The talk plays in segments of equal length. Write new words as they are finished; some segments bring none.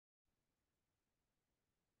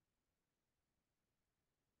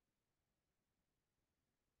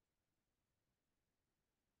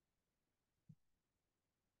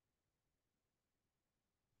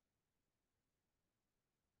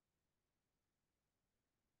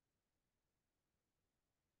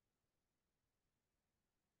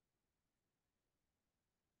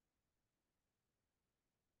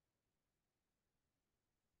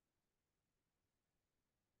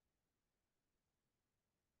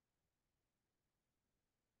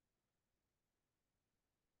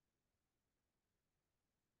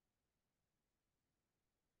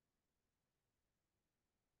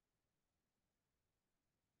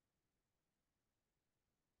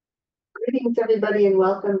Greetings, everybody, and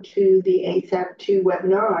welcome to the ASAP2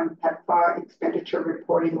 webinar on PEPFAR Expenditure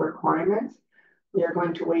Reporting Requirements. We are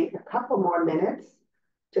going to wait a couple more minutes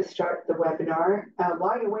to start the webinar.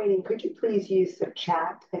 While you're waiting, could you please use the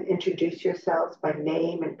chat and introduce yourselves by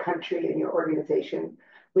name and country and your organization?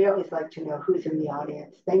 We always like to know who's in the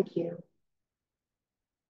audience. Thank you.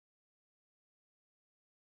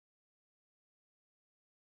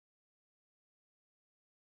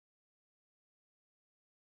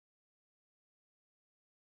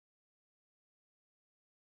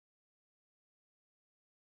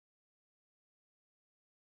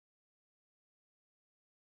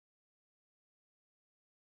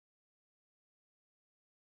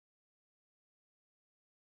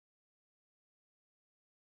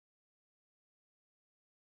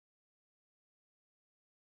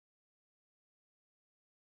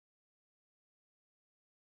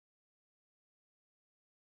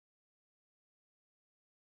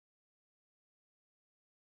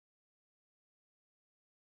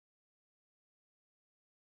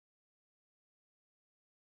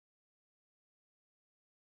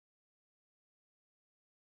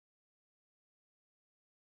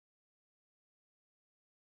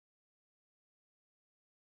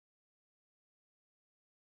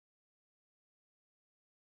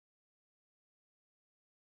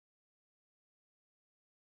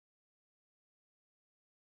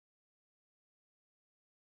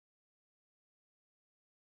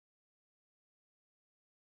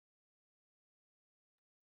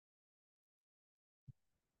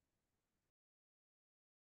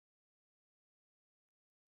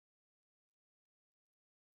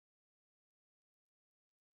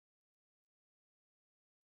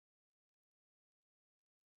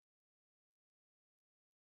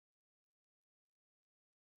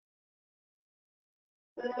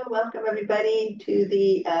 Hello, welcome everybody to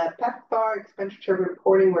the PEPFAR Expenditure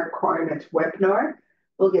Reporting Requirements webinar.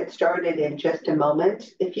 We'll get started in just a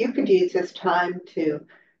moment. If you could use this time to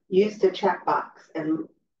use the chat box and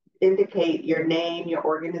indicate your name, your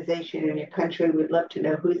organization, and your country, we'd love to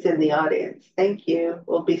know who's in the audience. Thank you.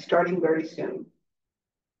 We'll be starting very soon.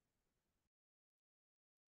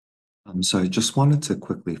 So I just wanted to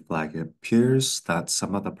quickly flag, it appears that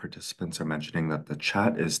some of the participants are mentioning that the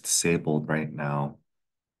chat is disabled right now.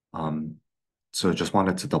 So I just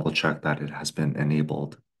wanted to double check that it has been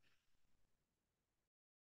enabled.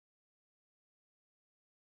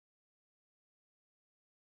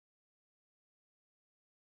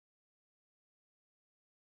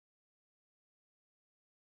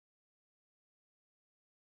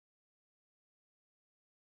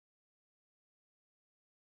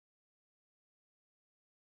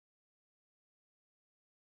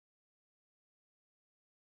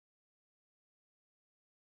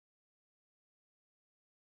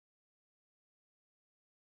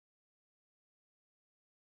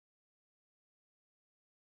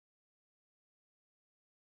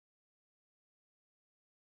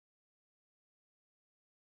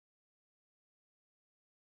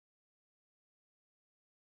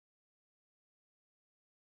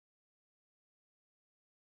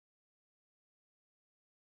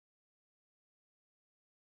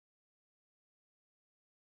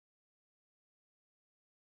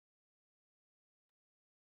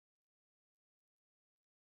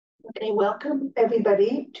 Okay, welcome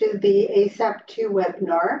everybody to the ASAP2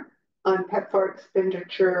 webinar on PEPFAR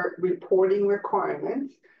Expenditure Reporting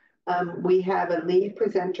Requirements. We have a lead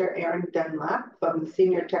presenter, Erin Dunlap, from the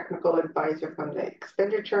Senior Technical Advisor from the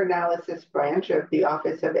Expenditure Analysis Branch of the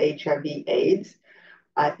Office of HIV/AIDS.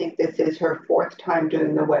 I think this is her fourth time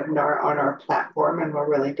doing the webinar on our platform, and we're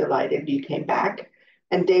really delighted you came back.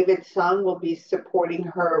 And David Sung will be supporting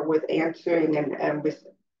her with answering and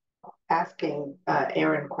asking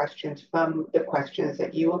Erin questions from the questions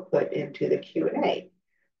that you will put into the Q&A.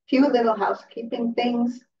 Few little housekeeping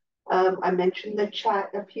things. I mentioned the chat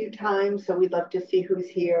a few times, so we'd love to see who's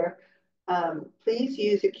here. Please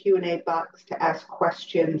use a Q&A box to ask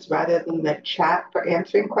questions rather than the chat for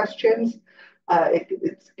answering questions.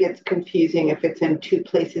 It gets confusing if it's in two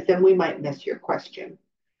places, and we might miss your question.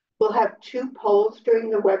 We'll have two polls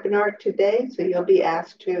during the webinar today, so you'll be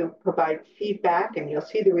asked to provide feedback and you'll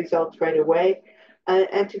see the results right away.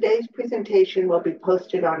 And today's presentation will be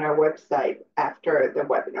posted on our website after the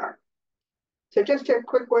webinar. So just a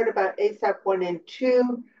quick word about ASAP 1 and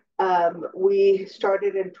 2. We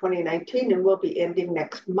started in 2019 and we'll be ending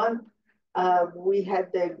next month. We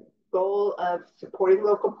had the goal of supporting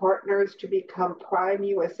local partners to become prime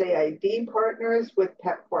USAID partners with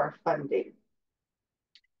PEPFAR funding.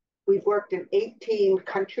 We've worked in 18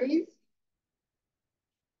 countries.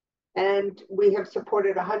 And we have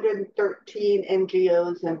supported 113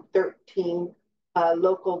 NGOs and 13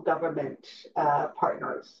 local government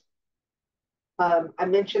partners. I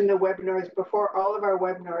mentioned the webinars before. All of our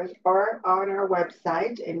webinars are on our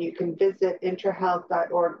website, and you can visit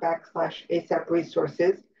intrahealth.org/ASAP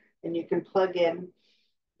resources, and you can plug in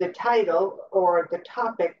the title or the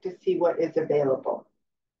topic to see what is available.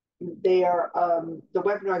 They are the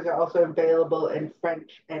webinars are also available in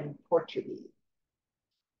French and Portuguese.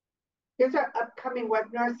 Here's our upcoming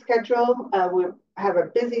webinar schedule. We have a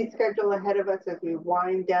busy schedule ahead of us as we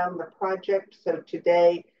wind down the project. So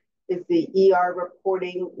today is the ER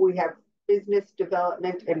reporting. We have business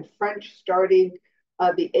development in French starting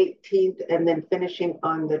the 18th and then finishing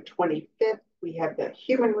on the 25th. We have the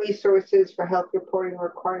human resources for health reporting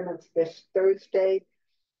requirements this Thursday.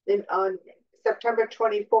 Then on September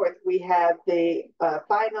 24th, we have the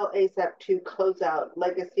final ASAP2 closeout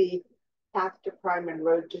legacy Path to Prime and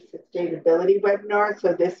Road to Sustainability webinar.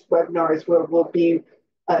 So this webinar is where we'll be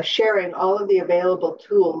sharing all of the available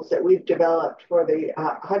tools that we've developed for the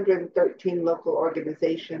 113 local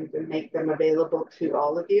organizations and make them available to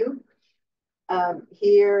all of you.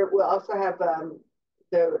 Here we'll also have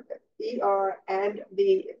the ER and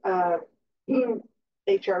the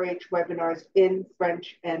HRH webinars in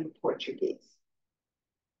French and Portuguese.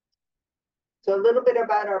 So a little bit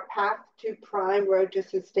about our Path to Prime Road to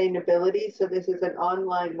Sustainability. So this is an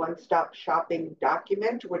online one-stop shopping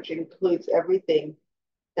document, which includes everything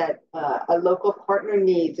that a local partner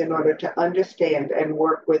needs in order to understand and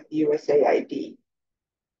work with USAID.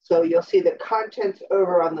 So you'll see the contents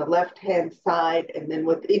over on the left-hand side, and then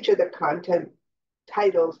with each of the content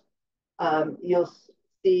titles, you'll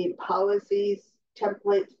see policies,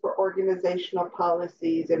 templates for organizational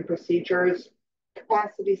policies and procedures,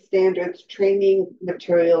 capacity standards, training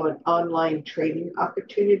material, and online training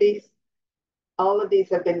opportunities. All of these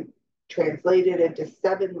have been translated into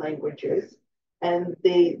 7 languages, and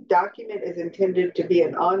the document is intended to be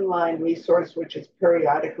an online resource which is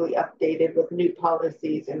periodically updated with new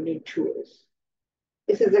policies and new tools.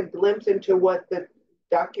 This is a glimpse into what the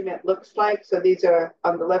document looks like. So these are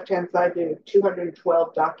on the left-hand side, there are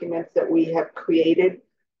 212 documents that we have created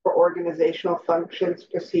for organizational functions,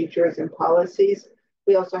 procedures, and policies.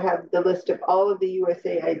 We also have the list of all of the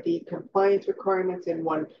USAID compliance requirements in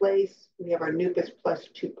one place. We have our NUPUS Plus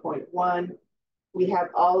 2.1. We have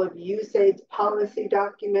all of USAID's policy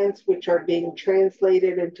documents, which are being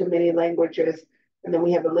translated into many languages. And then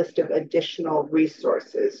we have a list of additional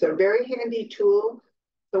resources. So very handy tool.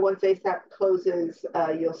 So once ASAP closes,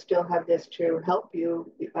 you'll still have this to help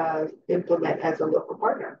you implement as a local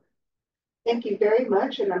partner. Thank you very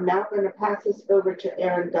much. And I'm now going to pass this over to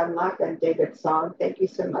Aaron Dunlap and David Song. Thank you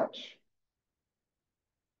so much.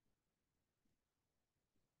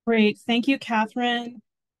 Great. Thank you, Catherine.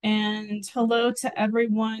 And hello to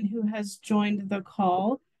everyone who has joined the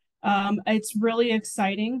call. It's really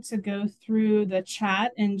exciting to go through the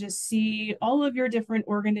chat and just see all of your different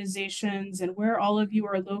organizations and where all of you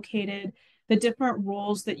are located, the different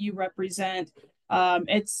roles that you represent.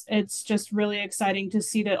 It's just really exciting to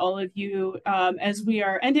see that all of you, as we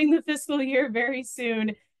are ending the fiscal year very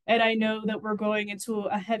soon, and I know that we're going into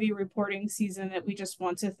a heavy reporting season, that we just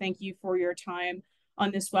want to thank you for your time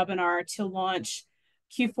on this webinar to launch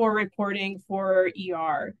Q4 reporting for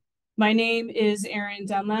ER. My name is Erin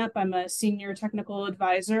Dunlap. I'm a senior technical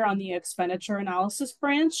advisor on the expenditure analysis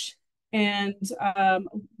branch, and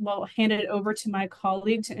we'll hand it over to my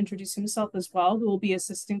colleague to introduce himself as well, who will be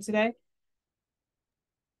assisting today.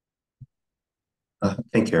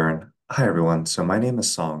 Thank you, Erin. Hi, everyone. So my name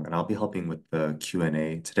is Song, and I'll be helping with the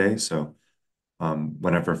Q&A today. So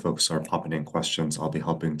whenever folks are popping in questions, I'll be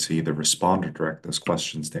helping to either respond or direct those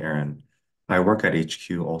questions to Erin. I work at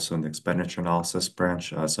HQ, also in the expenditure analysis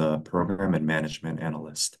branch as a program and management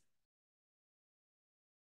analyst.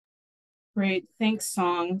 Great, thanks,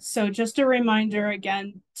 Song. So just a reminder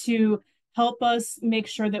again, to help us make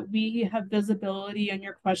sure that we have visibility on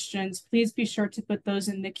your questions, please be sure to put those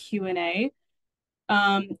in the Q&A.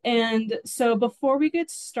 And so before we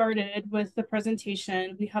get started with the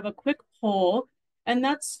presentation, we have a quick poll, and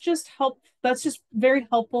that's just very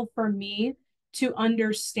helpful for me to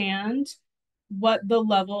understand what the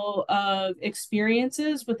level of experience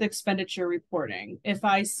is with expenditure reporting. If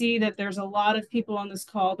I see that there's a lot of people on this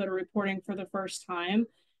call that are reporting for the first time,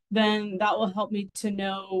 then that will help me to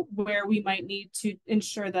know where we might need to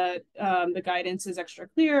ensure that the guidance is extra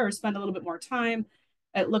clear or spend a little bit more time.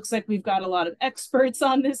 It looks like we've got a lot of experts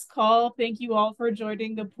on this call. Thank you all for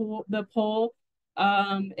joining the poll.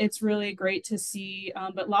 It's really great to see,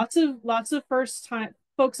 but lots of first time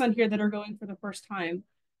folks on here that are going for the first time.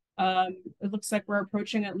 It looks like we're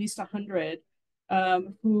approaching at least 100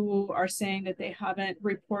 who are saying that they haven't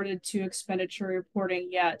reported to expenditure reporting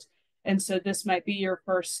yet. And so this might be your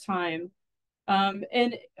first time.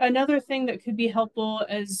 And another thing that could be helpful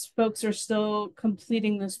as folks are still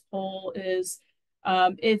completing this poll is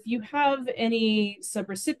if you have any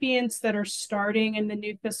subrecipients that are starting in the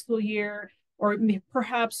new fiscal year, or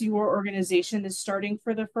perhaps your organization is starting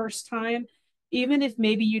for the first time, even if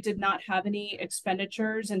maybe you did not have any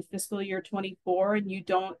expenditures in fiscal year 24 and you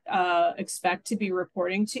don't expect to be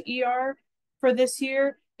reporting to ER for this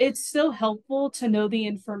year, it's still helpful to know the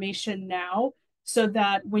information now so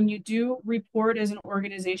that when you do report as an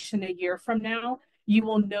organization a year from now, you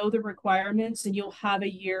will know the requirements and you'll have a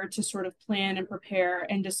year to sort of plan and prepare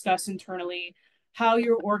and discuss internally how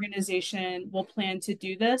your organization will plan to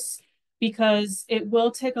do this, because it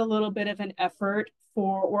will take a little bit of an effort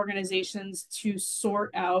for organizations to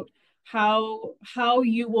sort out how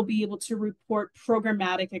you will be able to report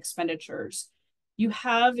programmatic expenditures. You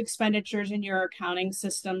have expenditures in your accounting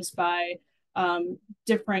systems by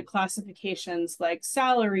different classifications like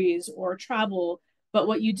salaries or travel, but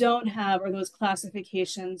what you don't have are those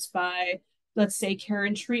classifications by, let's say, care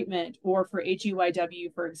and treatment or for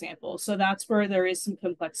HEYW, for example. So that's where there is some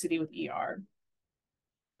complexity with ER.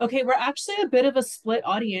 Okay, we're actually a bit of a split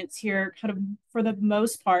audience here, kind of for the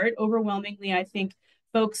most part. Overwhelmingly, I think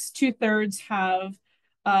folks 2/3 have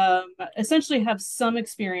essentially have some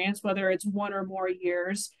experience, whether it's 1 or more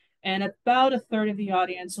years, and about 1/3 of the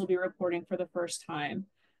audience will be reporting for the first time.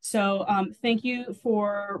 So thank you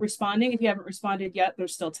for responding. If you haven't responded yet,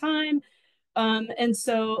 there's still time. And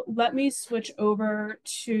so let me switch over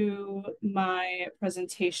to my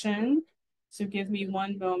presentation. So give me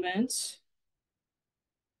one moment.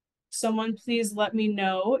 Someone please let me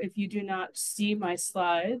know if you do not see my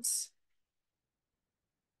slides.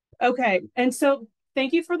 Okay, and so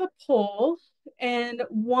thank you for the poll. And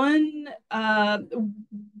one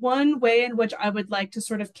way in which I would like to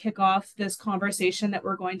sort of kick off this conversation that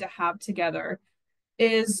we're going to have together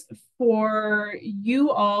is for you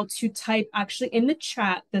all to type actually in the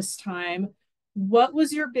chat this time, what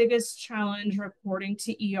was your biggest challenge reporting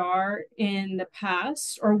to ER in the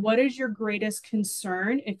past? Or what is your greatest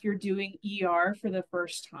concern if you're doing ER for the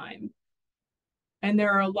first time? And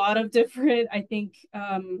there are a lot of different, I think,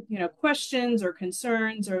 questions or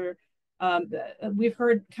concerns, or we've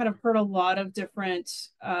heard a lot of different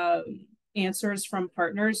answers from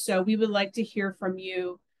partners. So we would like to hear from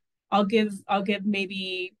you. I'll give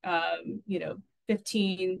maybe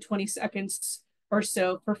 15, 20 seconds or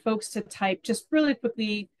so for folks to type just really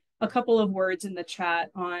quickly a couple of words in the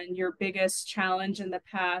chat on your biggest challenge in the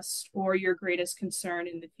past or your greatest concern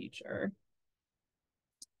in the future.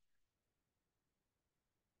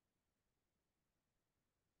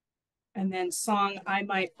 And then Song, I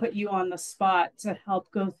might put you on the spot to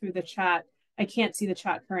help go through the chat. I can't see the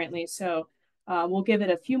chat currently, so we'll give it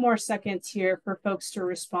a few more seconds here for folks to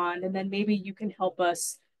respond, and then maybe you can help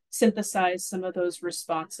us synthesize some of those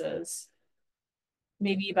responses.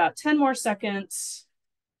 Maybe about 10 more seconds.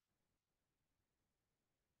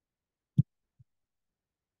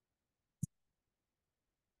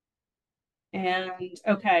 And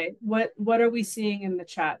okay, what are we seeing in the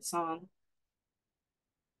chat, Song?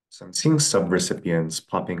 So I'm seeing subrecipients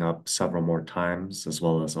popping up several more times, as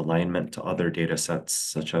well as alignment to other data sets,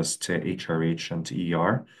 such as to HRH and to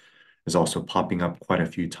ER, is also popping up quite a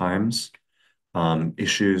few times.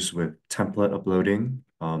 Issues with template uploading,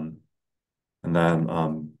 and then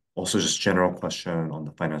also just general question on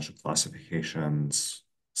the financial classifications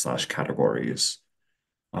 / categories.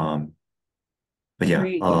 But yeah,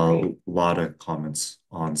 Great. a lot of comments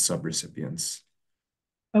on subrecipients.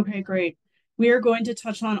 Okay, great. We are going to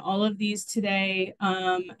touch on all of these today.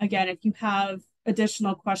 Again, if you have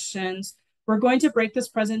additional questions, we're going to break this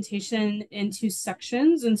presentation into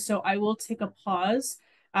sections. And so I will take a pause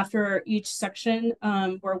after each section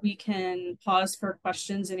where we can pause for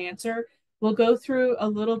questions and answer. We'll go through a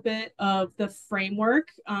little bit of the framework.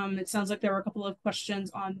 It sounds like there were a couple of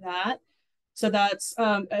questions on that. So that's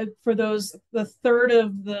for those, the third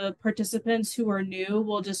of the participants who are new,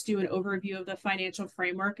 we'll just do an overview of the financial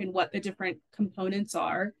framework and what the different components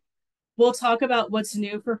are. We'll talk about what's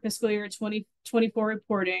new for fiscal year 2024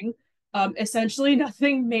 reporting. Essentially,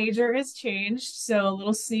 nothing major has changed, so a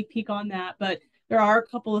little sneak peek on that, but there are a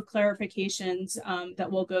couple of clarifications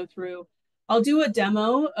that we'll go through. I'll do a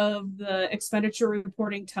demo of the expenditure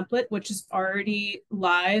reporting template, which is already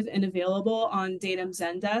live and available on Datum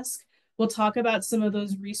Zendesk. We'll talk about some of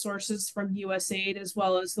those resources from USAID, as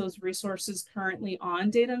well as those resources currently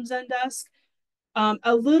on Datum Zendesk.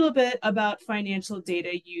 A little bit about financial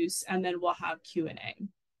data use, and then we'll have Q&A.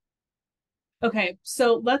 Okay,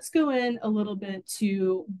 so let's go in a little bit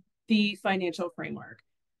to the financial framework.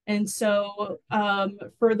 And so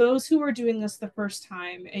for those who are doing this the first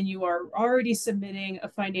time and you are already submitting a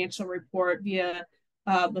financial report via,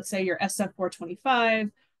 let's say, your SF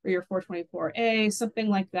 425 or your 424A, something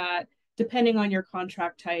like that, depending on your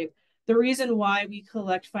contract type, the reason why we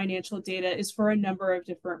collect financial data is for a number of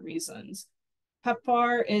different reasons.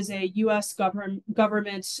 PEPFAR is a U.S. government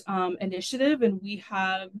initiative, and we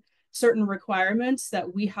have certain requirements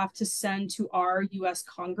that we have to send to our US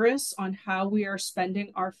Congress on how we are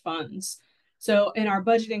spending our funds. So in our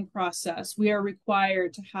budgeting process, we are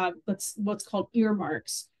required to have what's called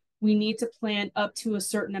earmarks. We need to plan up to a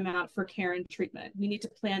certain amount for care and treatment. We need to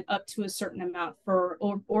plan up to a certain amount for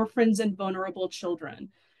orphans and vulnerable children.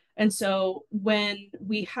 And so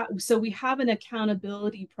we have an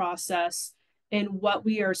accountability process in what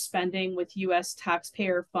we are spending with US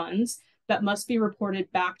taxpayer funds that must be reported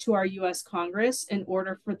back to our US Congress in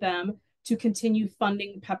order for them to continue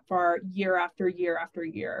funding PEPFAR year after year after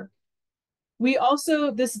year.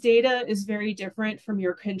 This data is very different from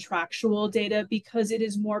your contractual data because it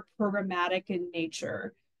is more programmatic in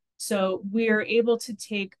nature. So we are able to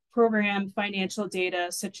take program financial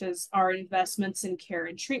data, such as our investments in care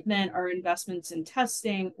and treatment, our investments in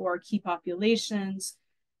testing or key populations,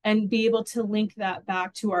 and be able to link that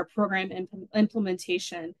back to our program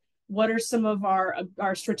implementation. What are some of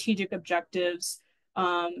our strategic objectives?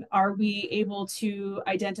 Are we able to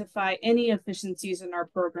identify any efficiencies in our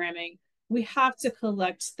programming? We have to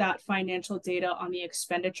collect that financial data on the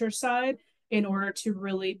expenditure side in order to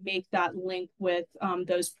really make that link with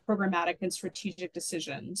those programmatic and strategic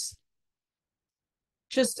decisions.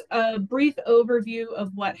 Just a brief overview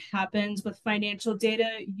of what happens with financial data.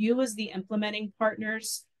 You as the implementing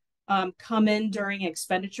partners come in during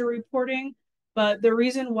expenditure reporting. But the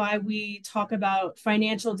reason why we talk about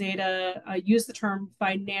financial data, use the term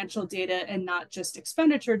financial data and not just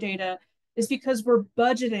expenditure data, is because we're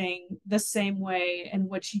budgeting the same way in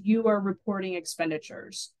which you are reporting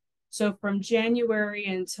expenditures. So from January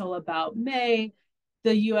until about May,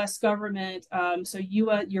 the U.S. government,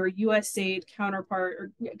 your USAID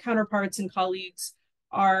counterparts and colleagues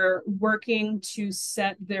are working to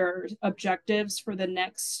set their objectives for the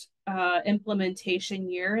next implementation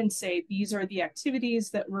year and say, these are the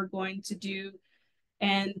activities that we're going to do.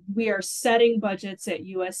 And we are setting budgets at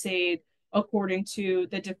USAID according to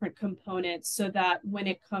the different components so that when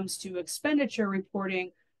it comes to expenditure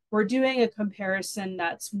reporting, we're doing a comparison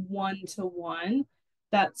that's one-to-one.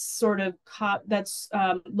 That's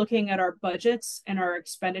looking at our budgets and our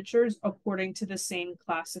expenditures according to the same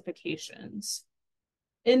classifications.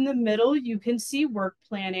 In the middle, you can see work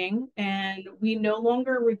planning, and we no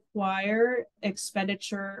longer require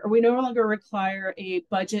expenditure, or we no longer require a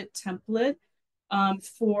budget template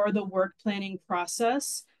for the work planning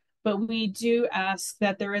process, but we do ask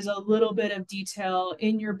that there is a little bit of detail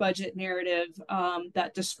in your budget narrative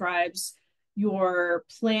that describes your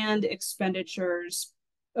planned expenditures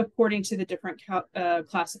according to the different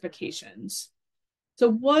classifications. So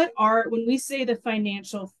when we say the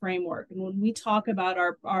financial framework and when we talk about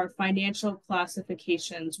our financial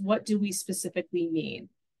classifications, what do we specifically mean?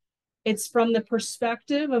 It's from the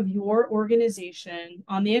perspective of your organization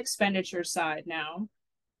on the expenditure side now.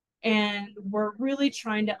 And we're really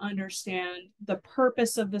trying to understand the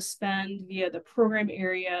purpose of the spend via the program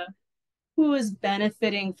area, who is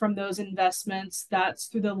benefiting from those investments. That's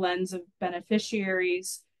through the lens of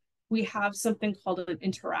beneficiaries. We have something called an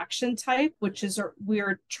interaction type, which is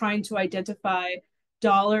we're trying to identify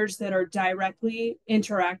dollars that are directly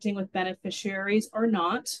interacting with beneficiaries or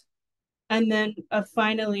not. And then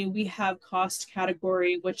finally, we have cost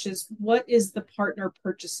category, which is what is the partner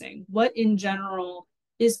purchasing? What in general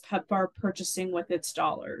is PEPFAR purchasing with its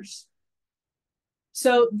dollars?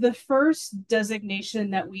 So the first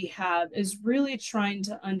designation that we have is really trying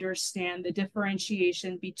to understand the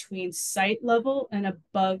differentiation between site level and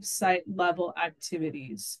above site level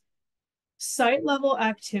activities. Site level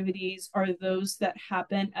activities are those that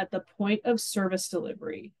happen at the point of service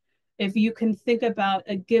delivery. If you can think about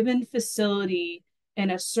a given facility in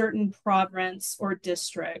a certain province or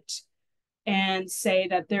district and say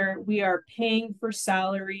that we are paying for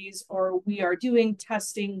salaries or we are doing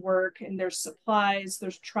testing work and there's supplies,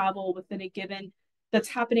 there's travel within a given that's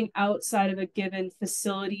happening outside of a given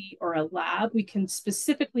facility or a lab, we can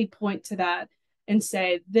specifically point to that and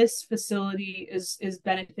say this facility is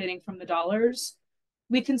benefiting from the dollars.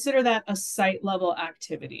 We consider that a site level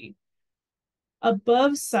activity.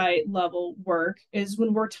 Above site level work is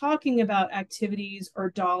when we're talking about activities or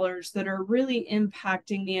dollars that are really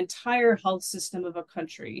impacting the entire health system of a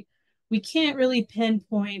country. we can't really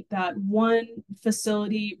pinpoint that one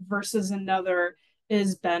facility versus another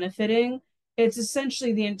is benefiting. It's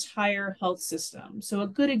essentially the entire health system. So a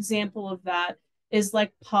good example of that is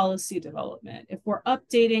like policy development. If we're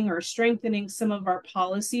updating or strengthening some of our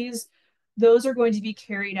policies, those are going to be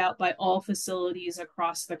carried out by all facilities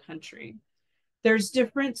across the country. There's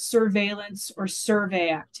different surveillance or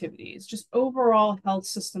survey activities, just overall health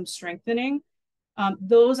system strengthening.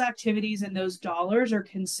 Those activities and those dollars are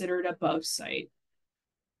considered above site.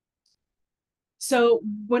 So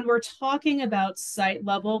when we're talking about site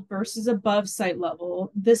level versus above site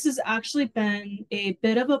level, this has actually been a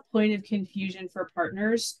bit of a point of confusion for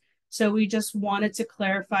partners. So we just wanted to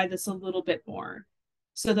clarify this a little bit more.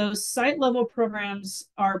 So those site level programs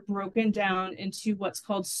are broken down into what's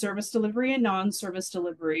called service delivery and non-service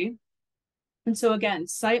delivery. And so again,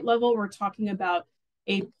 site level, we're talking about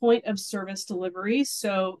a point of service delivery.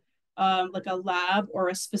 So like a lab or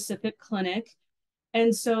a specific clinic.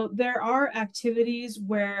 And so there are activities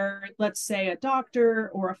where, let's say, a doctor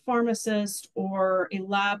or a pharmacist or a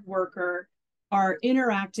lab worker are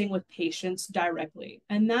interacting with patients directly.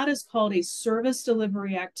 And that is called a service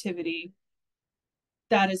delivery activity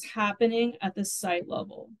that is happening at the site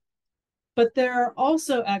level. But there are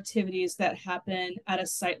also activities that happen at a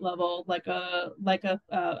site level, like a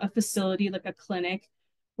facility, like a clinic,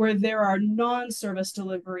 where there are non-service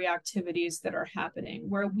delivery activities that are happening,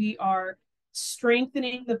 where we are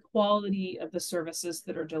strengthening the quality of the services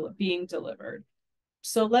that are being delivered.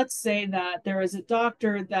 So let's say that there is a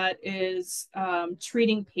doctor that is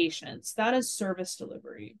treating patients. That is service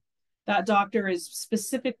delivery. That doctor is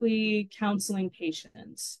specifically counseling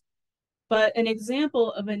patients. But an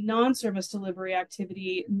example of a non-service delivery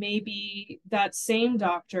activity may be that same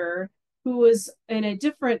doctor who was in a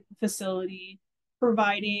different facility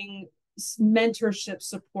providing mentorship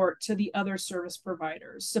support to the other service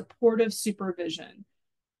providers, supportive supervision,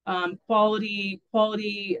 quality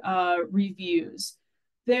reviews.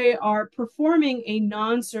 They are performing a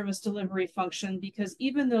non-service delivery function because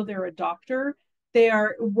even though they're a doctor, they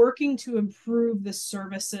are working to improve the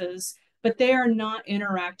services, but they are not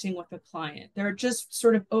interacting with the client. They're just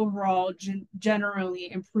sort of overall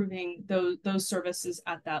generally improving those services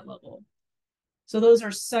at that level. So those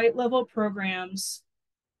are site level programs.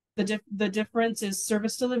 The difference is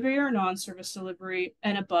service delivery or non-service delivery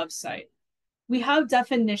and above site. We have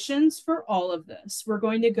definitions for all of this. We're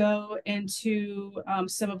going to go into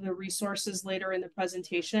some of the resources later in the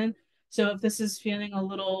presentation. So if this is feeling a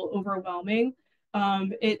little overwhelming,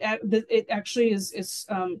 it actually is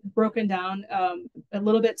broken down a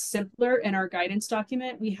little bit simpler in our guidance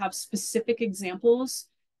document. We have specific examples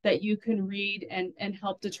that you can read and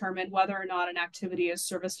help determine whether or not an activity is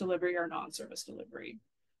service delivery or non-service delivery.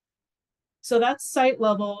 So that's site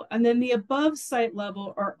level. And then the above site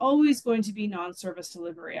level are always going to be non-service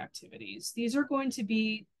delivery activities. These are going to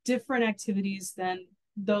be different activities than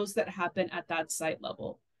those that happen at that site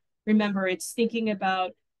level. Remember, it's thinking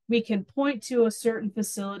about, we can point to a certain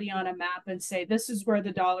facility on a map and say, this is where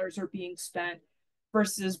the dollars are being spent,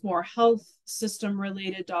 versus more health system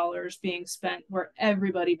related dollars being spent where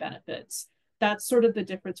everybody benefits. That's sort of the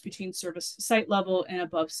difference between service site level and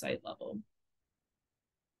above site level.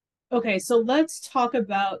 Okay, so let's talk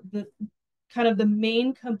about the kind of the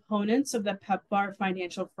main components of the PEPFAR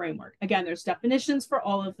financial framework. Again, there's definitions for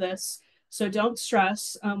all of this, so don't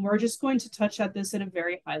stress. We're just going to touch at this at a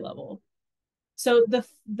very high level. So this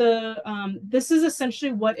is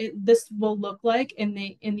essentially what this will look like in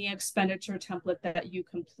the expenditure template that you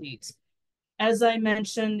complete. As I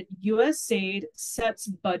mentioned, USAID sets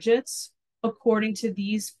budgets according to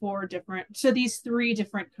these three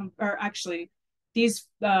different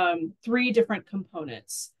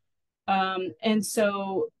components. And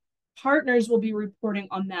so partners will be reporting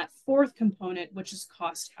on that fourth component, which is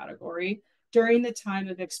cost category, during the time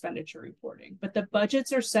of expenditure reporting. But the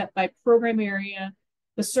budgets are set by program area,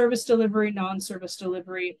 the service delivery, non-service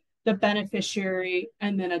delivery, the beneficiary,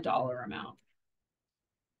 and then a dollar amount.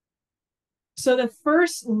 So the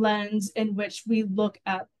first lens in which we look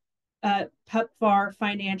at PEPFAR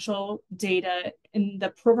financial data in the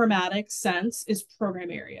programmatic sense is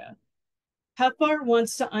program area. PEPFAR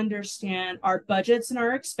wants to understand our budgets and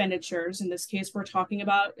our expenditures. In this case, we're talking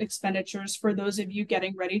about expenditures for those of you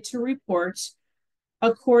getting ready to report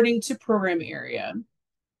according to program area.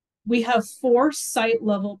 We have 4 site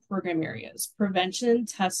level program areas: prevention,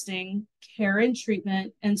 testing, care and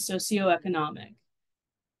treatment, and socioeconomic.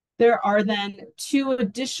 There are then 2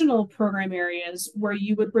 additional program areas where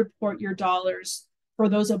you would report your dollars for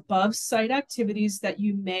those above site activities that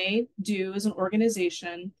you may do as an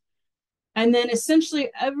organization. And then essentially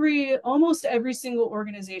almost every single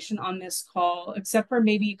organization on this call, except for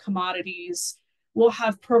maybe commodities, will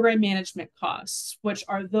have program management costs, which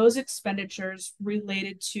are those expenditures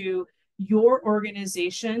related to your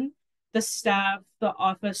organization, the staff, the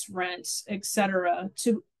office rents, etc.,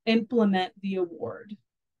 to implement the award.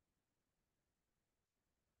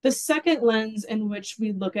 The second lens in which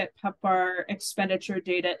we look at PEPFAR expenditure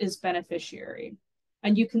data is beneficiary.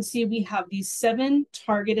 And you can see we have these 7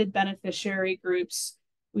 targeted beneficiary groups.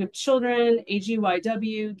 We have children,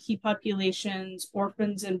 AGYW, key populations,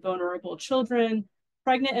 orphans and vulnerable children,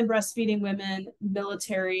 pregnant and breastfeeding women,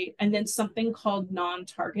 military, and then something called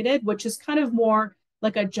non-targeted, which is kind of more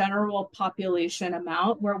like a general population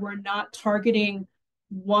amount where we're not targeting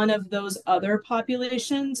one of those other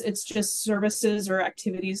populations. It's just services or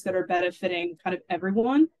activities that are benefiting kind of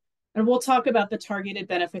everyone. And we'll talk about the targeted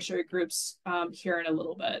beneficiary groups here in a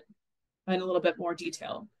little bit more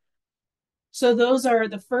detail. So those are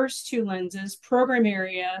the first 2 lenses: program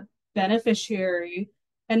area, beneficiary,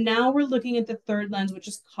 and now we're looking at the third lens, which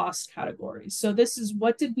is cost categories. So this is,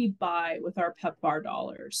 what did we buy with our PEPFAR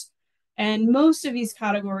dollars? And most of these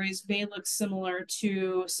categories may look similar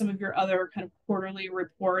to some of your other kind of quarterly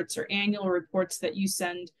reports or annual reports that you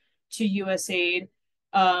send to USAID.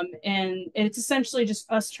 And it's essentially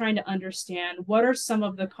just us trying to understand what are some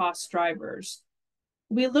of the cost drivers.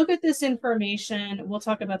 We look at this information, we'll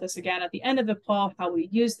talk about this again at the end of the call, how we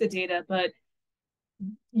use the data, but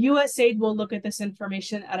USAID will look at this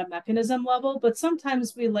information at a mechanism level, but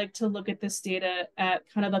sometimes we like to look at this data at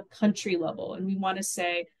kind of a country level. And we want to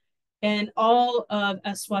say, in all of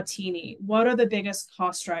Eswatini, what are the biggest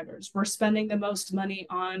cost drivers? We're spending the most money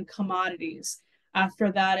on commodities.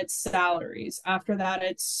 After that, it's salaries. After that,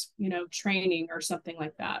 it's, training or something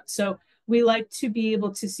like that. So we like to be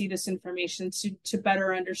able to see this information to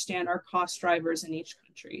better understand our cost drivers in each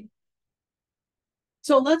country.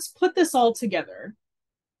 So let's put this all together.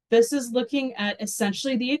 This is looking at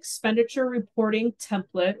essentially the expenditure reporting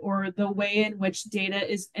template, or the way in which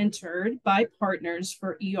data is entered by partners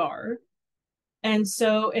for ER. And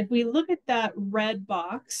so if we look at that red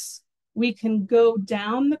box, we can go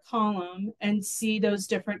down the column and see those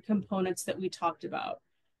different components that we talked about.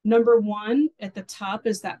 Number 1 at the top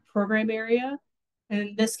is that program area. And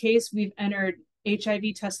in this case, we've entered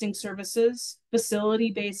HIV testing services,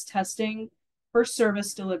 facility-based testing for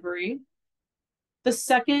service delivery. The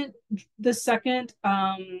second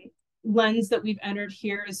lens that we've entered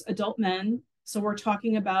here is adult men. So we're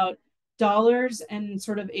talking about dollars and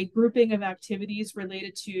sort of a grouping of activities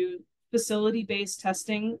related to facility-based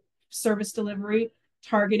testing, service delivery,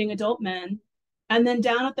 targeting adult men. And then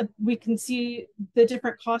down we can see the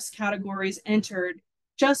different cost categories entered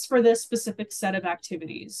just for this specific set of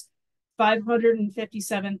activities.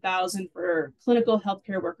 $557,000 for clinical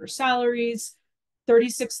healthcare worker salaries,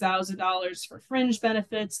 $36,000 for fringe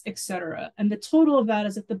benefits, etc. And the total of that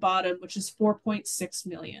is at the bottom, which is $4.6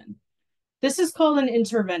 million. This is called an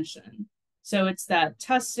intervention. So it's that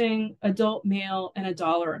testing, adult male, and a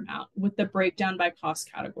dollar amount with the breakdown by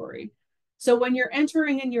cost category. So when you're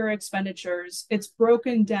entering in your expenditures, it's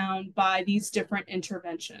broken down by these different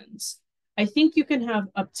interventions. I think you can have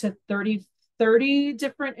up to 30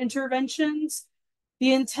 different interventions.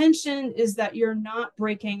 The intention is that you're not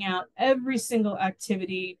breaking out every single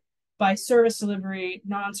activity by service delivery,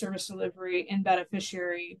 non-service delivery, and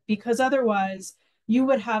beneficiary, because otherwise you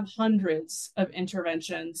would have hundreds of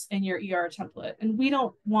interventions in your ER template. And we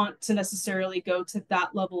don't want to necessarily go to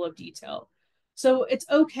that level of detail. So it's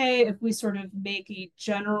okay if we sort of make a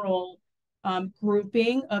general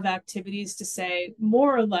grouping of activities to say,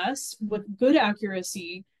 more or less, with good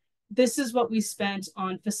accuracy, this is what we spent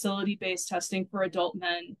on facility-based testing for adult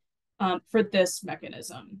men for this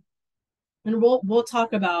mechanism. And we'll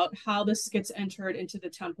talk about how this gets entered into the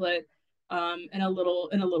template in a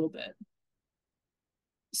little bit.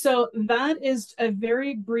 So that is a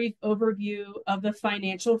very brief overview of the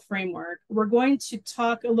financial framework. We're going to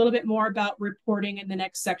talk a little bit more about reporting in the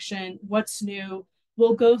next section, what's new.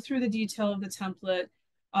 We'll go through the detail of the template.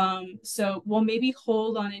 So we'll maybe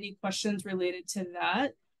hold on any questions related to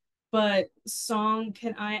that. But Song,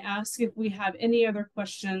 can I ask if we have any other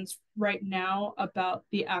questions right now about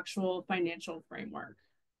the actual financial framework?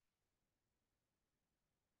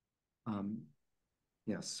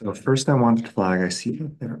 Yes, so first I wanted to flag, I see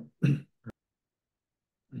that there,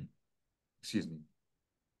 excuse me.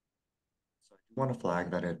 So I do want to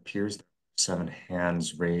flag that it appears that 7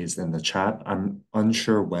 hands raised in the chat. I'm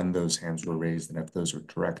unsure when those hands were raised and if those are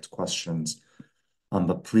direct questions.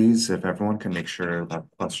 But please, if everyone can make sure that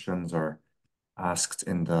questions are asked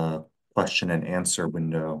in the question and answer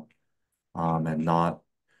window and not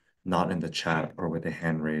not in the chat or with a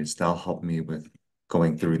hand raised, that'll help me with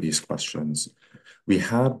going through these questions. We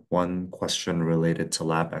had one question related to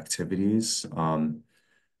lab activities,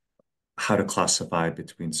 how to classify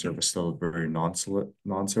between service delivery and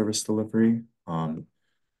non-service delivery.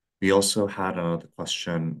 We also had another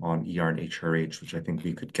question on ER and HRH, which I think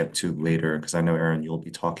we could get to later, because I know, Aaron, you'll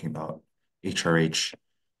be talking about HRH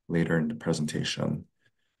later in the presentation.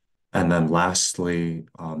 And then lastly,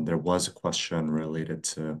 there was a question related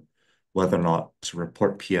to whether or not to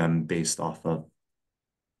report PM based off of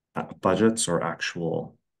budgets or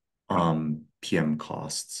actual PM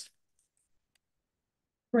costs.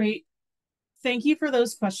 Great. Thank you for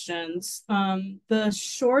those questions. The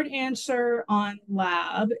short answer on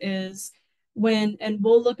lab is and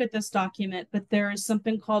we'll look at this document, but there is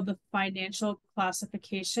something called the Financial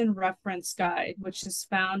Classification Reference Guide, which is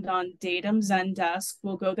found on Datum Zendesk.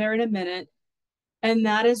 We'll go there in a minute. And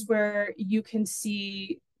that is where you can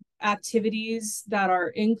see activities that are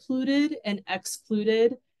included and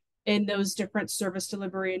excluded in those different service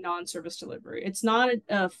delivery and non-service delivery. It's not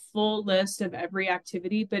a full list of every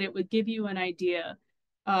activity, but it would give you an idea.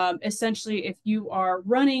 Essentially, if you are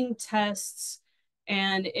running tests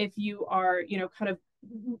and if you are, kind of,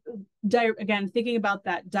 again, thinking about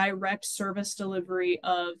that direct service delivery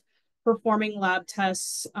of performing lab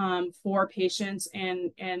tests for patients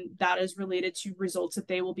and that is related to results that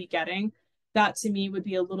they will be getting, that to me would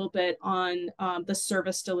be a little bit on the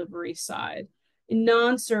service delivery side.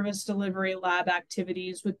 Non-service delivery lab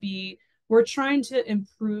activities would be, we're trying to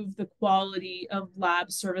improve the quality of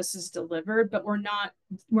lab services delivered, but we're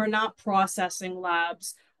not processing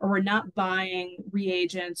labs, or we're not buying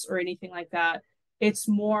reagents or anything like that. It's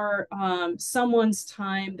more someone's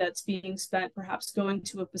time that's being spent perhaps going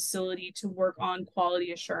to a facility to work on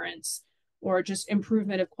quality assurance or just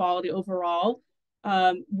improvement of quality overall,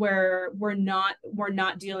 where we're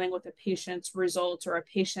not dealing with a patient's results or a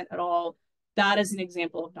patient at all. That is an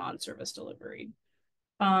example of non-service delivery.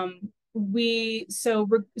 So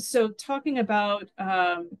talking about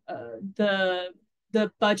the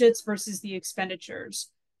budgets versus the expenditures.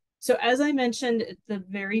 So as I mentioned at the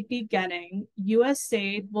very beginning,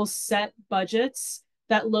 USAID will set budgets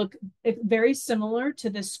that look very similar to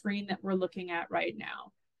the screen that we're looking at right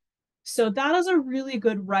now. So that is a really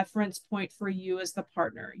good reference point for you as the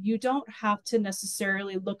partner. You don't have to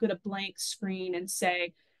necessarily look at a blank screen and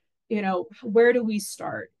say, where do we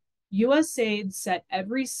start? USAID set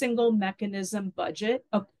every single mechanism budget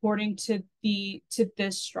according to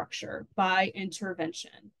this structure by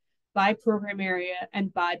intervention, by program area,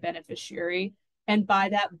 and by beneficiary, and by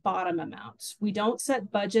that bottom amount. We don't set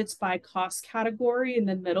budgets by cost category in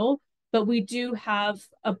the middle, but we do have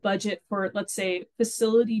a budget for, let's say,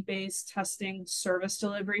 facility-based testing service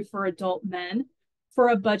delivery for adult men for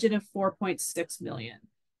a budget of 4.6 million.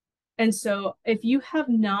 And so if you have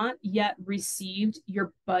not yet received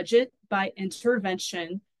your budget by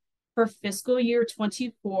intervention for fiscal year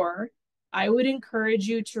 24, I would encourage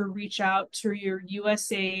you to reach out to your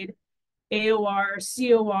USAID, AOR,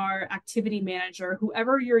 COR, activity manager,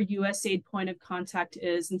 whoever your USAID point of contact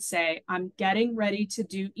is, and say, I'm getting ready to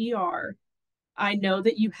do ER. I know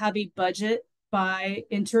that you have a budget by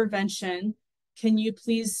intervention. Can you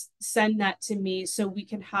please send that to me so we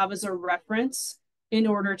can have as a reference in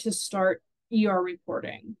order to start ER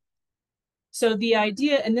reporting? So the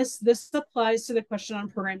idea, and this applies to the question on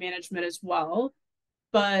program management as well,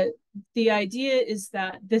 but the idea is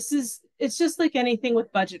that it's just like anything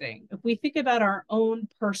with budgeting. If we think about our own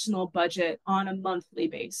personal budget on a monthly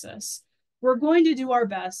basis, we're going to do our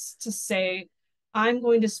best to say, I'm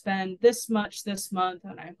going to spend this much this month,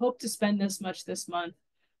 and I hope to spend this much this month.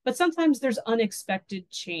 But sometimes there's unexpected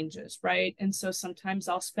changes, right? And so sometimes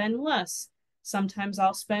I'll spend less. Sometimes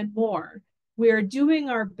I'll spend more. We are doing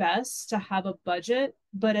our best to have a budget,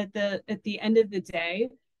 but at the end of the day,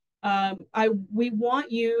 we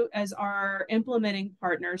want you as our implementing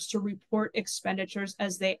partners to report expenditures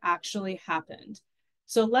as they actually happened.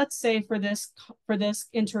 So let's say for this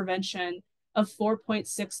intervention of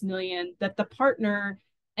 4.6 million, that the partner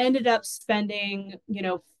ended up spending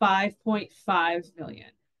 5.5 million.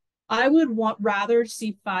 I would rather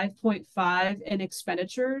see 5.5 in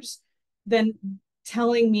expenditures than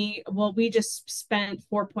telling me, well, we just spent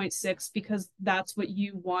 4.6 because that's what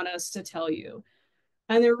you want us to tell you.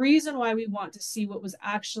 And the reason why we want to see what was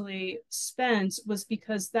actually spent was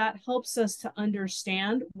because that helps us to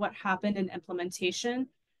understand what happened in implementation,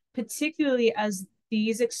 particularly as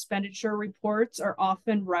these expenditure reports are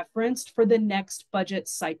often referenced for the next budget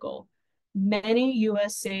cycle. Many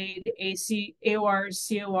USAID, AORs,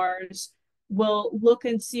 CORs will look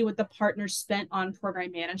and see what the partner spent on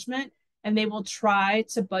program management and they will try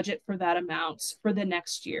to budget for that amount for the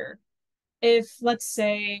next year. If, let's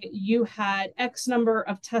say, you had X number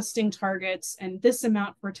of testing targets and this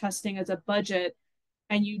amount for testing as a budget,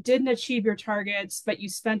 and you didn't achieve your targets, but you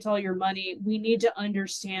spent all your money, we need to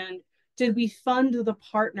understand, did we fund the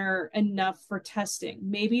partner enough for testing?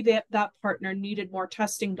 Maybe that partner needed more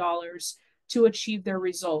testing dollars to achieve their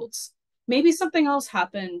results. Maybe something else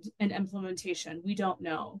happened in implementation. We don't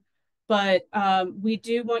know. But we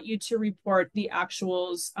do want you to report the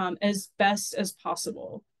actuals as best as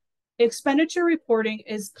possible. Expenditure reporting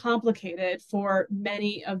is complicated for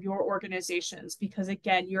many of your organizations because,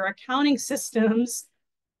 again, your accounting systems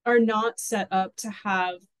are not set up to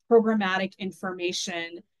have programmatic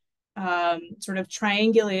information sort of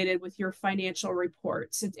triangulated with your financial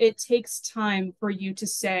reports. It takes time for you to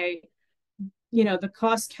say, the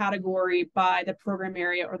cost category by the program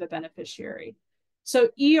area or the beneficiary. So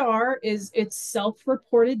it's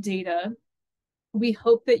self-reported data. We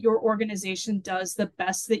hope that your organization does the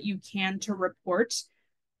best that you can to report,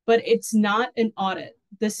 but it's not an audit.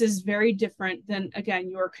 This is very different than, again,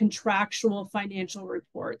 your contractual financial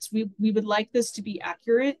reports. We would like this to be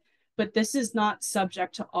accurate, but this is not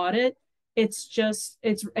subject to audit. It's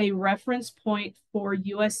a reference point for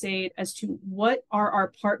USAID as to what are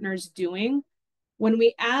our partners doing. When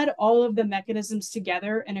we add all of the mechanisms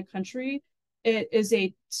together in a country, it is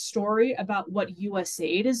a story about what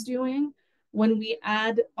USAID is doing. When we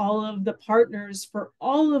add all of the partners for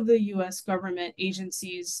all of the US government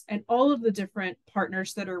agencies and all of the different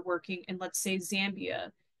partners that are working in, let's say,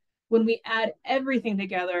 Zambia, when we add everything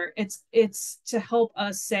together, it's to help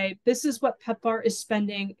us say, this is what PEPFAR is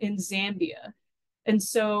spending in Zambia. And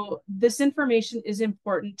so this information is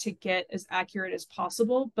important to get as accurate as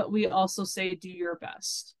possible, but we also say do your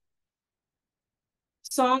best.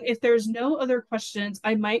 Song, if there's no other questions,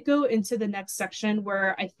 I might go into the next section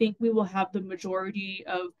where I think we will have the majority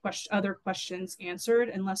of other questions answered,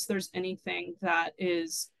 unless there's anything that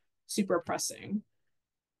is super pressing.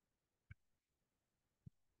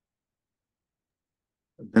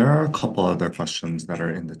 There are a couple other questions that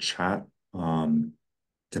are in the chat.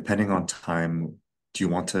 Depending on time, do you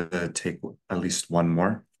want to take at least one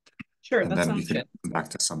more? Sure, And that then we sounds can good. come back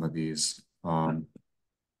to some of these.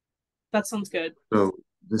 That sounds good. So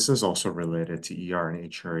this is also related to ER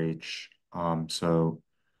and HRH. So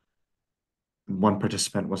one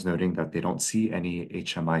participant was noting that they don't see any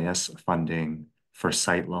HMIS funding for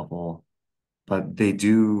site level, but they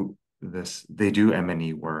do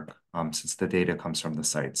M&E work since the data comes from the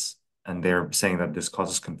sites. And they're saying that this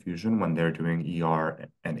causes confusion when they're doing ER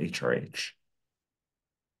and HRH.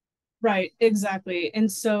 Right, exactly.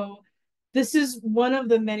 And so this is one of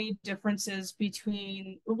the many differences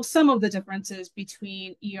some of the differences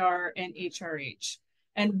between ER and HRH.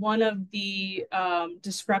 And one of the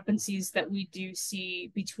discrepancies that we do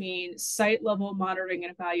see between site level monitoring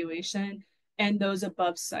and evaluation and those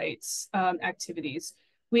above sites activities.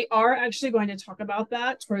 We are actually going to talk about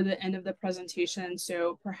that toward the end of the presentation.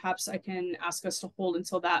 So perhaps I can ask us to hold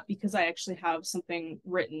until that because I actually have something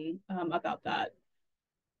written about that.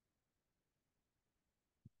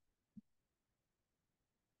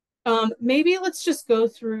 Maybe let's just go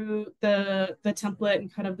through the template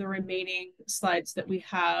and kind of the remaining slides that we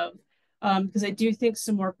have, because I do think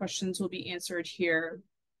some more questions will be answered here.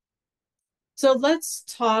 So let's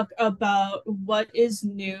talk about what is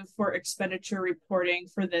new for expenditure reporting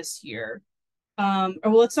for this year.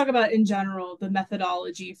 Let's talk about in general the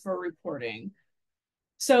methodology for reporting.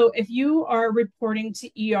 So if you are reporting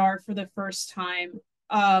to ER for the first time,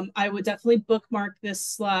 I would definitely bookmark this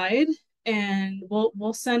slide, and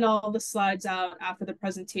we'll send all the slides out after the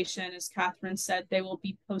presentation. As Catherine said, they will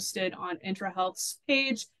be posted on IntraHealth's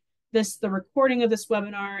page. The recording of this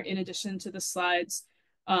webinar, in addition to the slides.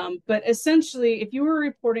 But essentially, if you were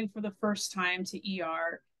reporting for the first time to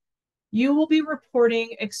ER, you will be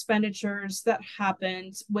reporting expenditures that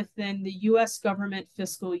happened within the US government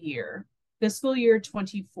fiscal year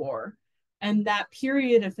 24. And that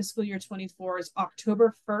period of fiscal year 24 is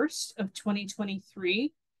October 1st of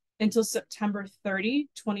 2023 until September 30,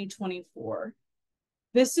 2024.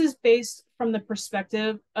 This is based from the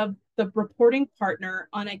perspective of the reporting partner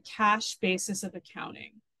on a cash basis of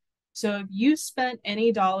accounting. So if you spent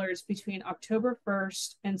any dollars between October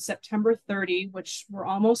 1st and September 30, which we're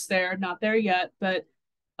almost there, not there yet, but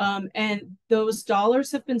and those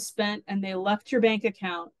dollars have been spent and they left your bank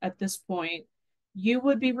account at this point, you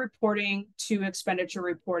would be reporting to expenditure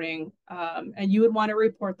reporting, and you would want to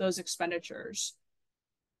report those expenditures.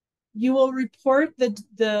 You will report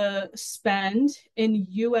the spend in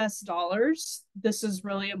US dollars. This is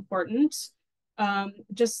really important.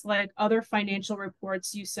 just like other financial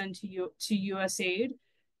reports you send to USAID,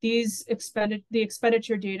 the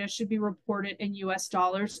expenditure data should be reported in US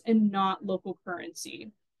dollars and not local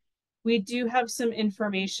currency. We do have some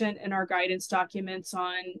information in our guidance documents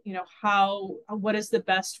on, what is the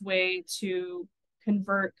best way to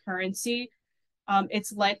convert currency.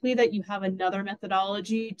 It's likely that you have another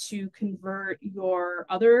methodology to convert your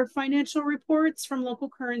other financial reports from local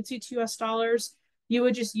currency to US dollars. You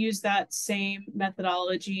would just use that same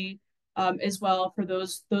methodology as well for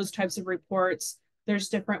those types of reports. There's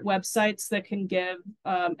different websites that can give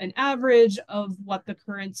an average of what the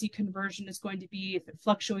currency conversion is going to be if it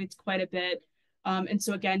fluctuates quite a bit. And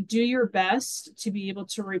so again, do your best to be able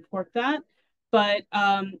to report that. But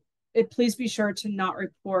please be sure to not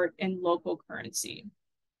report in local currency.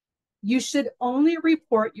 You should only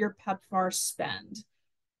report your PEPFAR spend.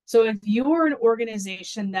 So if you are an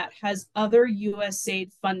organization that has other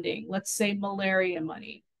USAID funding, let's say malaria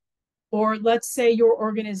money, or let's say your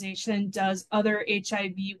organization does other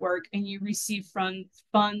HIV work and you receive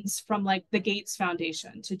funds from like the Gates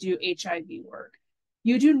Foundation to do HIV work,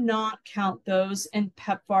 you do not count those in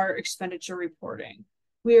PEPFAR expenditure reporting.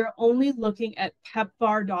 We are only looking at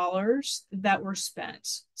PEPFAR dollars that were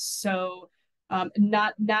spent. So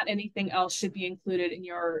not anything else should be included in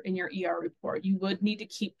your ER report. You would need to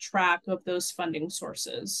keep track of those funding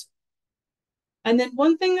sources. And then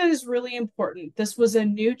one thing that is really important, this was a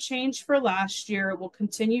new change for last year, will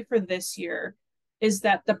continue for this year, is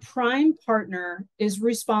that the prime partner is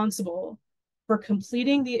responsible for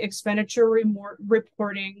completing the expenditure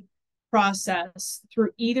reporting process through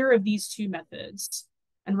either of these two methods.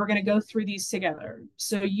 And we're going to go through these together.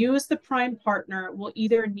 So you as the prime partner will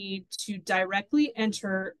either need to directly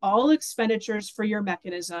enter all expenditures for your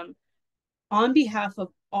mechanism on behalf of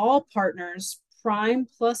all partners, prime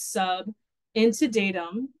plus sub, into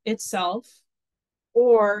Datum itself,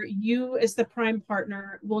 or you as the prime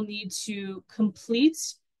partner will need to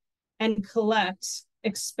complete and collect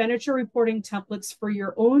expenditure reporting templates for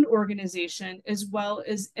your own organization, as well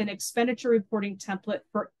as an expenditure reporting template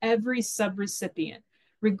for every subrecipient,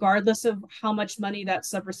 regardless of how much money that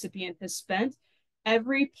subrecipient has spent.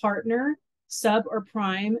 Every partner, sub or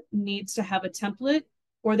prime, needs to have a template,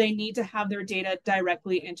 or they need to have their data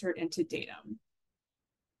directly entered into Datum.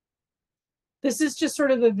 This is just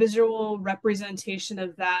sort of a visual representation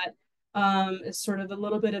of that. It's sort of a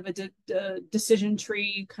little bit of a decision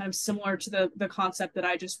tree, kind of similar to the concept that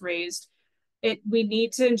I just raised. We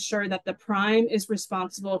need to ensure that the prime is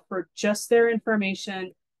responsible for just their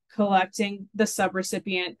information, collecting the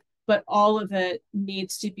subrecipient, but all of it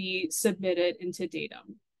needs to be submitted into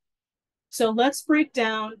Datum. So let's break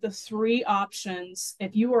down the three options.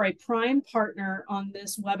 If you are a prime partner on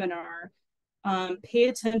this webinar, pay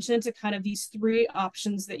attention to kind of these three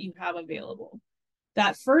options that you have available.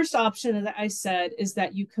 That first option that I said is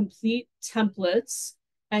that you complete templates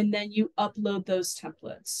and then you upload those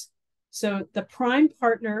templates. So the prime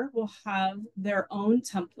partner will have their own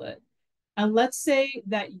template. And let's say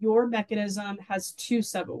that your mechanism has two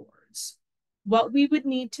subawards. What we would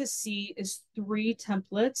need to see is 3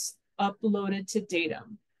 templates uploaded to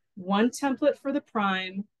Datum. 1 template for the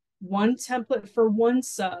prime, 1 template for one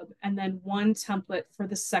sub, and then 1 template for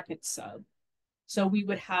the second sub. So we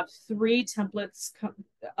would have 3 templates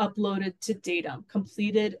uploaded to Datum,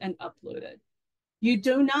 completed and uploaded. You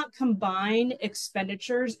do not combine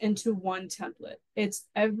expenditures into 1 template. It's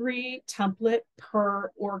every template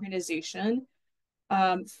per organization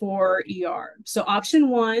for ER. So option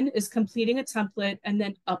 1 is completing a template and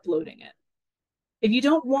then uploading it. If you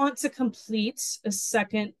don't want to complete a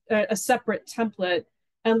separate template,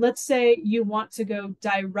 and let's say you want to go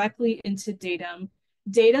directly into Datum.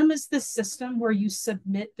 Datum is the system where you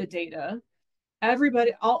submit the data.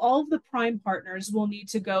 Everybody, all of the prime partners will need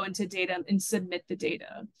to go into Datum and submit the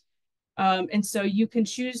data. And so you can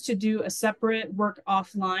choose to do a separate work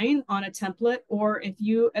offline on a template, or if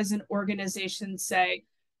you as an organization say,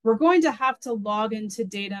 we're going to have to log into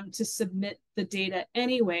Datum to submit the data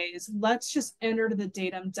anyways, let's just enter the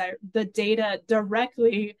data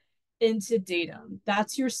directly into Datum.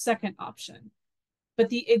 That's your second option. But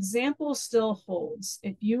the example still holds.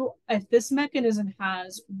 If this mechanism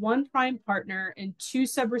has 1 prime partner and 2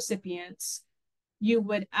 subrecipients, you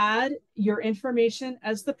would add your information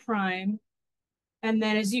as the prime. And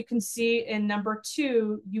then as you can see in number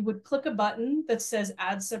 2, you would click a button that says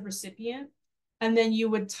add subrecipient. And then you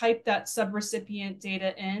would type that subrecipient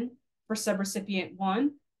data in for subrecipient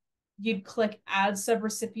 1. You'd click add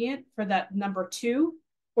subrecipient for that number 2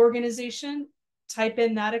 organization, type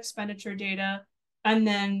in that expenditure data, and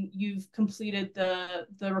then you've completed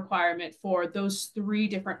the requirement for those 3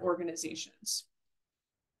 different organizations.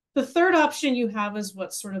 The third option you have is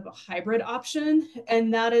what's sort of a hybrid option,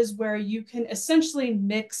 and that is where you can essentially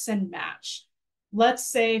mix and match. Let's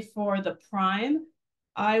say for the prime,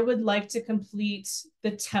 I would like to complete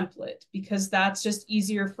the template because that's just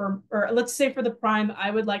easier for, or let's say for the prime,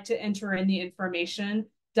 I would like to enter in the information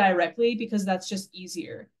directly because that's just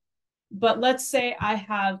easier. But let's say I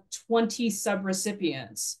have 20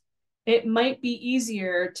 subrecipients. It might be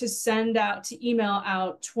easier to email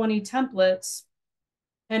out 20 templates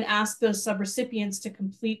and ask those subrecipients to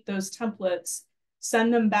complete those templates,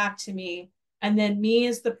 send them back to me, and then me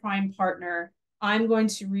as the prime partner, I'm going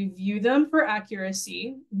to review them for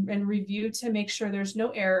accuracy and review to make sure there's no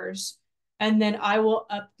errors. And then I will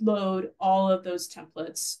upload all of those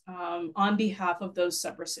templates on behalf of those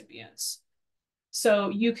subrecipients. So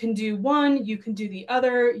you can do one, you can do the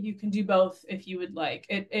other, you can do both if you would like.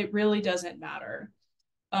 It really doesn't matter.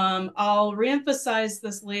 I'll reemphasize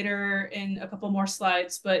this later in a couple more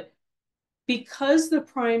slides, but because the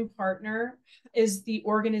prime partner is the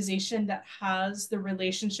organization that has the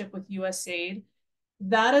relationship with USAID,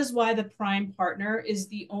 that is why the prime partner is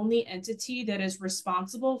the only entity that is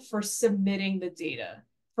responsible for submitting the data,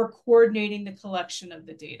 for coordinating the collection of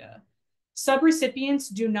the data.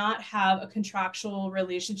 Subrecipients do not have a contractual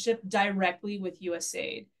relationship directly with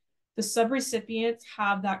USAID. The subrecipients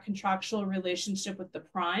have that contractual relationship with the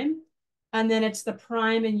prime, and then it's the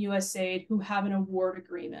prime and USAID who have an award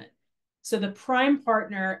agreement. So the prime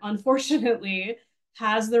partner, unfortunately,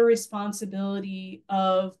 has the responsibility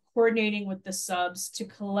of coordinating with the subs to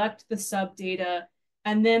collect the sub data,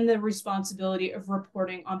 and then the responsibility of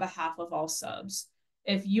reporting on behalf of all subs.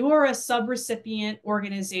 If you are a subrecipient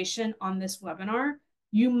organization on this webinar,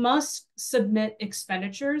 you must submit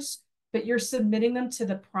expenditures, but you're submitting them to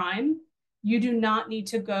the prime. You do not need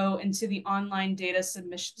to go into the online data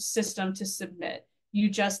submission system to submit. You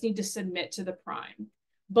just need to submit to the prime.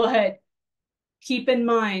 But keep in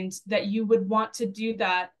mind that you would want to do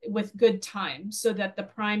that with good time so that the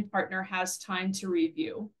prime partner has time to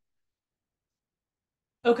review.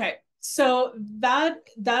 Okay, so that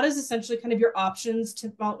is essentially kind of your options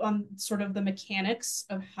to on sort of the mechanics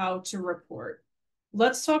of how to report.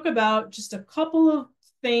 Let's talk about just a couple of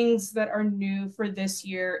things that are new for this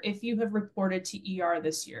year if you have reported to ER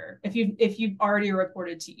this year, if you've already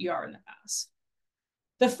reported to ER in the past.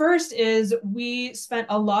 The first is we spent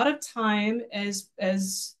a lot of time as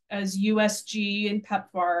USG and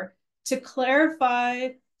PEPFAR to clarify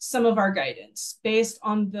some of our guidance based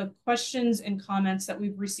on the questions and comments that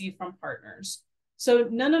we've received from partners. So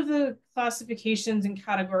none of the classifications and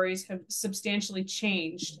categories have substantially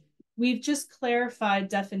changed. We've just clarified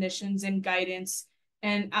definitions and guidance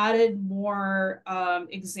and added more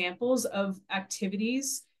examples of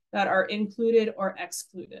activities that are included or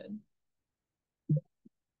excluded.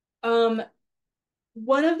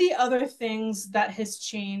 One of the other things that has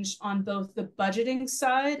changed on both the budgeting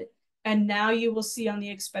side and now you will see on the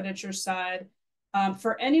expenditure side,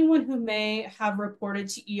 for anyone who may have reported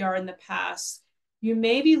to ER in the past, you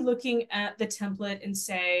may be looking at the template and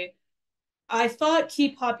say, I thought key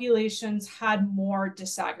populations had more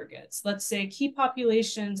disaggregates. Let's say key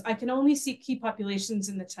populations, I can only see key populations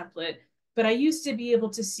in the template, but I used to be able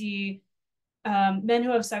to see men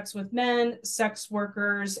who have sex with men, sex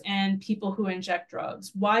workers, and people who inject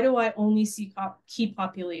drugs. Why do I only see key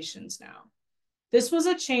populations now? This was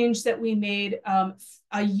a change that we made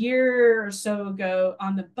a year or so ago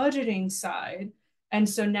on the budgeting side. And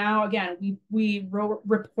so now, again, we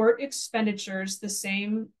report expenditures, the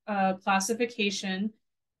same classification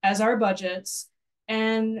as our budgets.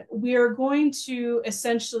 And we're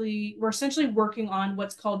essentially working on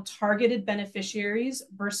what's called targeted beneficiaries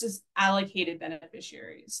versus allocated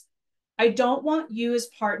beneficiaries. I don't want you as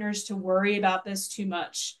partners to worry about this too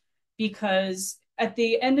much because at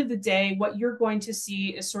the end of the day, what you're going to see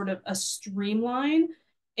is sort of a streamline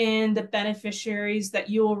in the beneficiaries that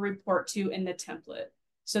you will report to in the template.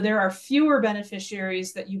 So there are fewer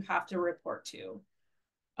beneficiaries that you have to report to.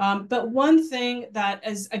 But one thing that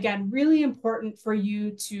is, again, really important for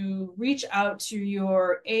you to reach out to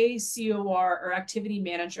your ACOR or activity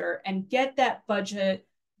manager and get that budget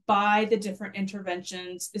by the different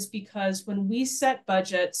interventions is because when we set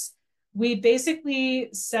budgets, we basically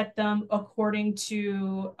set them according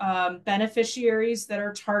to beneficiaries that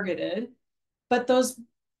are targeted, but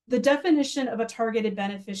the definition of a targeted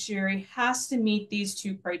beneficiary has to meet these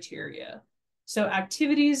 2 criteria. So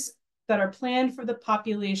activities that are planned for the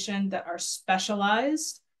population that are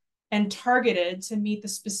specialized and targeted to meet the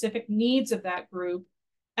specific needs of that group,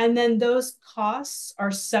 And then those costs are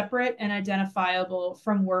separate and identifiable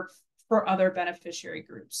from work for other beneficiary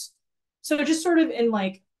groups. So just sort of in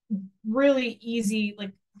like really easy,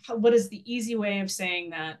 like what is the easy way of saying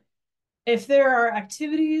that? If there are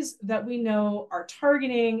activities that we know are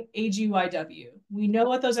targeting AGYW, we know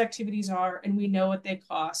what those activities are and we know what they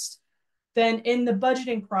cost, then in the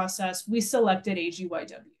budgeting process, we selected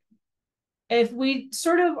AGYW. If we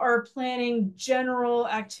sort of are planning general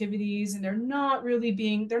activities and they're not really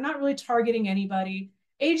targeting anybody,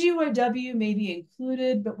 AGYW may be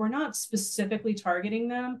included, but we're not specifically targeting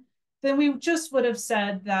them, then we just would have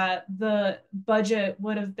said that the budget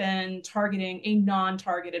would have been targeting a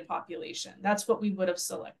non-targeted population. That's what we would have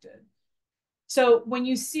selected. So when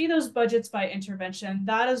you see those budgets by intervention,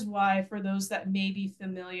 that is why, for those that may be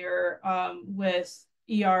familiar with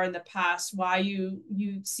ER in the past, why you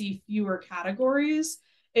see fewer categories.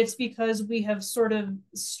 It's because we have sort of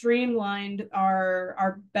streamlined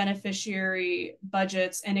our beneficiary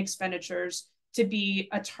budgets and expenditures to be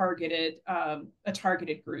a targeted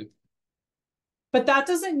group. But that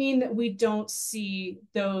doesn't mean that we don't see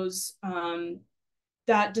those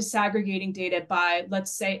that disaggregating data by,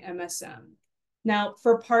 let's say, MSM. Now,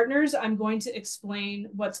 for partners, I'm going to explain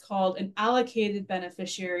what's called an allocated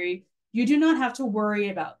beneficiary. You do not have to worry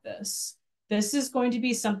about this. This is going to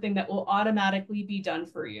be something that will automatically be done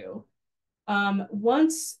for you.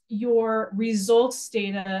 Once your results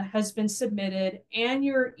data has been submitted and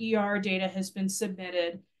your ER data has been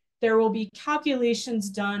submitted, there will be calculations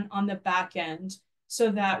done on the back end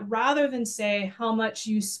so that rather than say how much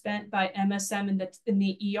you spent by MSM in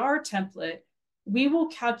the ER template, we will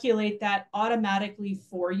calculate that automatically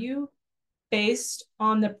for you based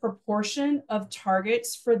on the proportion of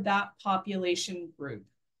targets for that population group.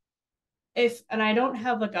 And I don't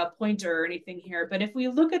have like a pointer or anything here, but if we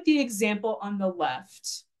look at the example on the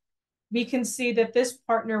left, we can see that this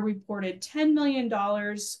partner reported $10 million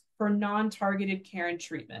for non-targeted care and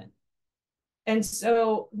treatment. And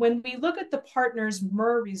so when we look at the partner's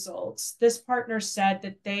MER results, this partner said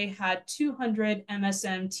that they had 200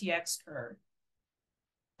 MSM TX curve.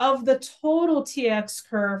 Of the total TX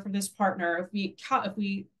curve for this partner, if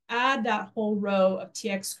we add that whole row of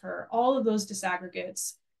TX curve, all of those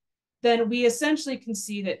disaggregates, then we essentially can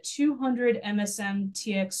see that 200 MSM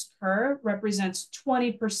TX curve represents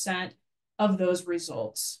 20% of those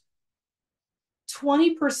results.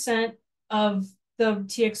 20% of the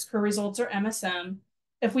TX curve results are MSM.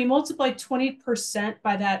 If we multiply 20%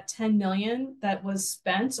 by that 10 million that was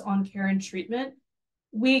spent on care and treatment,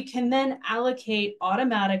 we can then allocate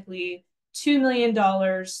automatically $2 million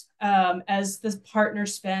as the partner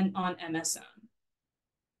spend on MSM.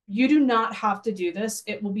 You do not have to do this.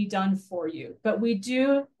 It will be done for you. But we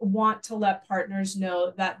do want to let partners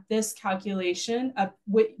know that this calculation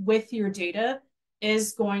with your data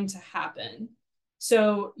is going to happen.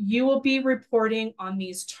 So you will be reporting on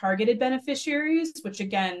these targeted beneficiaries, which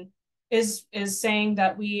again is saying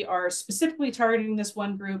that we are specifically targeting this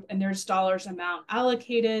one group and there's dollars amount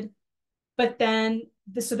allocated. But then,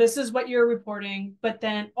 so this is what you're reporting. But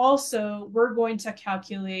then also we're going to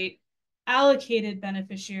calculate allocated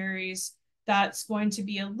beneficiaries that's going to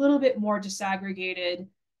be a little bit more disaggregated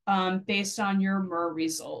based on your MER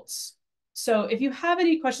results. So if you have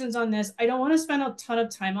any questions on this, I don't want to spend a ton of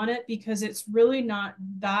time on it because it's really not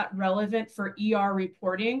that relevant for ER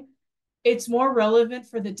reporting. It's more relevant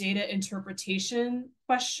for the data interpretation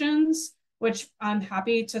questions, which I'm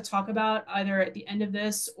happy to talk about either at the end of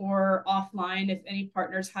this or offline if any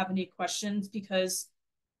partners have any questions, because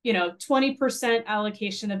 20%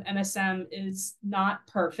 allocation of MSM is not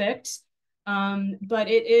perfect, but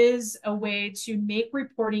it is a way to make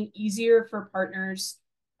reporting easier for partners.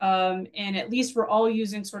 And at least we're all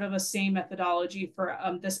using sort of a same methodology for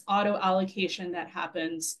this auto allocation that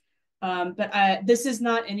happens. But this is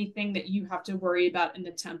not anything that you have to worry about in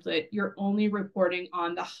the template. You're only reporting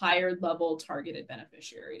on the higher level targeted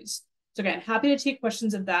beneficiaries. So again, happy to take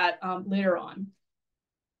questions of that later on.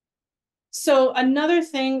 So another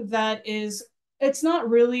thing that it's not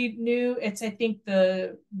really new. I think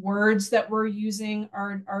the words that we're using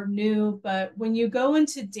are new, but when you go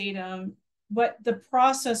into Datum, what the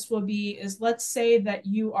process will be is, let's say that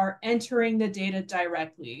you are entering the data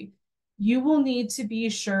directly. You will need to be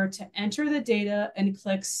sure to enter the data and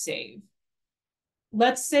click Save.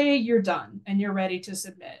 Let's say you're done and you're ready to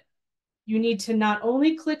submit. You need to not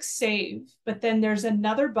only click Save, but then there's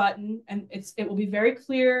another button, and it will be very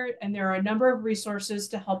clear, and there are a number of resources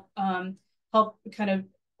to help kind of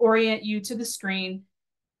orient you to the screen.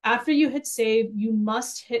 After you hit Save, you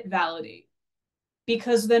must hit Validate,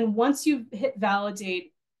 because then once you hit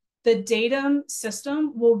Validate, the Datum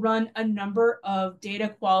system will run a number of data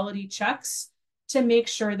quality checks to make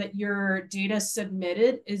sure that your data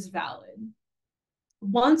submitted is valid.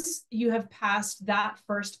 Once you have passed that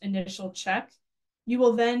first initial check, you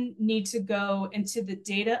will then need to go into the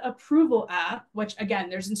data approval app, which again,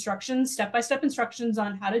 there's instructions, step-by-step instructions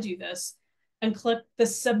on how to do this, and click the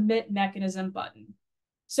submit mechanism button.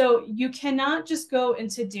 So you cannot just go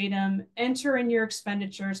into Datum, enter in your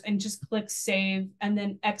expenditures, and just click save and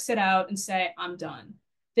then exit out and say, I'm done.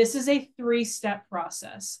 This is a 3-step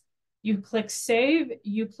process. You click save,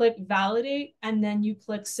 you click validate, and then you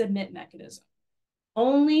click submit mechanism.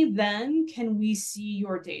 Only then can we see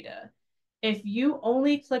your data. If you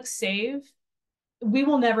only click save, we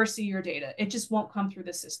will never see your data. It just won't come through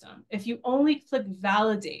the system. If you only click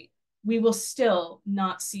validate, we will still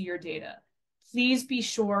not see your data. Please be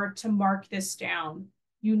sure to mark this down.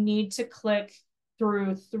 You need to click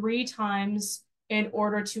through 3 times in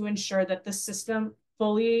order to ensure that the system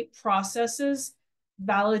fully processes,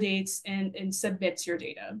 validates, and submits your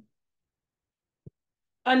data.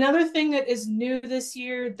 Another thing that is new this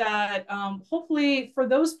year that hopefully for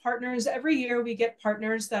those partners, every year we get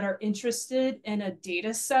partners that are interested in a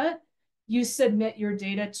data set. You submit your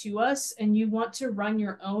data to us and you want to run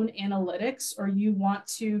your own analytics, or you want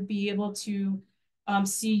to be able to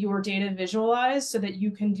see your data visualized so that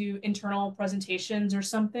you can do internal presentations or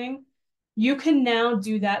something. You can now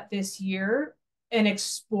do that this year and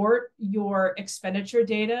export your expenditure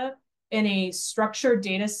data in a structured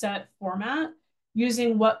data set format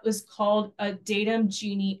using what was called a Datum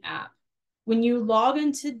Genie app. When you log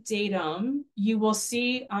into Datum, you will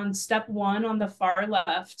see on step 1 on the far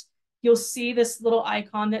left, you'll see this little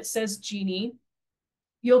icon that says Genie.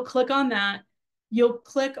 You'll click on that. You'll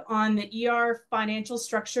click on the ER Financial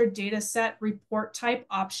Structured Data Set Report Type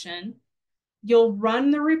option. You'll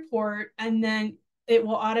run the report, and then it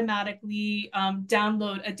will automatically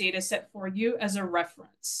download a data set for you as a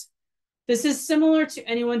reference. This is similar to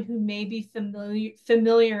anyone who may be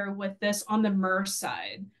familiar with this on the MER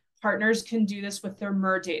side. Partners can do this with their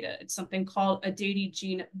MER data. It's something called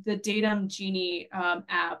the Datum Genie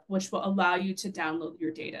app, which will allow you to download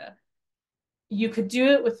your data. You could do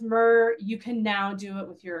it with MER. You can now do it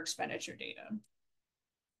with your expenditure data.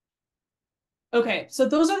 Okay, so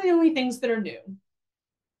those are the only things that are new.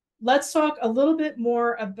 Let's talk a little bit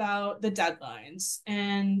more about the deadlines.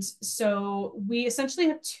 And so we essentially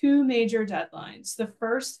have 2 major deadlines. The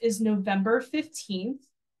first is November 15th,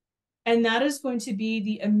 and that is going to be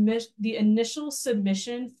the initial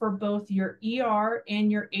submission for both your ER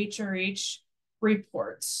and your HRH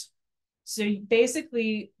reports. So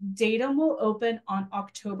basically, Datum will open on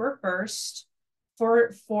October 1st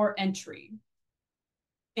for entry.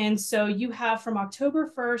 And so you have from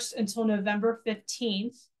October 1st until November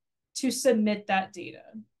 15th to submit that data.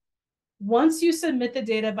 Once you submit the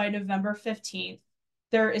data by November 15th,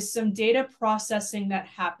 there is some data processing that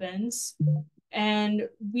happens. And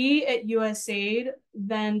we at USAID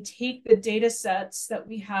then take the data sets that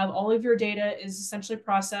we have. All of your data is essentially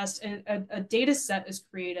processed and a data set is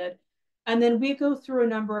created. And then we go through a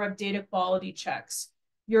number of data quality checks.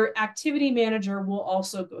 Your activity manager will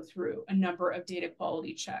also go through a number of data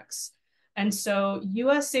quality checks. And so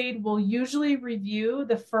USAID will usually review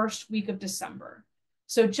the first week of December.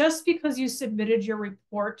 So just because you submitted your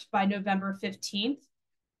report by November 15th,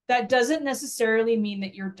 that doesn't necessarily mean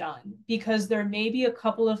that you're done, because there may be a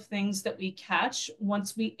couple of things that we catch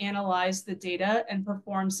once we analyze the data and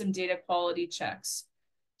perform some data quality checks.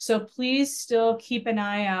 So please still keep an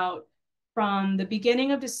eye out from the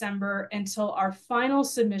beginning of December until our final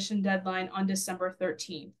submission deadline on December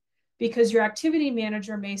 13th. Because your activity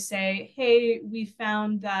manager may say, hey, we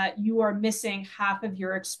found that you are missing half of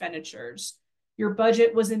your expenditures. Your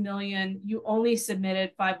budget was $1 million, you only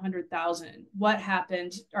submitted 500,000. What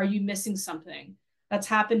happened? Are you missing something? That's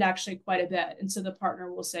happened actually quite a bit. And so the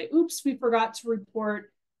partner will say, oops, we forgot to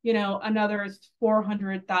report, another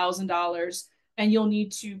 $400,000. And you'll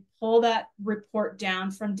need to pull that report down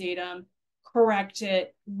from Datum, correct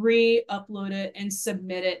it, re-upload it, and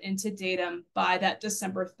submit it into Datum by that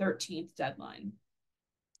December 13th deadline.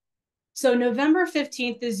 So November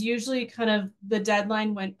 15th is usually kind of the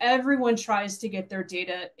deadline when everyone tries to get their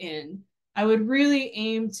data in. I would really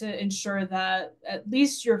aim to ensure that at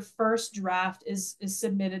least your first draft is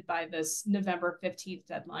submitted by this November 15th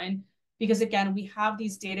deadline, because again, we have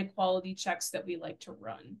these data quality checks that we like to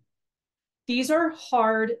run. These are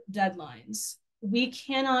hard deadlines. We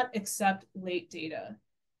cannot accept late data,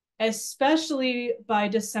 especially by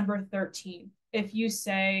December 13th. If you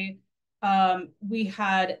say, we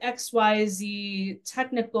had XYZ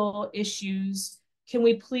technical issues, can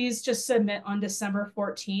we please just submit on December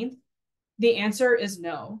 14th? The answer is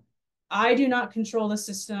no. I do not control the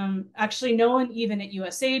system. Actually, no one even at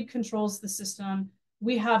USAID controls the system.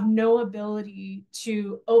 We have no ability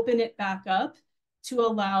to open it back up to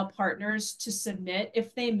allow partners to submit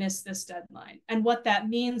if they miss this deadline. And what that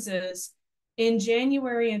means is in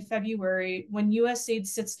January and February, when USAID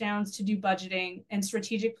sits down to do budgeting and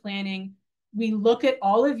strategic planning, we look at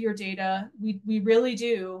all of your data. We really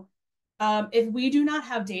do. If we do not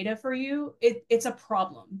have data for you, it's a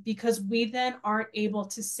problem because we then aren't able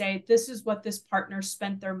to say, this is what this partner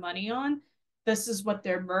spent their money on. This is what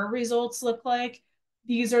their MER results look like.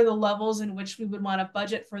 These are the levels in which we would want to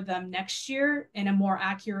budget for them next year in a more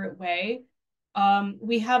accurate way.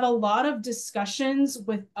 We have a lot of discussions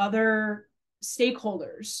with other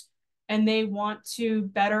stakeholders and they want to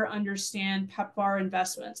better understand PEPFAR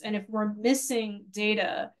investments. And if we're missing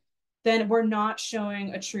data, then we're not showing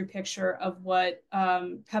a true picture of what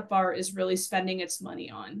PEPFAR is really spending its money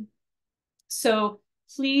on. So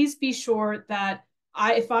please be sure that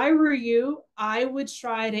if I were you, I would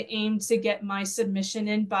try to aim to get my submission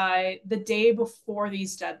in by the day before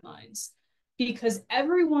these deadlines, because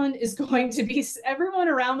everyone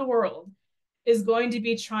around the world is going to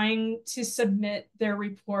be trying to submit their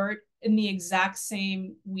report in the exact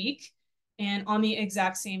same week and on the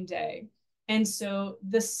exact same day. And so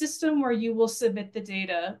the system where you will submit the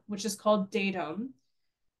data, which is called datum,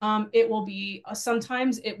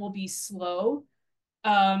 sometimes it will be slow.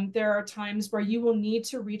 There are times where you will need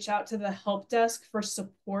to reach out to the help desk for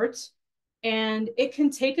support, and it can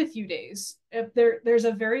take a few days. If there's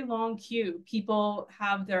a very long queue, people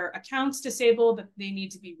have their accounts disabled, that they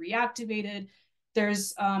need to be reactivated.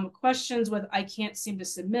 There's questions with, I can't seem to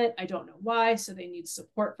submit, I don't know why, so they need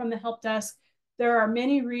support from the help desk. There are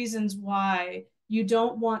many reasons why you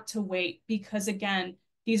don't want to wait, because again,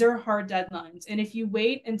 these are hard deadlines. And if you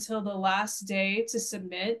wait until the last day to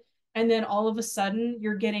submit, and then all of a sudden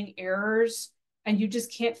you're getting errors and you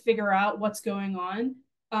just can't figure out what's going on,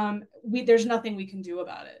 there's nothing we can do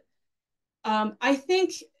about it. I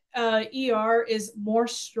think ER is more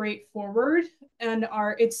straightforward and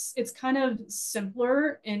it's kind of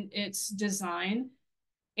simpler in its design.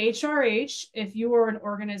 HRH, if you are an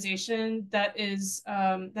organization that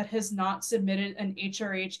has not submitted an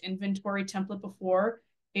HRH inventory template before,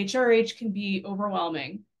 HRH can be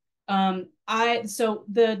overwhelming. So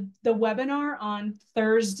the webinar on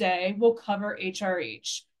Thursday will cover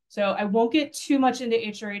HRH. So I won't get too much into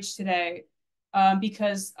HRH today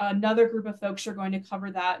because another group of folks are going to cover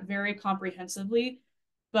that very comprehensively.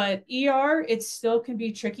 But ER, it still can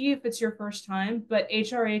be tricky if it's your first time, but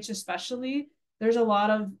HRH especially, there's a lot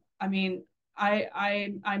of,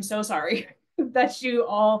 I'm so sorry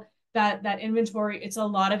that inventory, it's a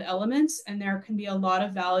lot of elements and there can be a lot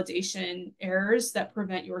of validation errors that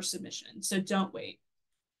prevent your submission. So don't wait.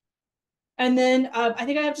 And then I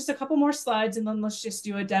think I have just a couple more slides and then let's just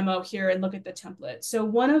do a demo here and look at the template. So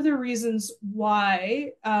one of the reasons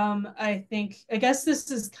why I guess this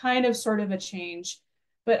is kind of sort of a change,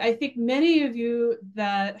 but I think many of you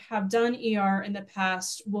that have done ER in the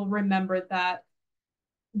past will remember that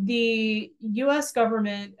the US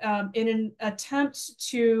government, in an attempt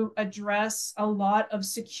to address a lot of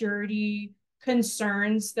security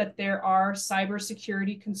concerns, that there are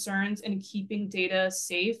cybersecurity concerns in keeping data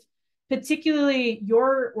safe, particularly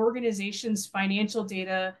your organization's financial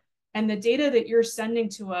data and the data that you're sending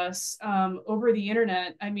to us over the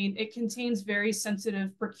internet. I mean, it contains very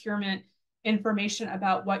sensitive procurement information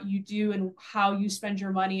about what you do and how you spend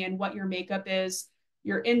your money and what your makeup is,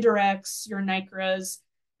 your indirects, your NICRAs.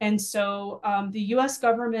 And so the US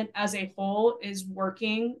government as a whole is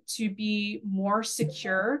working to be more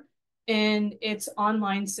secure in its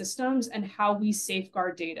online systems and how we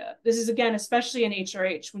safeguard data. This is, again, especially in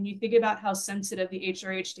HRH, when you think about how sensitive the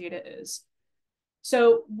HRH data is.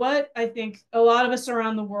 So what I think a lot of us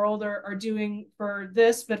around the world are doing for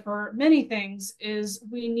this, but for many things, is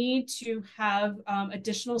we need to have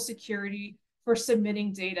additional security for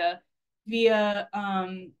submitting data via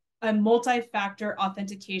a multi-factor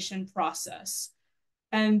authentication process.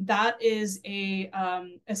 And that is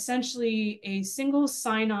essentially a single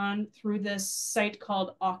sign-on through this site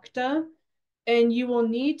called Okta. And you will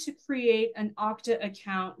need to create an Okta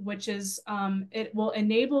account, which is, it will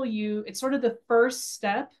enable you, it's sort of the first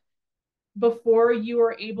step before you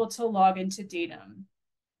are able to log into Datum.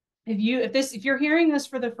 If you're hearing this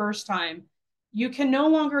for the first time, you can no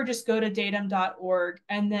longer just go to datum.org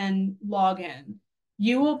and then log in.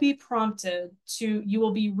 You will be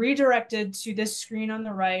redirected to this screen on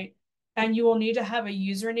the right, and you will need to have a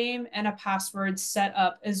username and a password set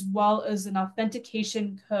up, as well as an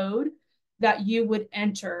authentication code that you would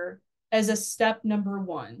enter as a step number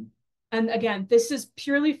one. And again, this is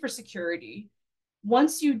purely for security.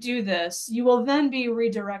 Once you do this, you will then be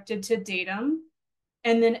redirected to Datum,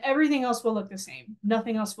 and then everything else will look the same.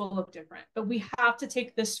 Nothing else will look different. But we have to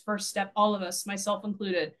take this first step, all of us, myself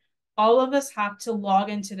included. All of us have to log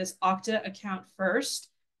into this Okta account first.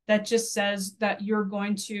 That just says that you're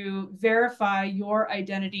going to verify your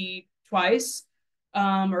identity twice,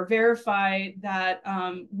 or verify that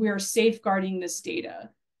we're safeguarding this data.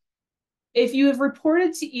 If you have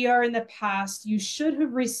reported to ER in the past, you should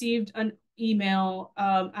have received an email,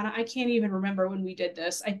 and I can't even remember when we did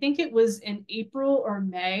this. I think it was in April or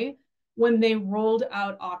May when they rolled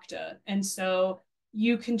out Okta. And so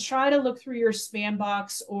you can try to look through your spam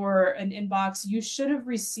box or an inbox. You should have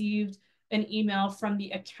received an email from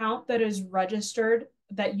the account that is registered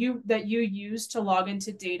that you use to log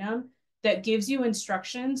into Datum that gives you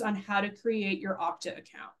instructions on how to create your Okta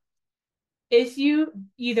account. If you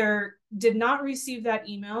either did not receive that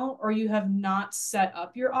email or you have not set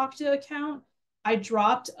up your Okta account, I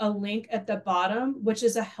dropped a link at the bottom, which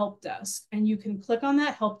is a help desk, and you can click on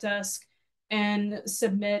that help desk and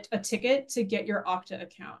submit a ticket to get your Okta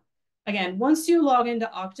account. Again, once you log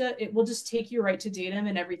into Okta, it will just take you right to Datum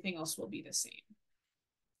and everything else will be the same.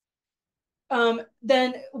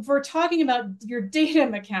 Then if we're talking about your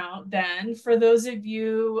Datum account, then for those of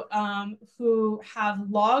you who have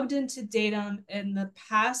logged into Datum in the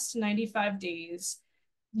past 95 days,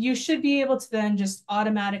 you should be able to then just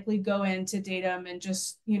automatically go into Datum and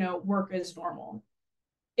just, work as normal.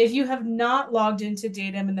 If you have not logged into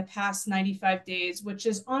Datum in the past 95 days, which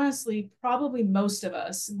is honestly probably most of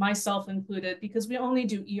us, myself included, because we only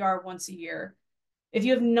do ER once a year. If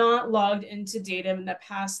you have not logged into Datum in the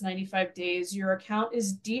past 95 days, your account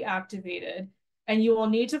is deactivated and you will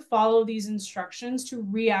need to follow these instructions to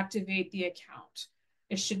reactivate the account.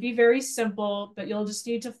 It should be very simple, but you'll just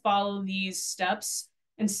need to follow these steps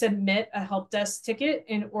and submit a help desk ticket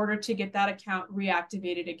in order to get that account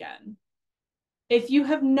reactivated again. If you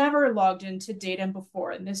have never logged into Datum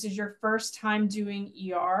before, and this is your first time doing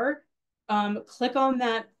ER, click on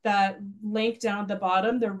that link down at the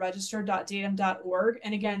bottom, the register.datum.org.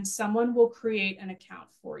 And again, someone will create an account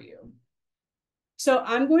for you. So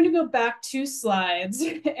I'm going to go back 2 slides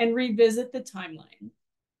and revisit the timeline.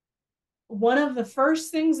 One of the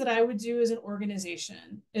first things that I would do as an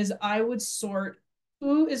organization is I would sort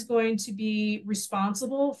who is going to be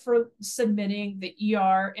responsible for submitting the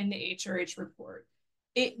ER and the HRH report.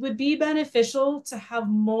 It would be beneficial to have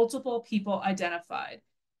multiple people identified.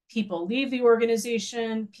 People leave the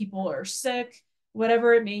organization, people are sick,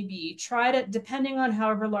 whatever it may be. Try to, depending on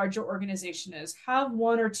however large your organization is, have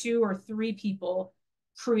 1 or 2 or 3 people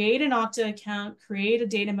create an Okta account, create a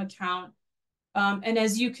Datum account. And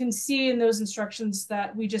as you can see in those instructions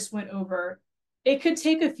that we just went over, it could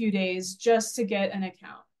take a few days just to get an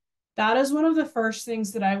account. That is one of the first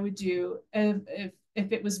things that I would do if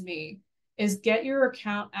it was me, is get your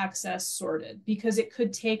account access sorted, because it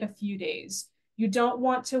could take a few days. You don't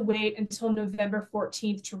want to wait until November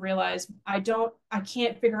 14th to realize I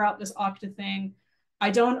can't figure out this Okta thing. I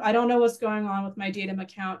don't know what's going on with my Datum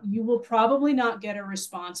account. You will probably not get a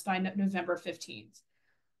response by November 15th.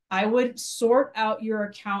 I would sort out your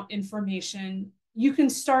account information. You can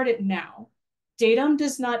start it now. Datum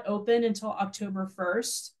does not open until October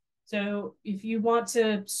 1st. So if you want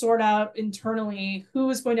to sort out internally who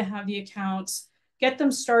is going to have the accounts, get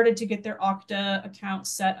them started to get their Okta account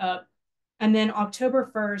set up. And then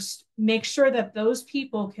October 1st, make sure that those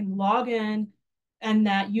people can log in and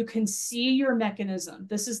that you can see your mechanism.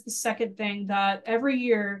 This is the second thing that every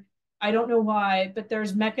year, I don't know why, but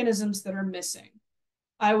there's mechanisms that are missing.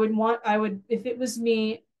 I would, if it was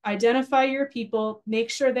me, identify your people, make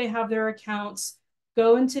sure they have their accounts,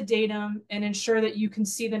 go into Datum and ensure that you can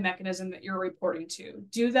see the mechanism that you're reporting to.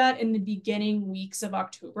 Do that in the beginning weeks of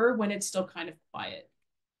October when it's still kind of quiet.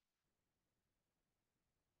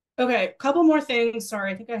 Okay, a couple more things.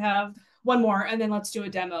 Sorry, I think I have one more, and then let's do a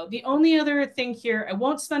demo. The only other thing here, I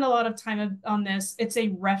won't spend a lot of time on this. It's a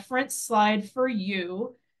reference slide for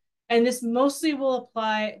you. And this mostly will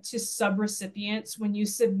apply to subrecipients when you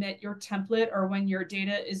submit your template or when your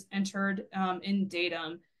data is entered in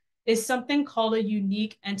Datum, is something called a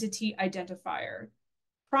unique entity identifier.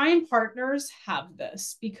 Prime partners have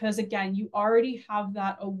this because, again, you already have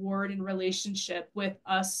that award and relationship with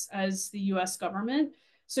us as the US government.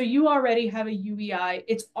 So you already have a UEI.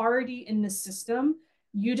 It's already in the system.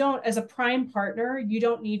 You don't, as a prime partner, you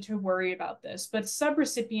don't need to worry about this. But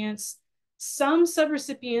subrecipients, some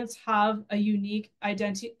subrecipients have a unique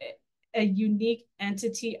entity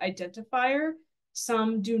identifier.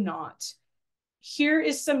 Some do not. here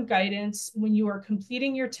is some guidance when you are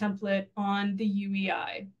completing your template on the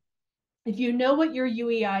UEI. If you know what your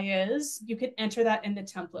UEI is, you can enter that in the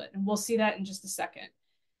template, and we'll see that in just a second.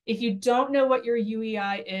 If you don't know what your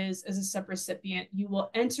UEI is as a subrecipient, you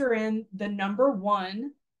will enter in the number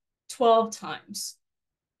 1 12 times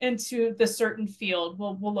into the certain field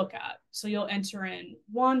we'll look at. So you'll enter in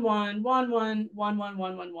 1 1 1 1 1 1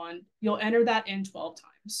 1 1 1. You'll enter that in 12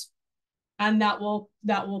 times, and that will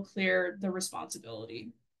clear the responsibility.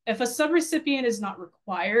 If a subrecipient is not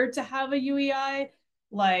required to have a UEI,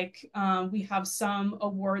 like we have some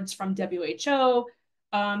awards from WHO,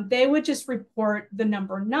 they would just report the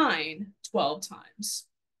number 9 12 times.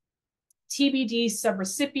 TBD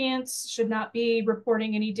subrecipients should not be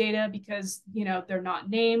reporting any data because, you know, they're not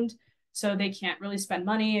named, so they can't really spend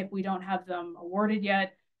money if we don't have them awarded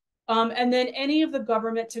yet. And then any of the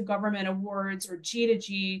government to government awards or G to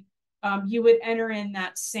G, you would enter in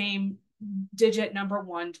that same digit number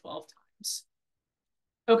 1 12 times.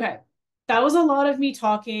 Okay, that was a lot of me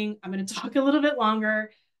talking. I'm going to talk a little bit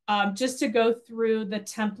longer just to go through the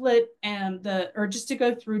template and just to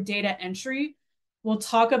go through data entry. We'll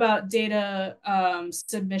talk about data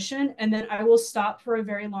submission, and then I will stop for a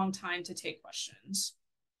very long time to take questions.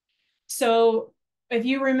 So if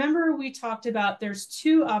you remember, we talked about there's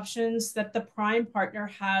 2 options that the prime partner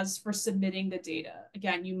has for submitting the data.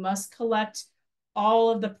 Again, you must collect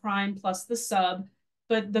all of the prime plus the sub,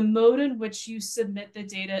 but the mode in which you submit the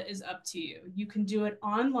data is up to you. You can do it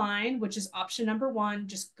online, which is option number 1.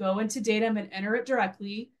 Just go into Datum and enter it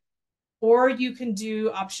directly. Or you can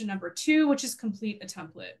do option number 2, which is complete a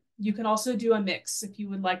template. You can also do a mix if you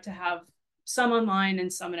would like to have some online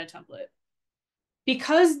and some in a template.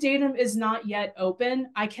 Because Datum is not yet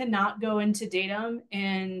open, I cannot go into Datum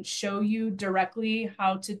and show you directly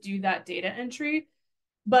how to do that data entry,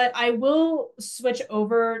 but I will switch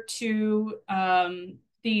over to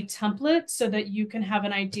the template so that you can have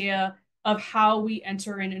an idea of how we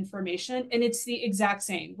enter in information. And it's the exact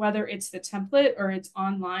same, whether it's the template or it's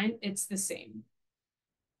online, it's the same.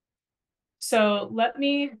 So let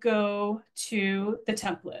me go to the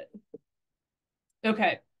template.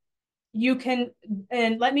 Okay. You can,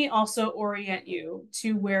 and let me also orient you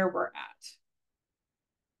to where we're at.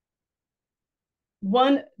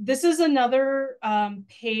 This is another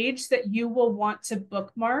page that you will want to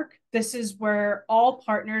bookmark. This is where all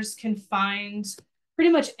partners can find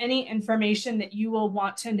pretty much any information that you will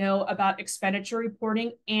want to know about expenditure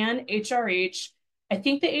reporting and HRH. I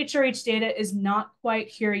think the HRH data is not quite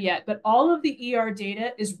here yet, but all of the ER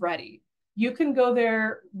data is ready. You can go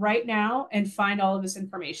there right now and find all of this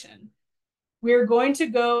information. We're going to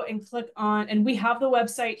go and click on, and we have the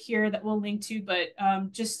website here that we'll link to, but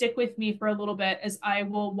just stick with me for a little bit as I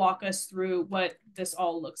will walk us through what this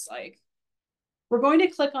all looks like. We're going to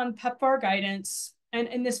click on PEPFAR guidance, and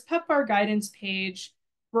in this PEPFAR guidance page,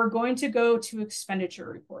 we're going to go to expenditure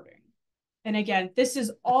reporting. And again, this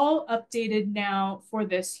is all updated now for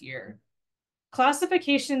this year.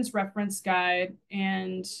 Classifications reference guide,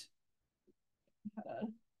 and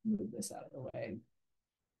move this out of the way.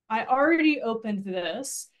 I already opened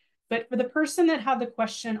this, but for the person that had the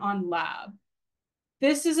question on lab,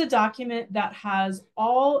 this is a document that has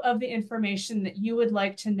all of the information that you would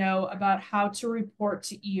like to know about how to report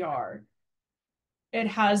to ER. It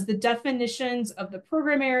has the definitions of the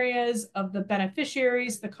program areas, of the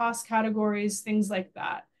beneficiaries, the cost categories, things like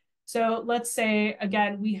that. So let's say,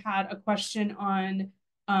 again, we had a question on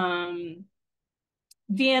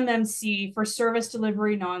VMMC for service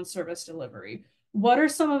delivery, non-service delivery. What are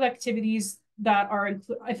some of the activities that are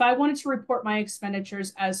included? If I wanted to report my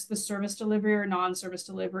expenditures as the service delivery or non-service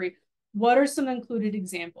delivery, what are some included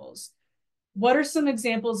examples? What are some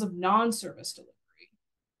examples of non-service delivery?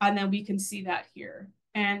 And then we can see that here.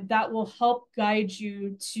 And that will help guide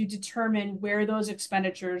you to determine where those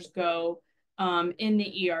expenditures go in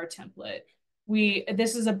the ER template.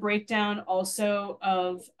 This is a breakdown also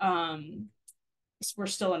of, we're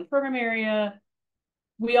still in program area.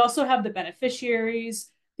 We also have the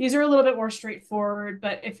beneficiaries. These are a little bit more straightforward,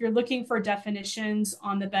 but if you're looking for definitions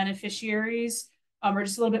on the beneficiaries or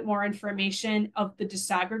just a little bit more information of the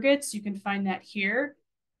disaggregates, you can find that here.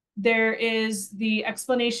 There is the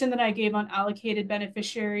explanation that I gave on allocated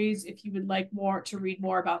beneficiaries. If you would like more to read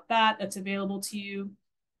more about that, that's available to you.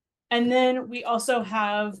 And then we also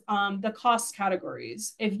have the cost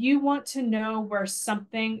categories. If you want to know where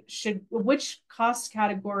something should, which cost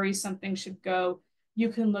category something should go, you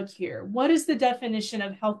can look here. What is the definition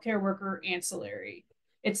of healthcare worker ancillary?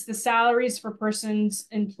 It's the salaries for persons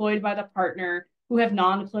employed by the partner who have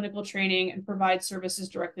non-clinical training and provide services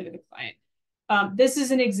directly to the client. This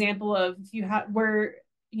is an example of if you have where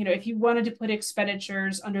if you wanted to put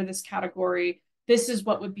expenditures under this category, this is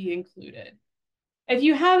what would be included. If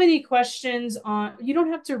you have any questions you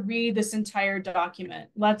don't have to read this entire document.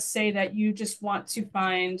 Let's say that you just want to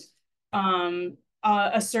find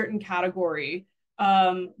a certain category,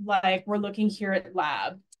 like we're looking here at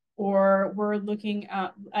lab, or we're looking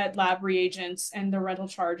at lab reagents and the rental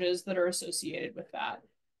charges that are associated with that.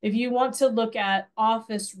 If you want to look at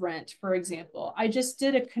office rent, for example, I just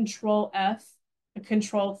did a control F, a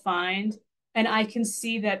control find, and I can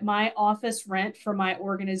see that my office rent for my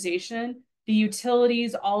organization, the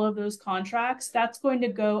utilities, all of those contracts, that's going to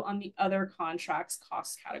go on the other contracts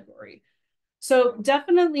cost category. So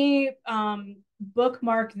definitely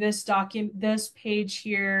bookmark this page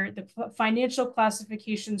here, the financial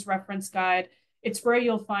classifications reference guide. It's where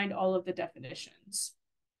you'll find all of the definitions.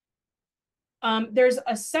 There's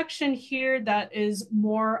a section here that is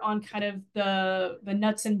more on kind of the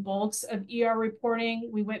nuts and bolts of ER reporting.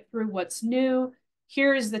 We went through what's new.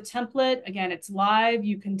 Here is the template. Again, it's live.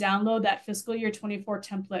 You can download that fiscal year 24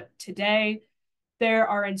 template today. There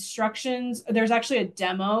are instructions. There's actually a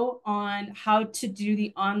demo on how to do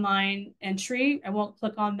the online entry. I won't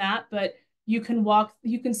click on that, but you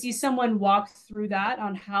can see someone walk through that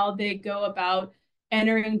on how they go about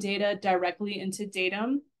entering data directly into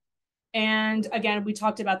Datum. And again, we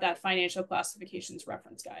talked about that financial classifications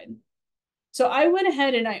reference guide. So I went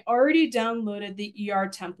ahead and I already downloaded the ER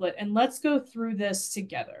template, and let's go through this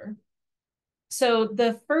together. So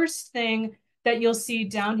the first thing that you'll see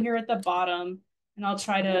down here at the bottom, and I'll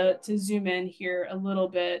try to zoom in here a little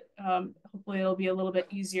bit. Hopefully it'll be a little bit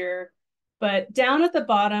easier. But down at the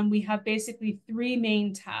bottom, we have basically three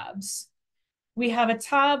main tabs. We have a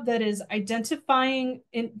tab that is identifying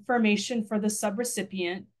information for the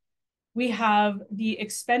subrecipient. We have the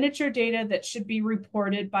expenditure data that should be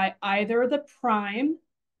reported by either the prime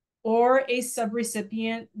or a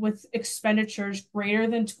subrecipient with expenditures greater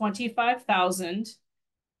than $25,000.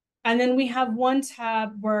 And then we have one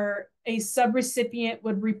tab where a subrecipient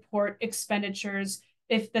would report expenditures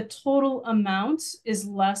if the total amount is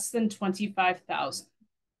less than $25,000.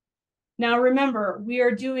 Now remember, we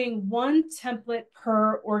are doing one template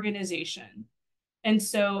per organization. And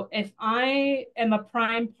so if I am a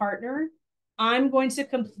prime partner, I'm going to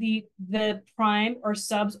complete the prime or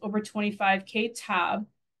subs over 25K tab,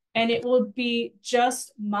 and it will be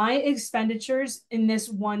just my expenditures in this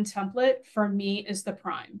one template for me as the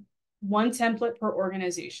prime, one template per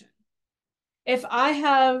organization. If I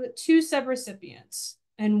have two subrecipients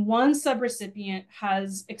and one subrecipient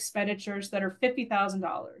has expenditures that are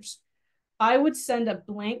 $50,000, I would send a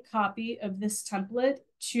blank copy of this template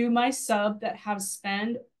to my sub that have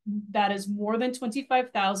spend that is more than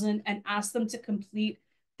 $25,000 and ask them to complete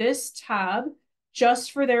this tab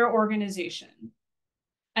just for their organization.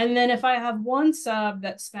 And then if I have one sub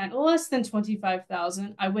that spent less than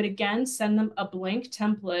 $25,000, I would again send them a blank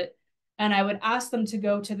template, and I would ask them to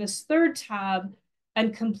go to this third tab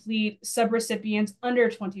and complete subrecipients under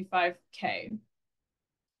 25K.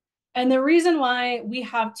 And the reason why we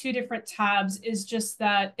have two different tabs is just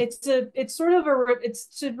that it's to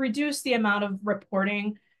reduce the amount of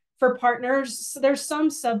reporting for partners. So there's some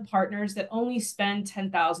sub partners that only spend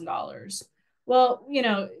 $10,000. Well,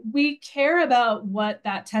 we care about what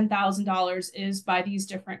that $10,000 is by these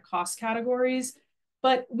different cost categories,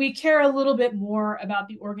 but we care a little bit more about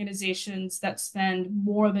the organizations that spend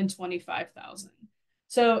more than $25,000.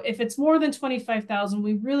 So if it's more than $25,000,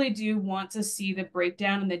 we really do want to see the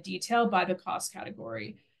breakdown and the detail by the cost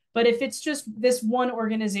category. But if it's just this one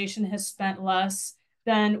organization has spent less,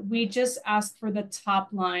 then we just ask for the top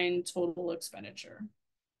line total expenditure.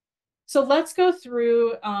 So let's go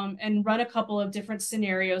through and run a couple of different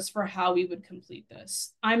scenarios for how we would complete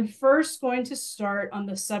this. I'm first going to start on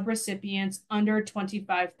the subrecipients under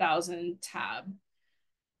 25,000 tab.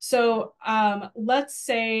 So let's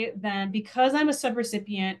say then, because I'm a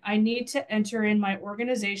subrecipient, I need to enter in my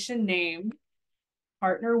organization name,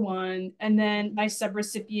 partner one, and then my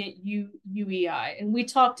subrecipient UEI. And we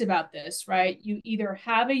talked about this, right? You either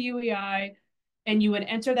have a UEI and you would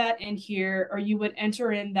enter that in here, or you would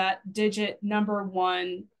enter in that digit number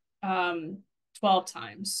 1 12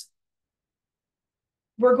 times.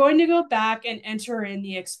 We're going to go back and enter in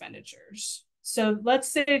the expenditures. So let's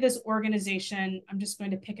say this organization, I'm just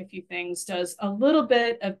going to pick a few things, does a little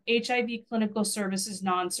bit of HIV clinical services,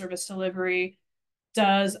 non-service delivery,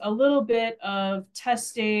 does a little bit of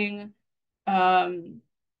testing,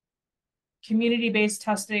 community-based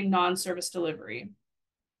testing, non-service delivery.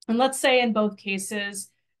 And let's say in both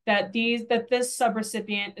cases that this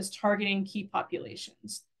subrecipient is targeting key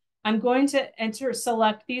populations. I'm going to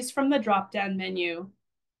select these from the drop-down menu,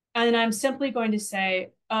 and I'm simply going to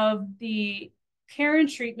say, of the care and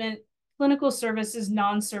treatment, clinical services,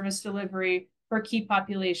 non-service delivery for key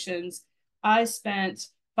populations, I spent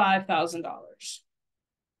 $5,000.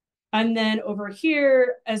 And then over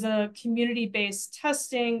here, as a community-based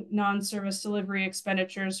testing, non-service delivery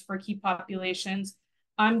expenditures for key populations,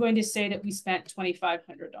 I'm going to say that we spent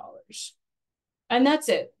 $2,500. And that's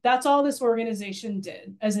it. That's all this organization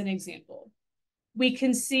did, as an example. We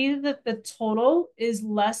can see that the total is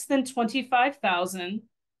less than 25,000,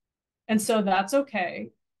 and so that's okay.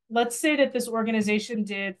 Let's say that this organization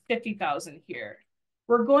did 50,000 here.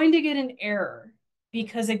 We're going to get an error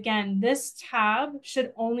because, again, this tab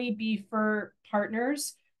should only be for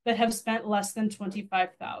partners that have spent less than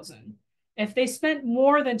 25,000. If they spent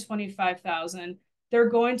more than 25,000, they're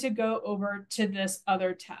going to go over to this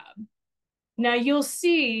other tab. Now you'll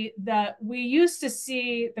see that we used to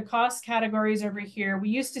see the cost categories over here. We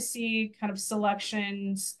used to see kind of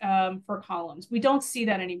selections for columns. We don't see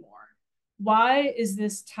that anymore. Why is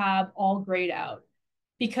this tab all grayed out?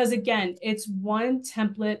 Because again, it's one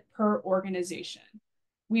template per organization.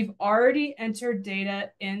 We've already entered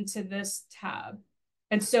data into this tab.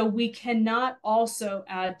 And so we cannot also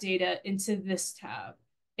add data into this tab.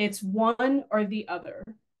 It's one or the other.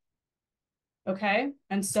 Okay,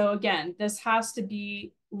 and so again, this has to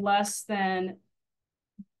be less than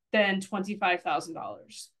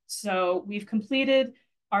 $25,000. So we've completed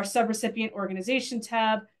our subrecipient organization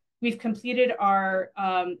tab. We've completed our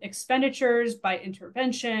expenditures by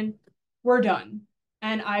intervention. We're done.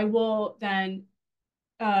 And I will then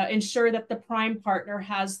ensure that the prime partner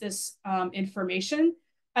has this information,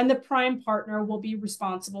 and the prime partner will be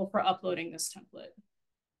responsible for uploading this template.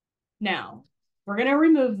 Now, we're going to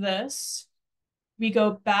remove this. We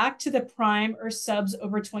go back to the prime or subs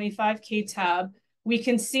over 25K tab. We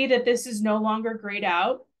can see that this is no longer grayed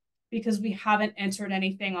out because we haven't entered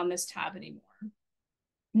anything on this tab anymore.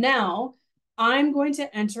 Now, I'm going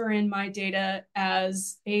to enter in my data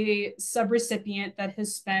as a subrecipient that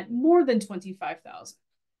has spent more than 25,000.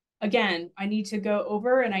 Again, I need to go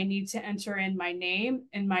over and I need to enter in my name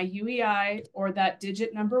and my UEI, or that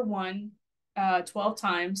digit number 1, 12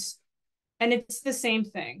 times. And it's the same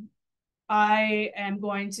thing. I am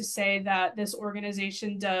going to say that this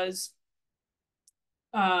organization does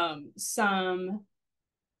some,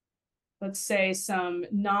 let's say, some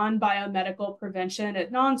non-biomedical prevention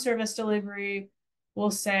at non-service delivery. We'll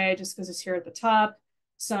say, just because it's here at the top,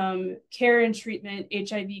 some care and treatment,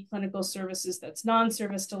 HIV clinical services, that's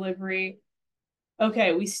non-service delivery.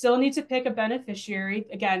 Okay, we still need to pick a beneficiary.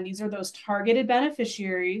 Again, these are those targeted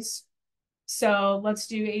beneficiaries. So let's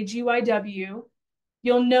do AGYW.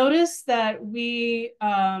 You'll notice that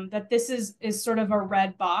that this is sort of a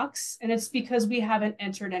red box, and it's because we haven't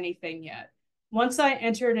entered anything yet. Once I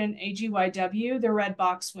entered an AGYW, the red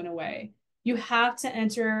box went away. You have to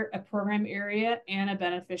enter a program area and a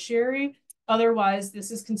beneficiary. Otherwise, this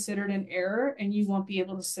is considered an error and you won't be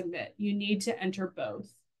able to submit. You need to enter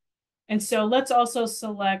both. And so let's also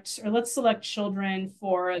select children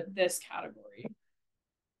for this category.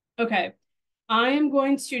 Okay. I am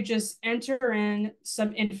going to just enter in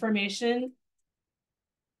some information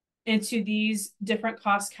into these different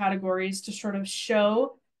cost categories to sort of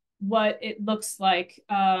show what it looks like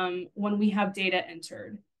when we have data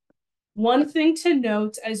entered. One thing to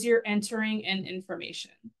note as you're entering in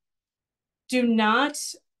information: do not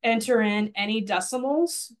enter in any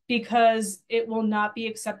decimals because it will not be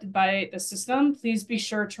accepted by the system. Please be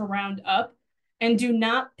sure to round up, and do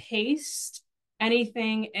not paste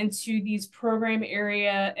anything into these program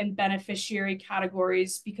area and beneficiary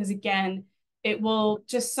categories, because again, it will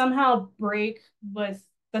just somehow break with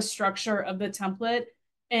the structure of the template,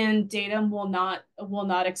 and data will not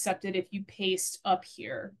accept it if you paste up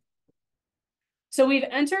here. So we've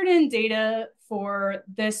entered in data for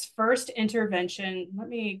this first intervention. Let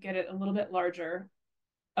me get it a little bit larger.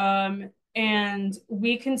 And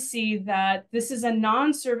we can see that this is a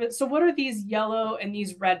non-service. So what are these yellow and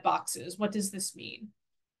these red boxes? What does this mean?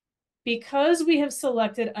 Because we have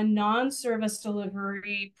selected a non-service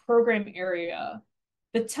delivery program area,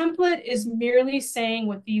 the template is merely saying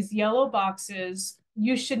with these yellow boxes,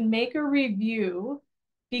 you should make a review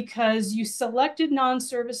because you selected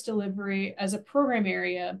non-service delivery as a program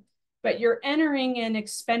area, but you're entering in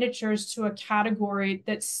expenditures to a category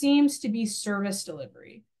that seems to be service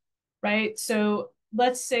delivery, right? So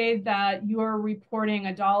let's say that you're reporting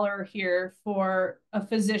 $1 here for a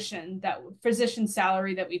physician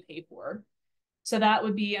salary that we pay for. So that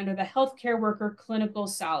would be under the healthcare worker clinical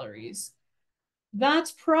salaries.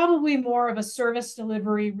 That's probably more of a service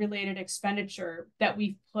delivery related expenditure that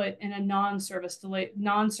we've put in a non-service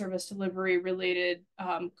delivery related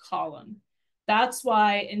column. That's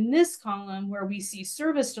why in this column where we see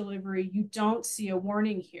service delivery, you don't see a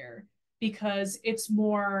warning here because it's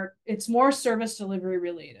more service delivery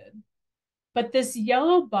related. But this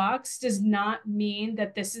yellow box does not mean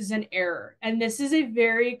that this is an error. And this is a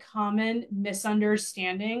very common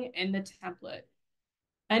misunderstanding in the template.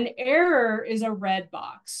 An error is a red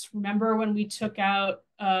box. Remember when we took out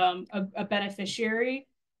a beneficiary?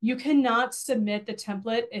 You cannot submit the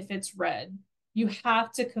template if it's red. You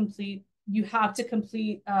have to clear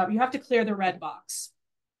the red box.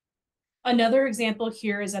 Another example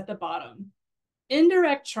here is at the bottom.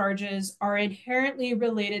 Indirect charges are inherently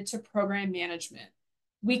related to program management.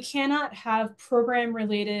 We cannot have program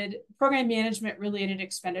management related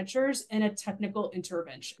expenditures in a technical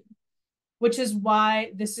intervention, which is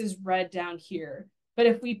why this is red down here. But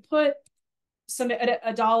if we put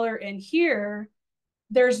a dollar in here,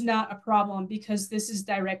 there's not a problem because this is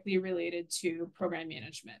directly related to program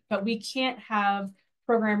management. But we can't have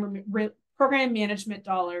program management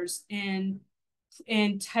dollars in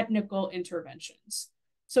technical interventions.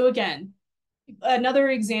 So again, another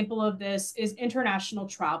example of this is international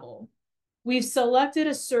travel. We've selected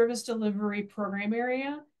a service delivery program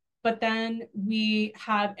area, but then we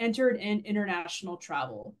have entered in international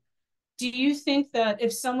travel. Do you think that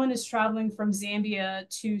if someone is traveling from Zambia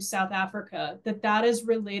to South Africa, that is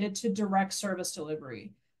related to direct service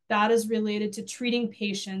delivery? That is related to treating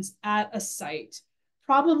patients at a site?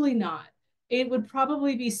 Probably not. It would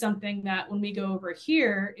probably be something that when we go over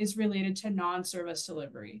here is related to non-service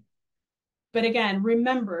delivery. But again,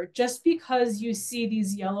 remember, just because you see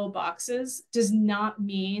these yellow boxes does not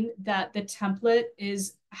mean that the template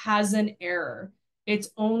has an error. It's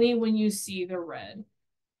only when you see the red.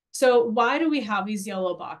 So why do we have these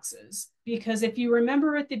yellow boxes? Because if you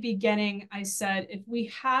remember at the beginning, I said if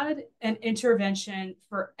we had an intervention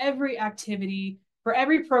for every activity, for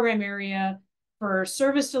every program area, for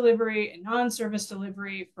service delivery and non-service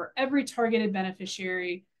delivery, for every targeted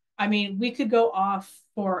beneficiary, I mean, we could go off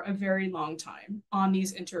for a very long time on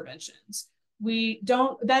these interventions.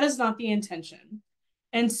 That is not the intention.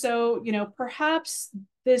 And so, perhaps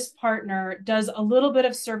this partner does a little bit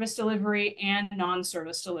of service delivery and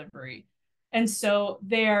non-service delivery. And so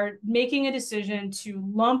they are making a decision to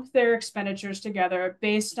lump their expenditures together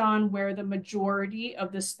based on where the majority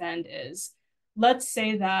of the spend is. Let's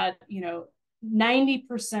say that,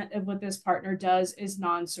 90% of what this partner does is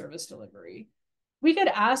non-service delivery. We could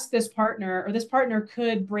ask this partner, or this partner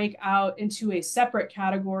could break out into a separate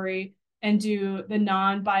category and do the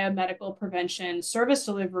non-biomedical prevention service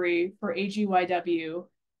delivery for AGYW.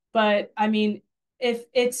 But I mean, if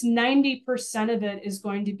it's 90% of it is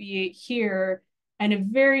going to be here and a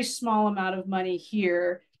very small amount of money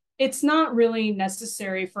here, it's not really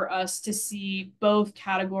necessary for us to see both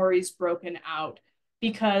categories broken out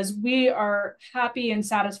because we are happy and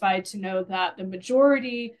satisfied to know that the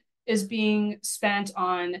majority is being spent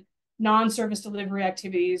on non-service delivery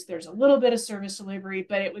activities. There's a little bit of service delivery,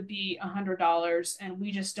 but it would be $100, and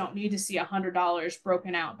we just don't need to see $100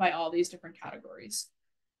 broken out by all these different categories.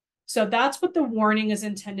 So that's what the warning is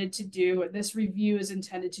intended to do. What this review is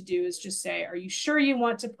intended to do is just say, are you sure you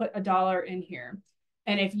want to put $1 in here?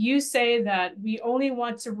 And if you say that we only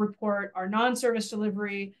want to report our non-service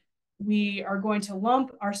delivery, we are going to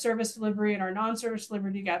lump our service delivery and our non-service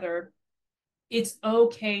delivery together, it's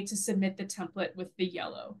okay to submit the template with the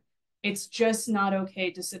yellow. It's just not okay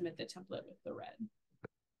to submit the template with the red.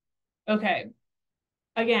 Okay,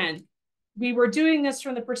 again, we were doing this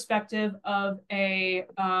from the perspective of a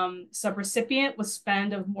subrecipient with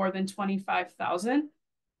spend of more than 25,000.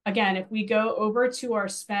 Again, if we go over to our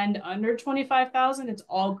spend under 25,000, it's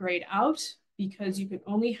all grayed out because you can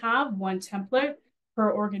only have one template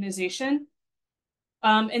per organization.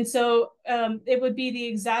 And so it would be the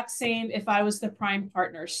exact same if I was the prime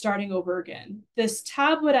partner starting over again. This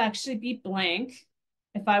tab would actually be blank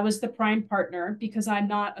if I was the prime partner because I'm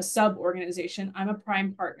not a sub organization. I'm a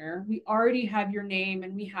prime partner. We already have your name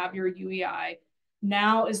and we have your UEI.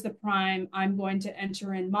 Now as the prime, I'm going to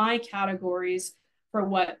enter in my categories for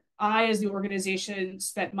what I as the organization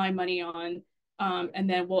spent my money on, and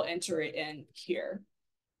then we'll enter it in here.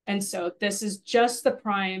 And so this is just the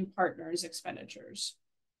prime partner's expenditures.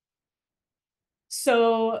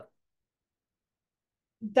 So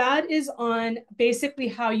that is on basically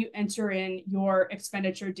how you enter in your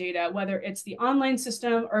expenditure data, whether it's the online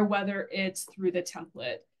system or whether it's through the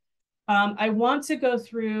template. I want to go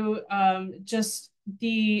through just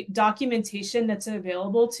the documentation that's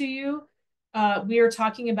available to you. We are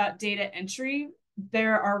talking about data entry.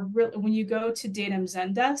 When you go to Datum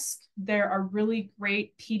Zendesk, there are really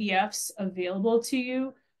great PDFs available to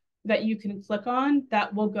you that you can click on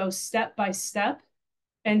that will go step by step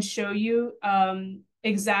and show you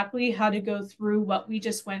exactly how to go through what we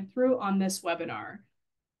just went through on this webinar.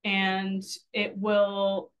 And it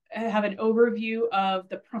will have an overview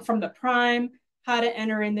of from the prime, how to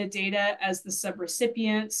enter in the data as the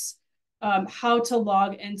subrecipients, how to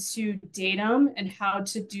log into Datum and how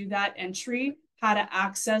to do that entry, how to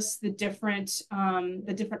access the different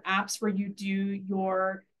apps where you do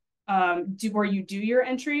your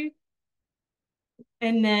entry.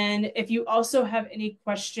 And then if you also have any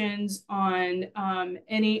questions on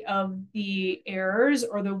any of the errors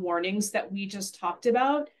or the warnings that we just talked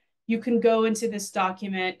about, you can go into this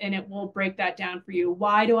document and it will break that down for you.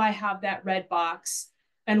 Why do I have that red box?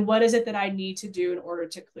 And what is it that I need to do in order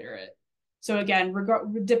to clear it? So again,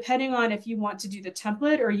 depending on if you want to do the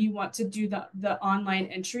template or you want to do the online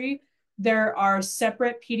entry, there are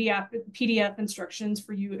separate PDF instructions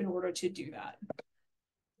for you in order to do that.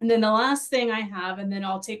 And then the last thing I have, and then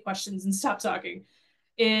I'll take questions and stop talking,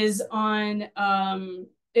 is on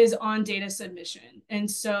data submission. And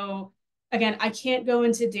so again, I can't go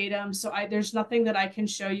into Datum, so there's nothing that I can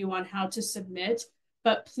show you on how to submit,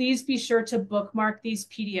 but please be sure to bookmark these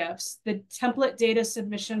PDFs, the template data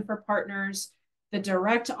submission for partners, the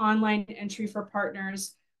direct online entry for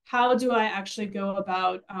partners. How do I actually go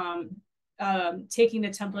about taking the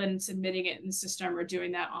template and submitting it in the system or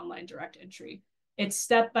doing that online direct entry? It's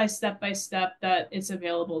step by step that it's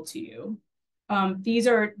available to you. These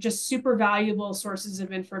are just super valuable sources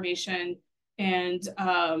of information, and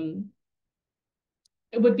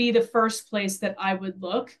it would be the first place that I would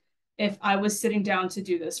look if I was sitting down to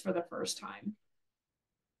do this for the first time.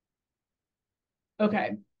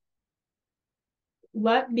 Okay.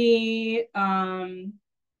 Let me,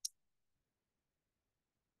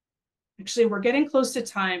 actually, we're getting close to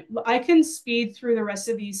time. I can speed through the rest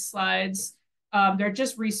of these slides. They're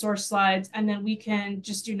just resource slides, and then we can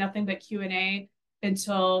just do nothing but Q&A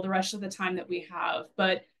until the rest of the time that we have.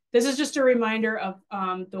 But this is just a reminder of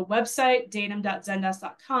the website,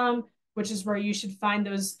 datum.zendesk.com, which is where you should find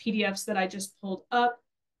those PDFs that I just pulled up,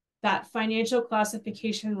 that financial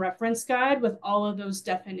classification reference guide with all of those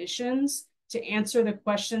definitions to answer the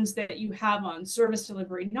questions that you have on service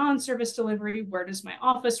delivery, non-service delivery, where does my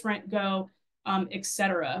office rent go,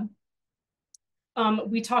 etc.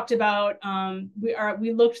 We talked about,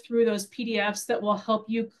 we looked through those PDFs that will help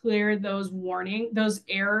you clear those those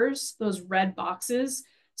errors, those red boxes,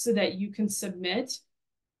 so that you can submit.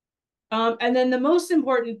 And then the most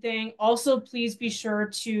important thing, also please be sure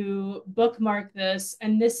to bookmark this.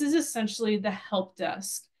 And this is essentially the help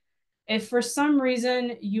desk. If for some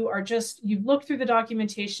reason you've looked through the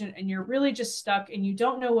documentation and you're really just stuck and you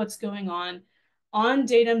don't know what's going on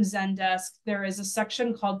Datum Zendesk, there is a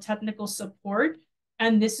section called technical support,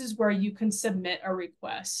 and this is where you can submit a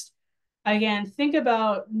request. Again, think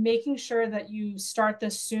about making sure that you start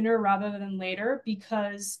this sooner rather than later,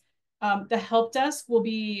 because the help desk will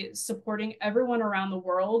be supporting everyone around the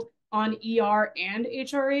world on ER and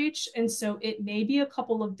HRH. And so it may be a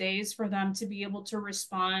couple of days for them to be able to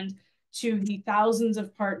respond to the thousands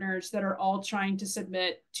of partners that are all trying to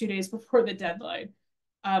submit 2 days before the deadline.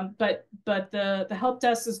 But the help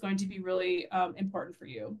desk is going to be really important for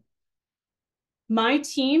you. My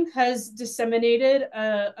team has disseminated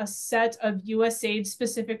a set of USAID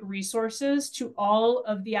specific resources to all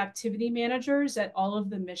of the activity managers at all of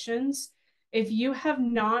the missions. If you have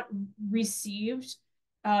not received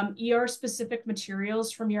ER specific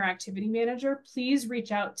materials from your activity manager, please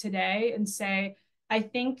reach out today and say, I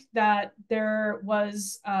think that there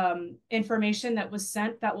was information that was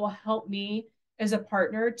sent that will help me as a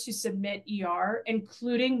partner to submit ER,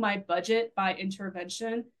 including my budget by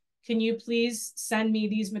intervention. Can you please send me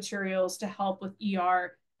these materials to help with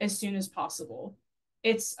ER as soon as possible?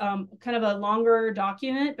 It's kind of a longer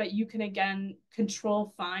document, but you can, again,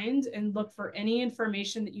 control find and look for any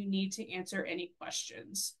information that you need to answer any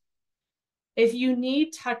questions. If you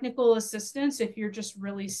need technical assistance, if you're just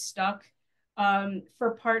really stuck,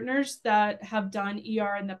 for partners that have done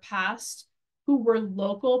ER in the past, who were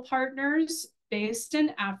local partners based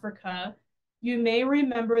in Africa, you may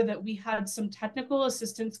remember that we had some technical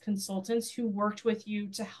assistance consultants who worked with you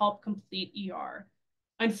to help complete ER.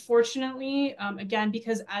 Unfortunately, again,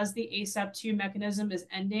 because as the ASAP2 mechanism is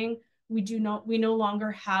ending, we no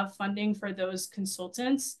longer have funding for those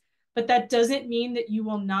consultants, but that doesn't mean that you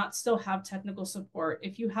will not still have technical support.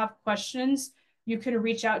 If you have questions, you can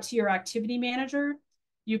reach out to your activity manager.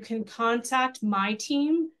 You can contact my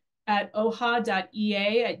team at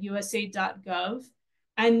oha.ea@usaid.gov.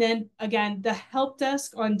 And then again, the help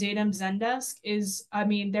desk on Datum Zendesk is, I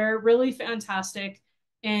mean, they're really fantastic.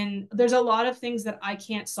 And there's a lot of things that I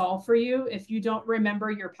can't solve for you if you don't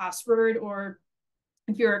remember your password, or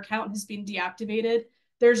if your account has been deactivated.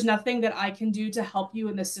 There's nothing that I can do to help you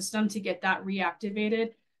in the system to get that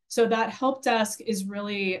reactivated. So that help desk is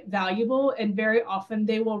really valuable, and very often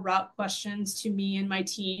they will route questions to me and my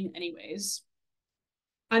team anyways.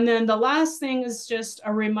 And then the last thing is just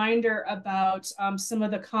a reminder about some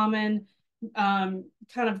of the common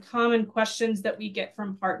common questions that we get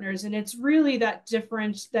from partners. And it's really that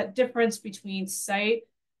difference between site,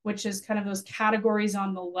 which is kind of those categories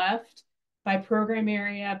on the left, by program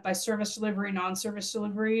area, by service delivery, non-service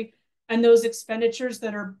delivery, and those expenditures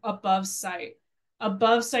that are above site.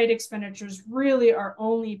 Above site expenditures really are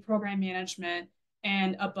only program management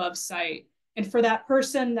and above site. And for that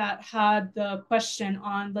person that had the question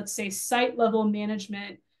on, let's say, site level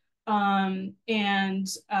management and the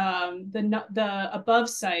above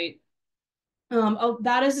site,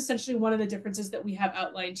 that is essentially one of the differences that we have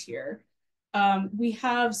outlined here. We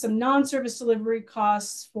have some non-service delivery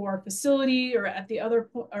costs for facility or at the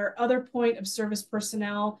other point of service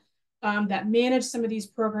personnel that manage some of these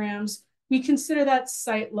programs. We consider that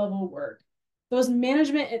site level work. Those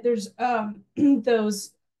management, there's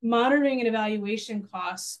those monitoring and evaluation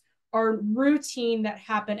costs are routine that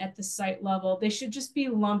happen at the site level. They should just be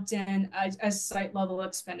lumped in as site level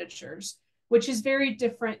expenditures, which is very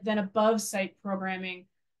different than above site programming,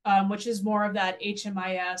 which is more of that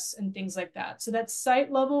HMIS and things like that. So that's site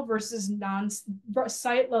level versus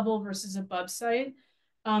non-site level versus above site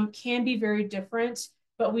can be very different,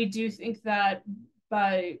 but we do think that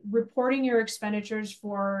by reporting your expenditures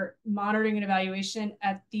for monitoring and evaluation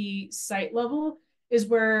at the site level is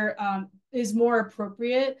where is more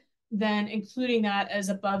appropriate than including that as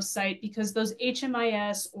above site, because those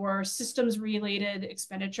HMIS or systems related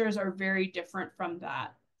expenditures are very different from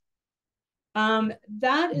that.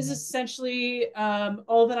 That is essentially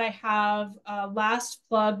all that I have. Last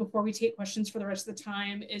plug before we take questions for the rest of the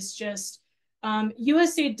time is just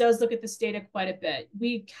USAID does look at this data quite a bit.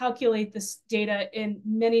 We calculate this data in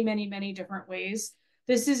many, many, many different ways.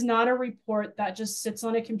 This is not a report that just sits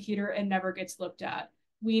on a computer and never gets looked at.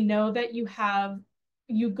 We know that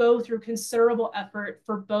you go through considerable effort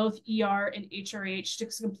for both ER and HRH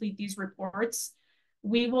to complete these reports.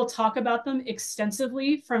 We will talk about them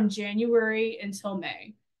extensively from January until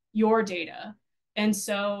May, your data. And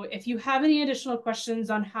so if you have any additional questions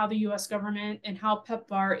on how the US government and how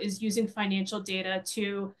PEPFAR is using financial data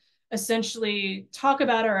to essentially talk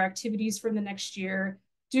about our activities for the next year,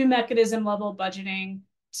 do mechanism level budgeting,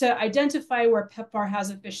 to identify where PEPFAR has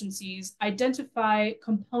efficiencies, identify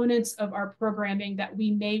components of our programming that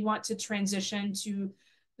we may want to transition to,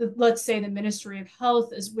 let's say, the Ministry of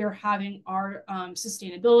Health as we're having our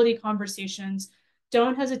sustainability conversations,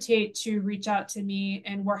 don't hesitate to reach out to me,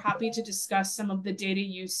 and we're happy to discuss some of the data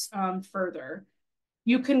use further.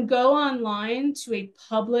 You can go online to a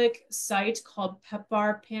public site called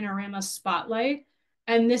PEPFAR Panorama Spotlight,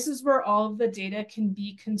 and this is where all of the data can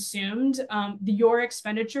be consumed. Your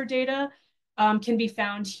expenditure data can be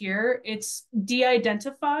found here. It's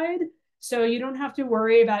de-identified, so you don't have to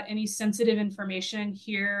worry about any sensitive information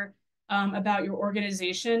here about your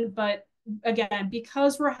organization. But again,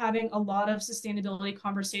 because we're having a lot of sustainability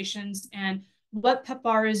conversations and what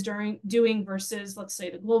PEPFAR is doing versus, let's say,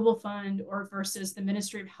 the Global Fund or versus the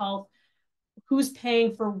Ministry of Health, who's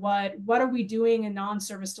paying for what are we doing in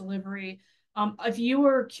non-service delivery? If you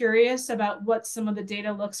were curious about what some of the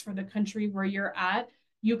data looks for the country where you're at,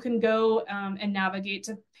 you can go and navigate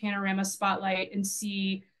to Panorama Spotlight and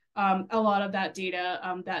see a lot of that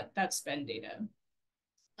data, that spend data.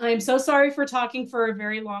 I'm so sorry for talking for a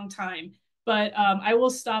very long time, but I will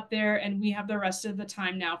stop there, and we have the rest of the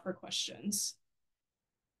time now for questions.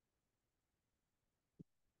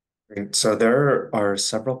 Great. So there are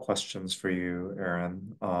several questions for you,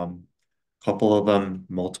 Erin. Couple of them,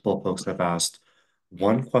 multiple folks have asked.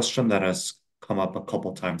 One question that has come up a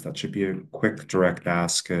couple times that should be a quick direct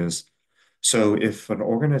ask is, so if an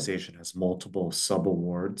organization has multiple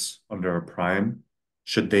sub-awards under a prime,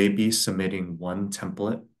 should they be submitting one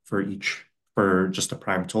template for each, for just a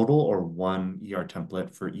prime total, or one ER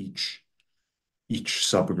template for each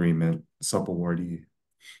sub-agreement, sub-awardee?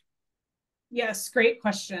 Yes, great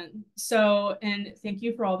question. So, and thank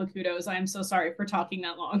you for all the kudos. I'm so sorry for talking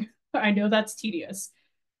that long. I know that's tedious.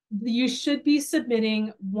 You should be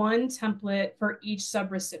submitting one template for each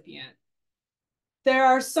subrecipient. There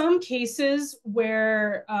are some cases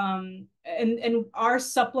where, and our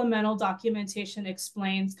supplemental documentation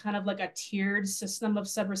explains kind of like a tiered system of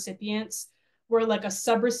subrecipients, where like a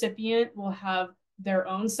subrecipient will have their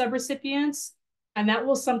own subrecipients, and that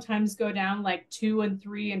will sometimes go down like 2 and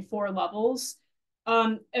 3 and 4 levels.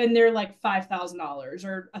 And they're like $5,000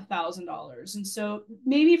 or $1,000. And so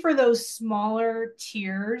maybe for those smaller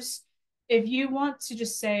tiers, if you want to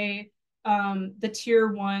just say the tier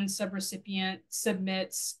one subrecipient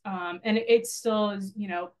submits, and it still is,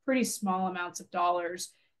 pretty small amounts of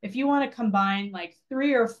dollars. If you want to combine like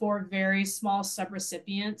 3 or 4 very small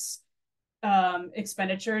subrecipients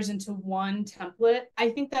expenditures into one template, I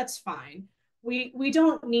think that's fine. We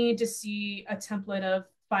don't need to see a template of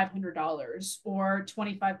 $500 or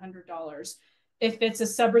 $2,500 if it's a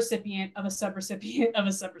subrecipient of a subrecipient of a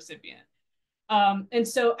subrecipient. And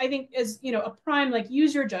so I think as a prime, like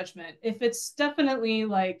use your judgment. If it's definitely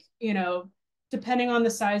like, depending on the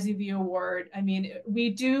size of the award, I mean,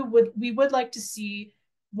 we would like to see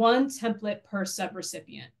one template per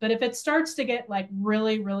subrecipient. But if it starts to get like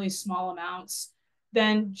really, really small amounts,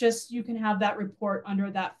 then just you can have that report under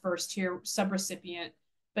that first tier subrecipient.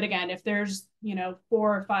 But again, if there's 4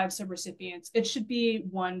 or 5 subrecipients, it should be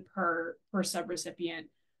one per subrecipient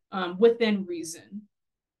within reason.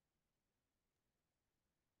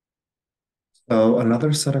 So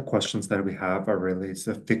another set of questions that we have are related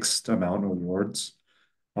to fixed amount awards.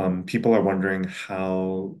 People are wondering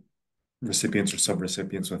how recipients or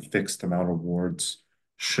subrecipients with fixed amount awards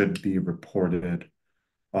should be reported,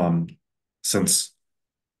 since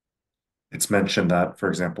it's mentioned that, for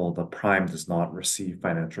example, the prime does not receive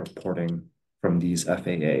financial reporting from these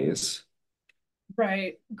FAAs.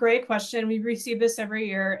 Right. Great question. We receive this every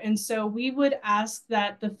year. And so we would ask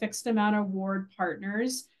that the fixed amount award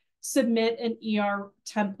partners submit an ER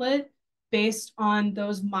template based on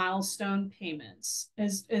those milestone payments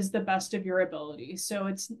is the best of your ability. So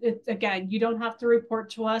it's again, you don't have to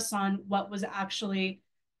report to us on what was actually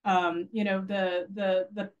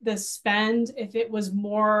the spend, if it was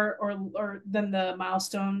more or than the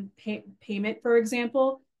milestone payment, for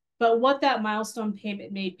example, but what that milestone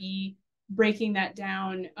payment may be, breaking that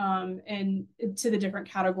down and to the different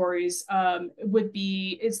categories would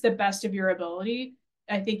be, it's the best of your ability,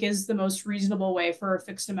 I think is the most reasonable way for a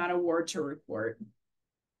fixed amount award to report.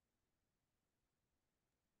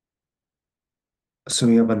 So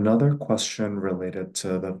we have another question related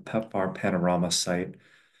to the PEPFAR Panorama site.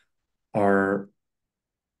 Are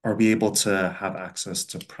we able to have access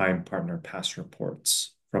to Prime Partner past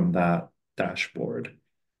reports from that dashboard?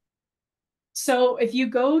 So if you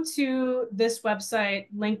go to this website,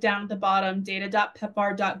 link down at the bottom,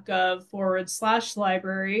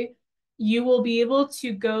 data.pepfar.gov/library, you will be able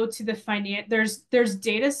to go to the there's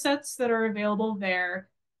data sets that are available there.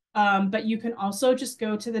 But you can also just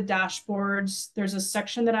go to the dashboards. There's a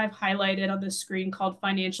section that I've highlighted on the screen called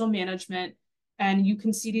financial management, and you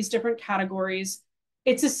can see these different categories.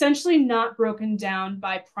 It's essentially not broken down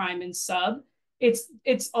by prime and sub.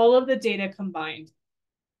 It's all of the data combined.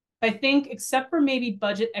 I think, except for maybe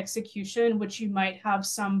budget execution, which you might have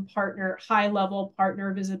some high-level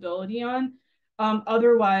partner visibility on.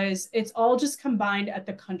 Otherwise, it's all just combined at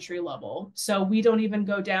the country level. So we don't even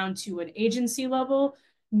go down to an agency level,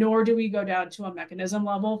 nor do we go down to a mechanism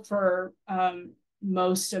level for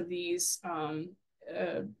most of these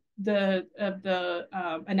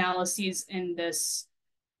analyses in this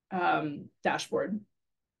dashboard.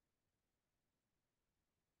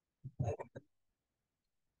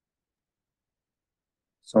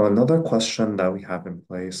 So another question that we have in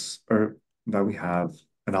place, or that we have,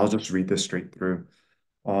 and I'll just read this straight through.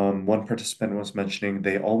 One participant was mentioning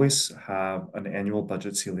they always have an annual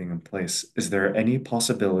budget ceiling in place. Is there any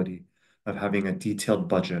possibility of having a detailed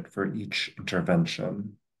budget for each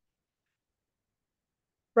intervention?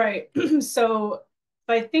 Right. So if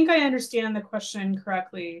I think I understand the question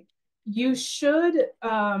correctly, you should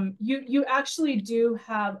you actually do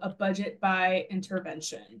have a budget by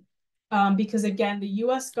intervention. Because again, the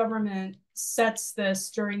US government sets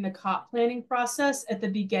this during the COP planning process at the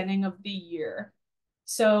beginning of the year.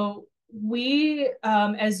 So we,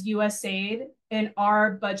 as USAID, in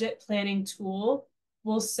our budget planning tool,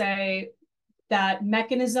 will say that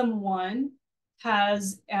mechanism 1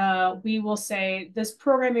 has, we will say this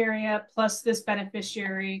program area plus this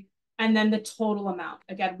beneficiary, and then the total amount.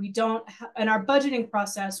 Again, we don't, in our budgeting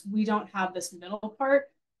process, we don't have this middle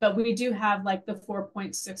part, but we do have like the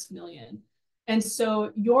 4.6 million. And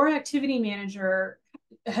so your activity manager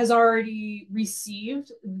has already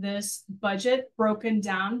received this budget broken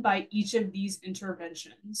down by each of these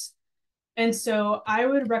interventions. And so I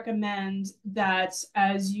would recommend that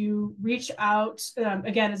as you reach out,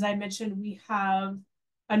 again, as I mentioned, we have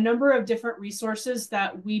a number of different resources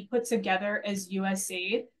that we put together as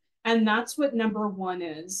USAID. And that's what number 1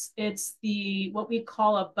 is. It's what we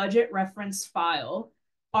call a budget reference file.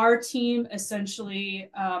 our team essentially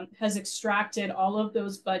has extracted all of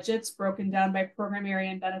those budgets broken down by program area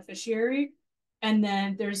and beneficiary. And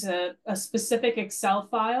then there's a specific Excel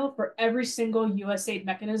file for every single USAID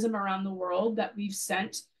mechanism around the world that we've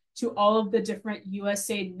sent to all of the different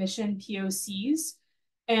USAID mission POCs.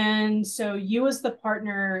 And so you as the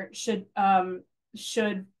partner should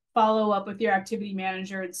follow up with your activity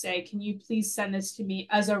manager and say, can you please send this to me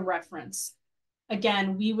as a reference?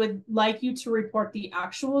 Again, we would like you to report the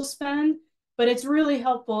actual spend, but it's really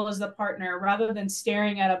helpful as the partner, rather than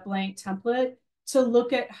staring at a blank template, to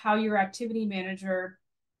look at how your activity manager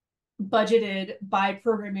budgeted by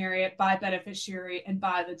program area, by beneficiary, and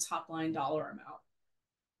by the top line dollar amount.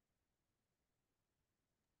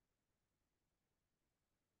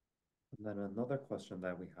 And then another question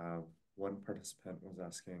that we have, one participant was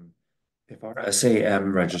asking, if our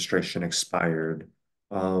SAM registration expired,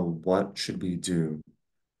 what should we do?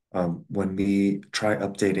 When we try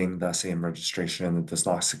updating the SAM registration and it does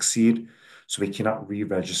not succeed, so we cannot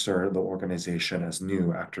re-register the organization as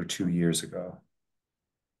new after 2 years ago.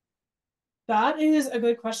 That is a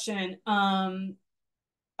good question.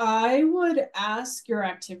 I would ask your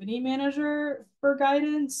activity manager for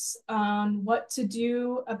guidance on what to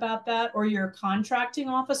do about that, or your contracting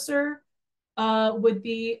officer would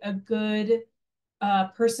be a good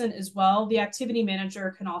person as well. The activity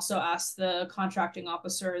manager can also ask the contracting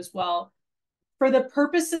officer as well. For the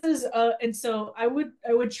purposes of, and so I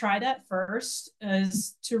would try that first,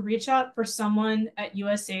 is to reach out for someone at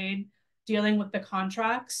USAID dealing with the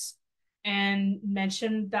contracts and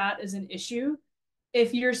mention that as an issue.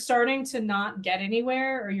 If you're starting to not get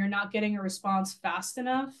anywhere, or you're not getting a response fast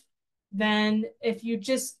enough, then if you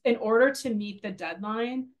just, in order to meet the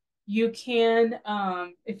deadline, you can,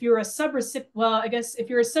 if you're a subrecipient, well, I guess if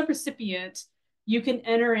you're a subrecipient, you can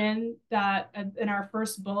enter in that in our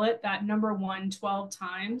first bullet, that number 1 12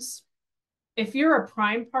 times. If you're a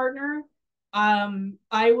prime partner,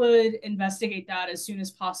 I would investigate that as soon as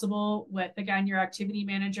possible with, again, your activity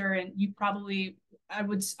manager. And you probably, I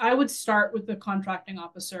would start with the contracting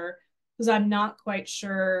officer, because I'm not quite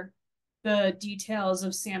sure the details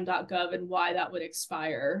of sam.gov and why that would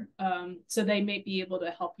expire. So they may be able to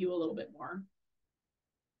help you a little bit more.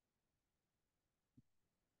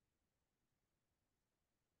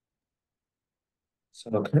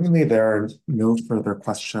 So currently there are no further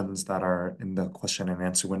questions that are in the question and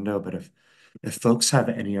answer window, but if folks have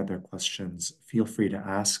any other questions, feel free to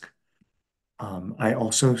ask. I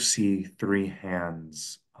also see 3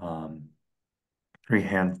 hands, 3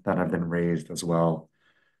 hands that have been raised as well.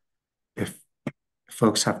 If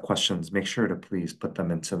folks have questions, make sure to please put them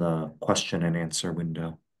into the question and answer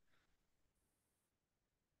window.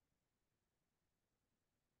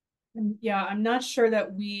 Yeah, I'm not sure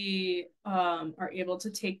that we are able to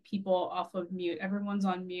take people off of mute. Everyone's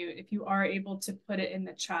on mute. If you are able to put it in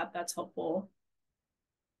the chat, that's helpful.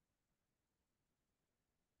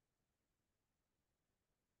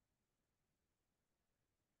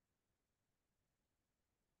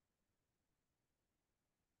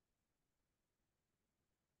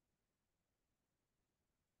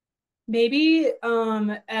 Maybe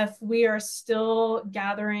if we are still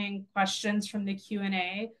gathering questions from the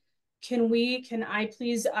Q&A, can I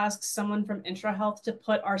please ask someone from IntraHealth to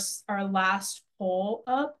put our last poll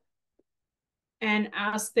up, and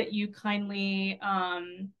ask that you kindly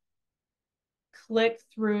click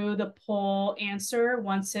through the poll answer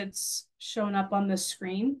once it's shown up on the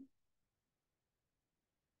screen.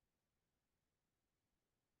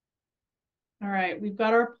 All right, we've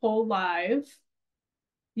got our poll live.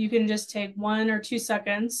 You can just take 1 or 2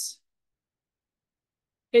 seconds.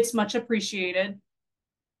 It's much appreciated.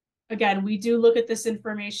 Again, we do look at this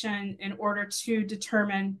information in order to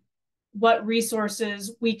determine what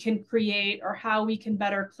resources we can create, or how we can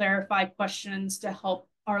better clarify questions to help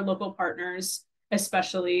our local partners,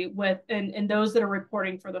 especially with and those that are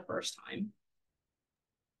reporting for the first time.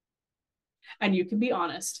 And you can be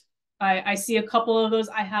honest. I see a couple of those.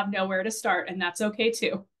 I have nowhere to start, and that's okay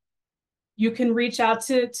too. You can reach out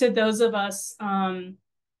to those of us,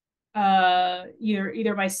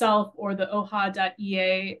 either myself or the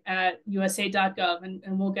oha.ea@usa.gov,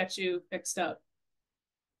 and we'll get you fixed up.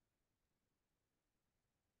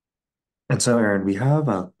 And so, Erin, we have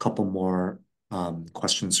a couple more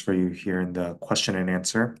questions for you here in the question and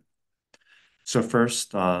answer. So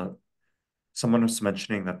first, someone was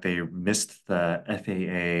mentioning that they missed the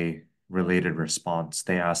FAA related response.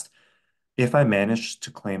 They asked, if I managed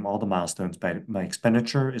to claim all the milestones, but my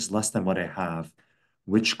expenditure is less than what I have,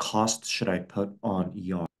 which cost should I put on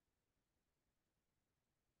ER?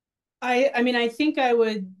 I mean, I think I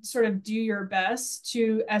would sort of do your best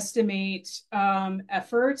to estimate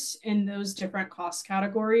effort in those different cost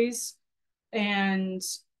categories. And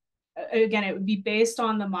again, it would be based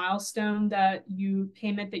on the milestone that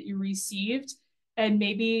payment that you received, and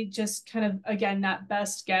maybe just kind of, again, that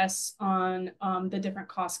best guess on the different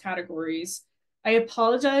cost categories. I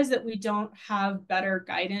apologize that we don't have better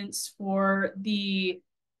guidance for the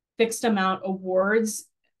fixed amount awards.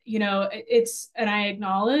 And I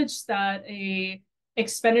acknowledge that a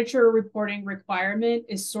expenditure reporting requirement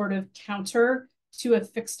is sort of counter to a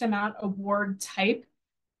fixed amount award type.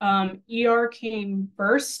 ER came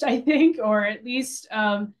first, I think, or at least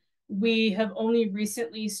we have only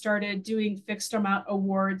recently started doing fixed amount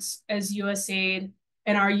awards as USAID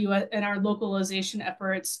and our localization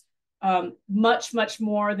efforts, much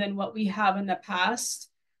more than what we have in the past.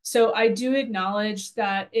 So I do acknowledge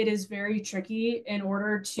that it is very tricky in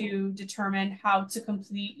order to determine how to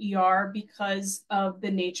complete ER because of the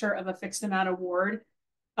nature of a fixed amount award,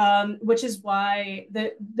 which is why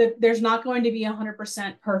there's not going to be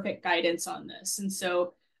 100% perfect guidance on this. And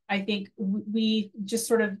so I think we just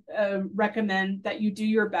sort of recommend that you do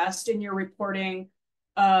your best in your reporting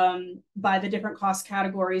by the different cost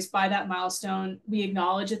categories, by that milestone. We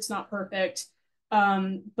acknowledge it's not perfect.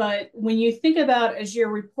 But when you think about as you're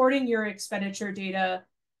reporting your expenditure data,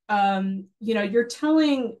 you're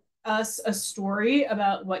telling us a story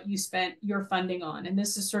about what you spent your funding on. And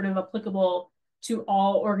this is sort of applicable to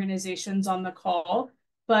all organizations on the call.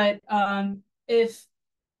 But if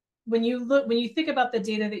when you think about the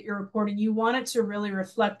data that you're reporting, you want it to really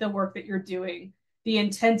reflect the work that you're doing, the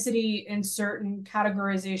intensity in certain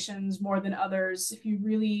categorizations more than others. If you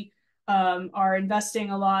really are investing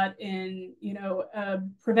a lot in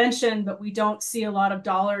prevention, but we don't see a lot of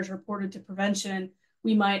dollars reported to prevention,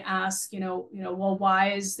 we might ask, well,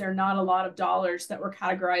 why is there not a lot of dollars that were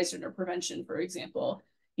categorized under prevention, for example?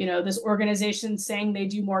 This organization saying they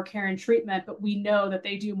do more care and treatment, but we know that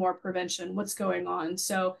they do more prevention. What's going on?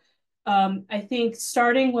 So I think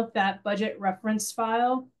starting with that budget reference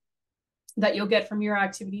file that you'll get from your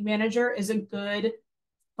activity manager is a good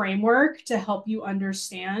framework to help you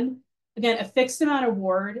understand. Again, a fixed amount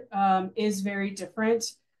award is very different,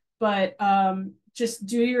 but just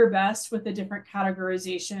do your best with the different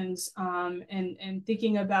categorizations and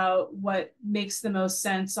thinking about what makes the most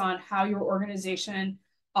sense on how your organization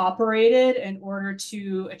operated in order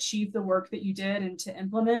to achieve the work that you did and to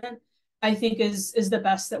implement, I think is the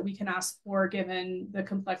best that we can ask for given the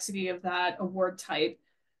complexity of that award type.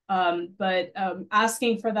 But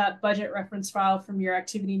asking for that budget reference file from your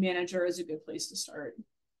activity manager is a good place to start.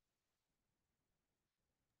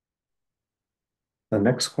 The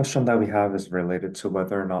next question that we have is related to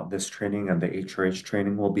whether or not this training and the HRH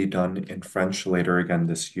training will be done in French later again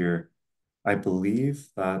this year. I believe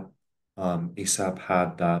that ASAP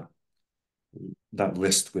had that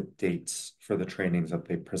list with dates for the trainings that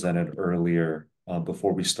they presented earlier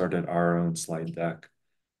before we started our own slide deck.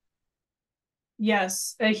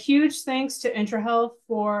 Yes, a huge thanks to IntraHealth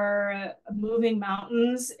for moving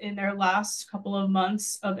mountains in their last couple of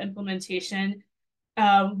months of implementation.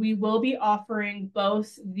 We will be offering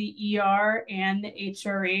both the ER and the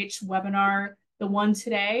HRH webinar, the one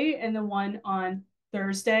today and the one on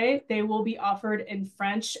Thursday. They will be offered in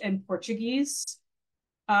French and Portuguese.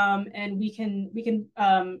 And we can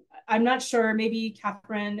I'm not sure, maybe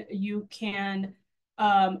Catherine, you can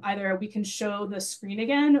either we can show the screen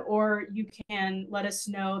again, or you can let us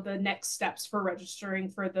know the next steps for registering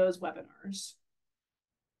for those webinars.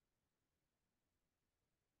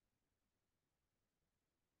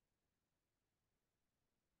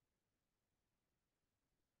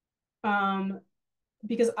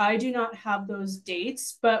 Because I do not have those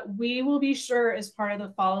dates, but we will be sure as part of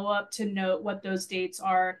the follow-up to note what those dates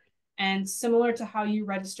are. And similar to how you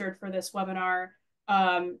registered for this webinar,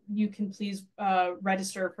 you can please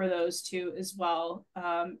register for those too as well.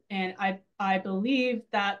 And I believe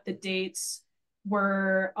that the dates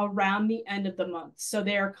were around the end of the month. So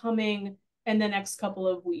they are coming in the next couple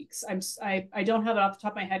of weeks. I don't have it off the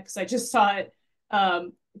top of my head because I just saw it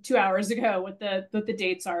 2 hours ago what the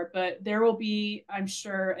dates are, but there will be, I'm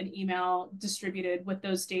sure, an email distributed with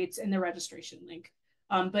those dates and the registration link.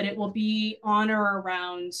 But it will be on or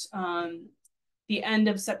around the end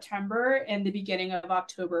of September and the beginning of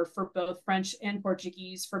October for both French and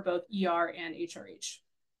Portuguese for both ER and HRH.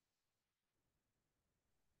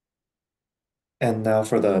 And now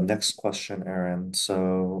for the next question, Erin.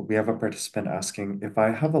 So we have a participant asking, if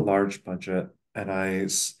I have a large budget and I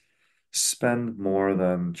spend more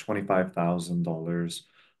than $25,000,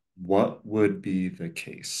 what would be the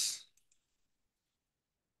case?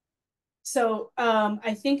 So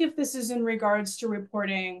I think if this is in regards to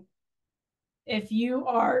reporting, if you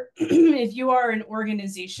are if you are an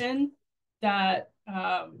organization that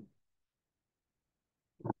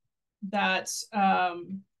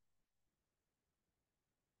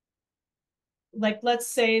like, let's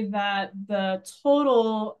say that the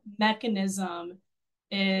total mechanism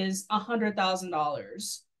is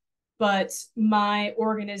 $100,000, but my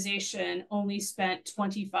organization only spent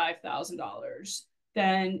 $25,000,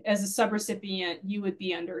 then as a subrecipient, you would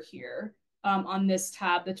be under here on this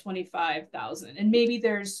tab, the 25,000. And maybe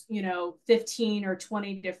there's, 15 or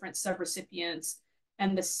 20 different subrecipients,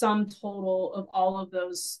 and the sum total of all of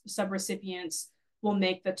those subrecipients will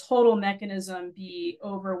make the total mechanism be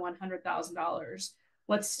over $100,000.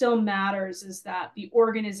 What still matters is that the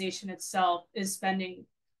organization itself is spending,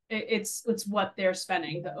 it's what they're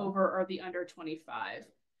spending, the over or the under 25.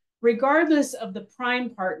 Regardless of the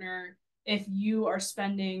prime partner, if you are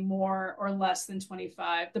spending more or less than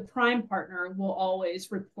 25, the prime partner will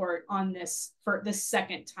always report on this for this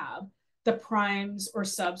second tab, the primes or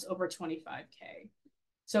subs over 25K.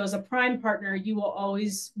 So as a prime partner, you will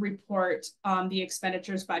always report the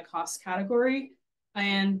expenditures by cost category,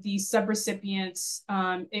 and the subrecipients,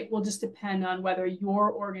 it will just depend on whether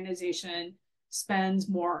your organization spends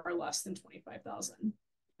more or less than 25,000.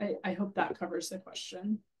 I hope that covers the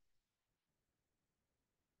question.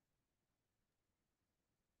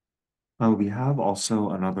 We have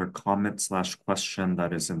also another comment/question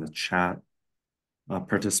that is in the chat. A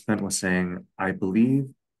participant was saying, I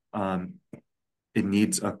believe it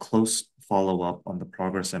needs a close follow-up on the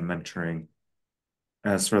progress and mentoring.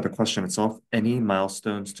 As for the question itself, any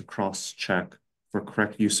milestones to cross-check for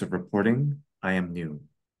correct use of reporting? I am new.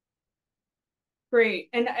 Great.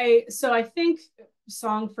 And so I think,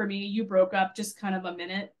 Song, for me, you broke up just kind of a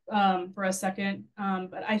minute for a second.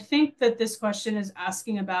 But I think that this question is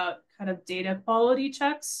asking about kind of data quality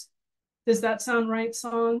checks. Does that sound right,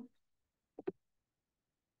 Song?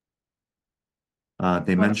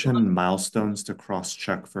 They mentioned milestones to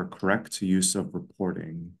cross-check for correct use of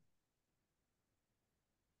reporting.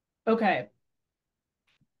 Okay.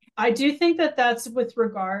 I do think that that's with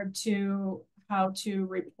regard to how to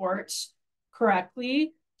report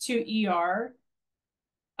correctly to ER.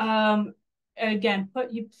 Again,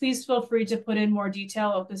 please feel free to put in more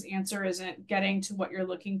detail if this answer isn't getting to what you're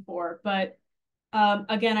looking for. But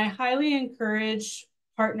again, I highly encourage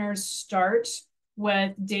partners start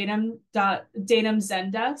with Datum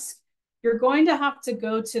Zendesk. You're going to have to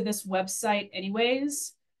go to this website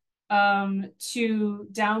anyways to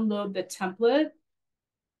download the template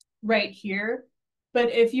right here.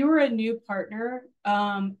 But if you are a new partner,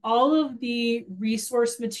 all of the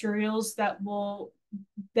resource materials that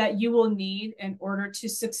you will need in order to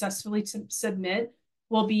successfully submit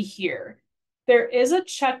will be here. There is a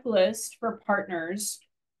checklist for partners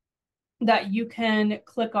that you can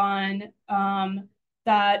click on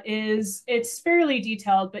it's fairly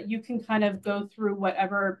detailed, but you can kind of go through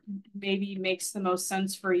whatever maybe makes the most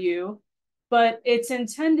sense for you. But it's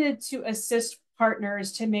intended to assist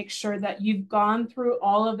partners to make sure that you've gone through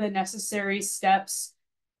all of the necessary steps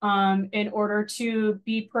in order to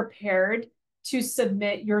be prepared to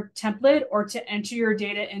submit your template or to enter your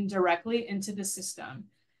data in directly into the system.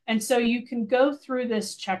 And so you can go through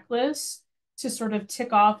this checklist to sort of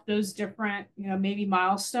tick off those different, maybe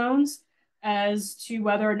milestones as to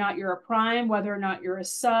whether or not you're a prime, whether or not you're a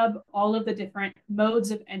sub, all of the different modes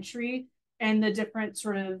of entry and the different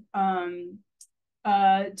sort of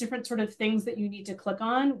things that you need to click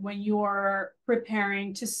on when you are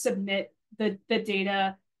preparing to submit the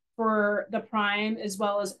data for the prime as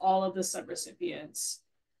well as all of the subrecipients.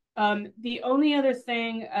 The only other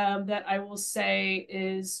thing that I will say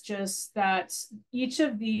is just that each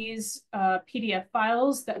of these PDF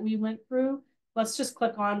files that we went through, let's just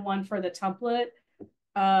click on one for the template.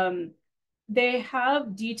 They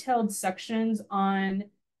have detailed sections on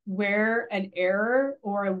where an error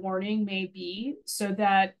or a warning may be, so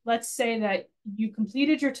that let's say that you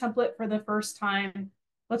completed your template for the first time.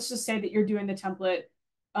 Let's just say that you're doing the template.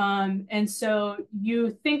 And so you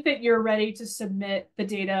think that you're ready to submit the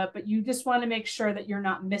data, but you just want to make sure that you're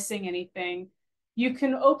not missing anything. You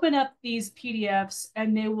can open up these PDFs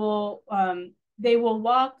and they will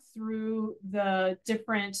walk through the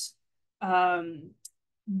different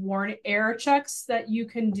warning error checks that you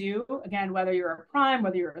can do. Again, whether you're a prime,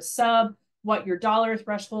 whether you're a sub, what your dollar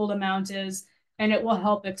threshold amount is, and it will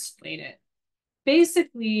help explain it.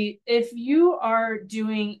 Basically, if you are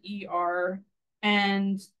doing ER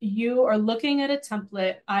and you are looking at a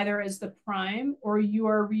template either as the prime or you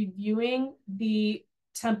are reviewing the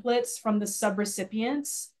templates from the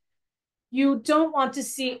subrecipients, you don't want to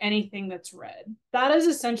see anything that's red. That is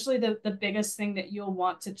essentially the biggest thing that you'll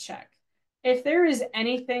want to check. If there is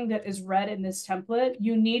anything that is red in this template,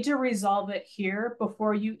 you need to resolve it here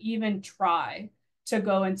before you even try to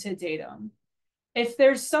go into datum. If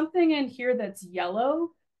there's something in here that's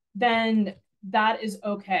yellow, then that is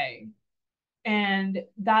okay. And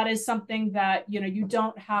that is something that, you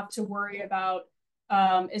don't have to worry about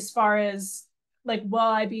as far as like, will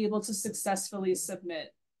I be able to successfully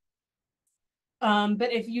submit?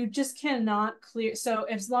 But if you just cannot clear, so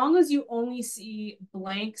as long as you only see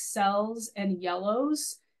blank cells and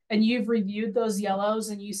yellows, and you've reviewed those yellows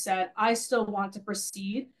and you said, I still want to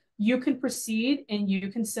proceed, you can proceed and you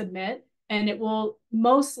can submit, and it will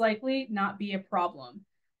most likely not be a problem.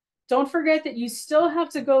 Don't forget that you still have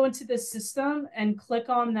to go into the system and click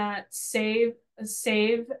on that save,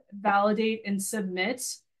 validate, and submit,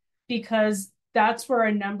 because that's where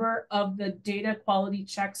a number of the data quality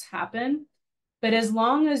checks happen. But as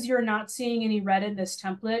long as you're not seeing any red in this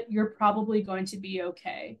template, you're probably going to be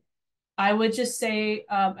okay. I would just say,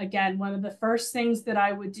 again, one of the first things that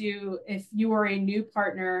I would do if you are a new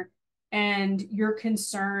partner and you're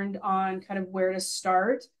concerned on kind of where to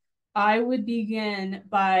start, I would begin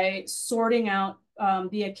by sorting out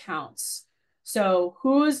the accounts. So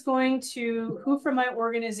who from my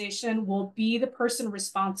organization will be the person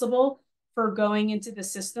responsible for going into the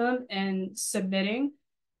system and submitting?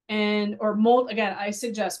 Again, I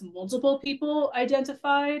suggest multiple people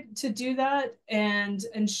identified to do that, and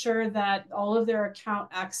ensure that all of their account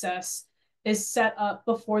access is set up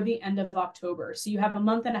before the end of October. So you have a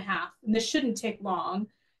month and a half, and this shouldn't take long.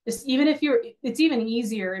 It's even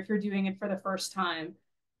easier if you're doing it for the first time.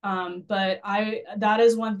 But that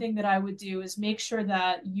is one thing that I would do, is make sure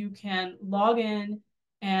that you can log in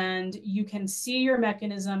and you can see your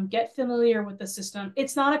mechanism, get familiar with the system.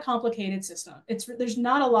 It's not a complicated system. There's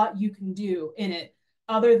not a lot you can do in it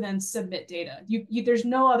other than submit data. There's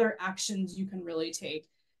no other actions you can really take.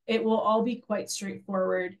 It will all be quite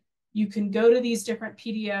straightforward. You can go to these different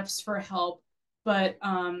PDFs for help, but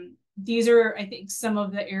these are, I think, some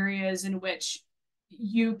of the areas in which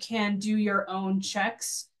you can do your own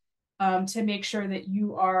checks to make sure that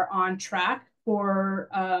you are on track for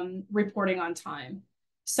reporting on time.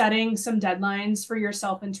 Setting some deadlines for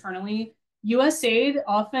yourself internally. USAID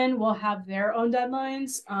often will have their own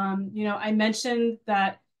deadlines. I mentioned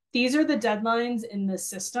that these are the deadlines in the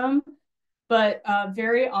system, but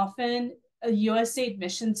very often a USAID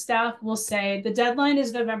mission staff will say the deadline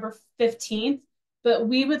is November 15th, but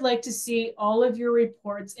we would like to see all of your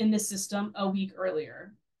reports in the system a week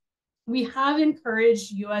earlier. We have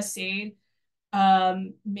encouraged USAID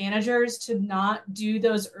managers to not do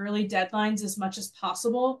those early deadlines as much as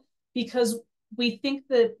possible, because we think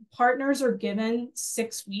that partners are given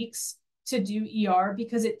 6 weeks to do ER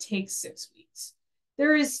because it takes 6 weeks.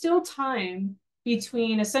 There is still time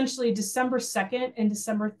between essentially December 2nd and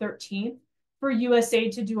December 13th for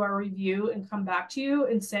USAID to do our review and come back to you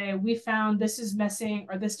and say, we found this is missing,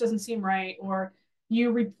 or this doesn't seem right, or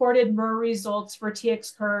you reported MER results for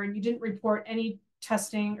TXCur and you didn't report any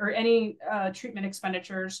testing or any treatment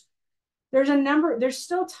expenditures. There's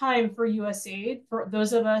still time for USAID, for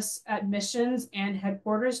those of us at missions and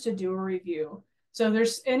headquarters, to do a review. So if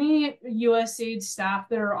there's any USAID staff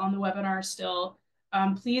that are on the webinar still,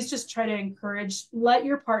 please just try to let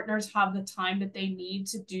your partners have the time that they need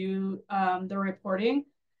to do the reporting.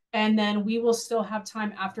 And then we will still have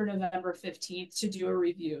time after November 15th to do a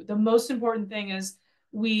review. The most important thing is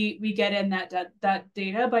we get in that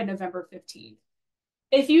data by November 15th.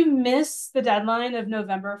 If you miss the deadline of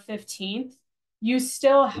November 15th, you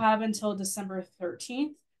still have until December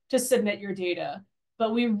 13th to submit your data.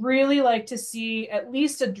 But we really like to see at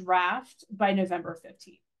least a draft by November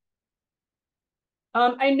 15th.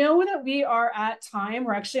 I know that we are at time.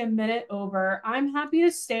 We're actually a minute over. I'm happy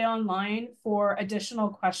to stay online for additional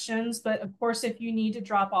questions, but of course, if you need to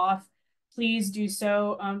drop off, please do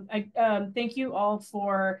so. Thank you all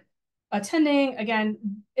for attending. Again,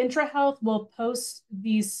 IntraHealth will post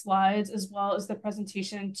these slides as well as the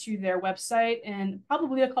presentation to their website in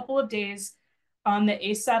probably a couple of days on the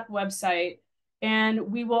ASAP website.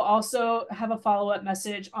 And we will also have a follow-up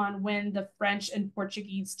message on when the French and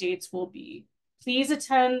Portuguese dates will be. Please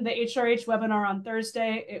attend the HRH webinar on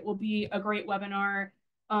Thursday. It will be a great webinar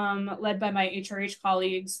led by my HRH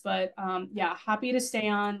colleagues. But yeah, happy to stay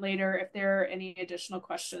on later if there are any additional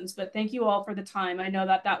questions. But thank you all for the time. I know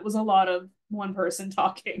that was a lot of one person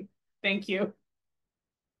talking. Thank you.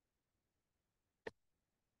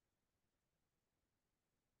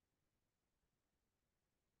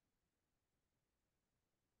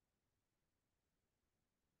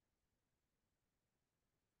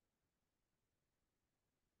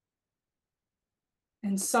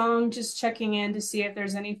 And Song, just checking in to see if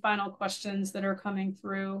there's any final questions that are coming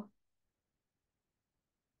through.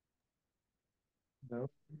 No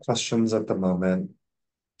questions at the moment.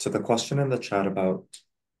 To the question in the chat about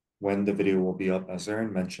when the video will be up, as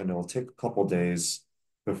Erin mentioned, it will take a couple days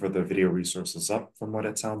before the video resource is up, from what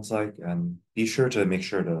it sounds like. And be sure to make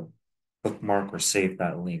sure to bookmark or save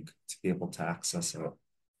that link to be able to access it.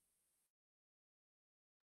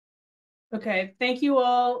 Okay, thank you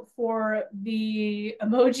all for the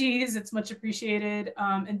emojis. It's much appreciated.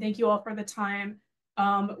 And thank you all for the time.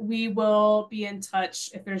 We will be in touch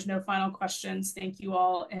if there's no final questions. Thank you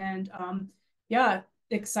all. And yeah,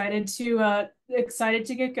 excited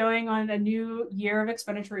to get going on a new year of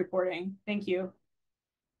expenditure reporting. Thank you.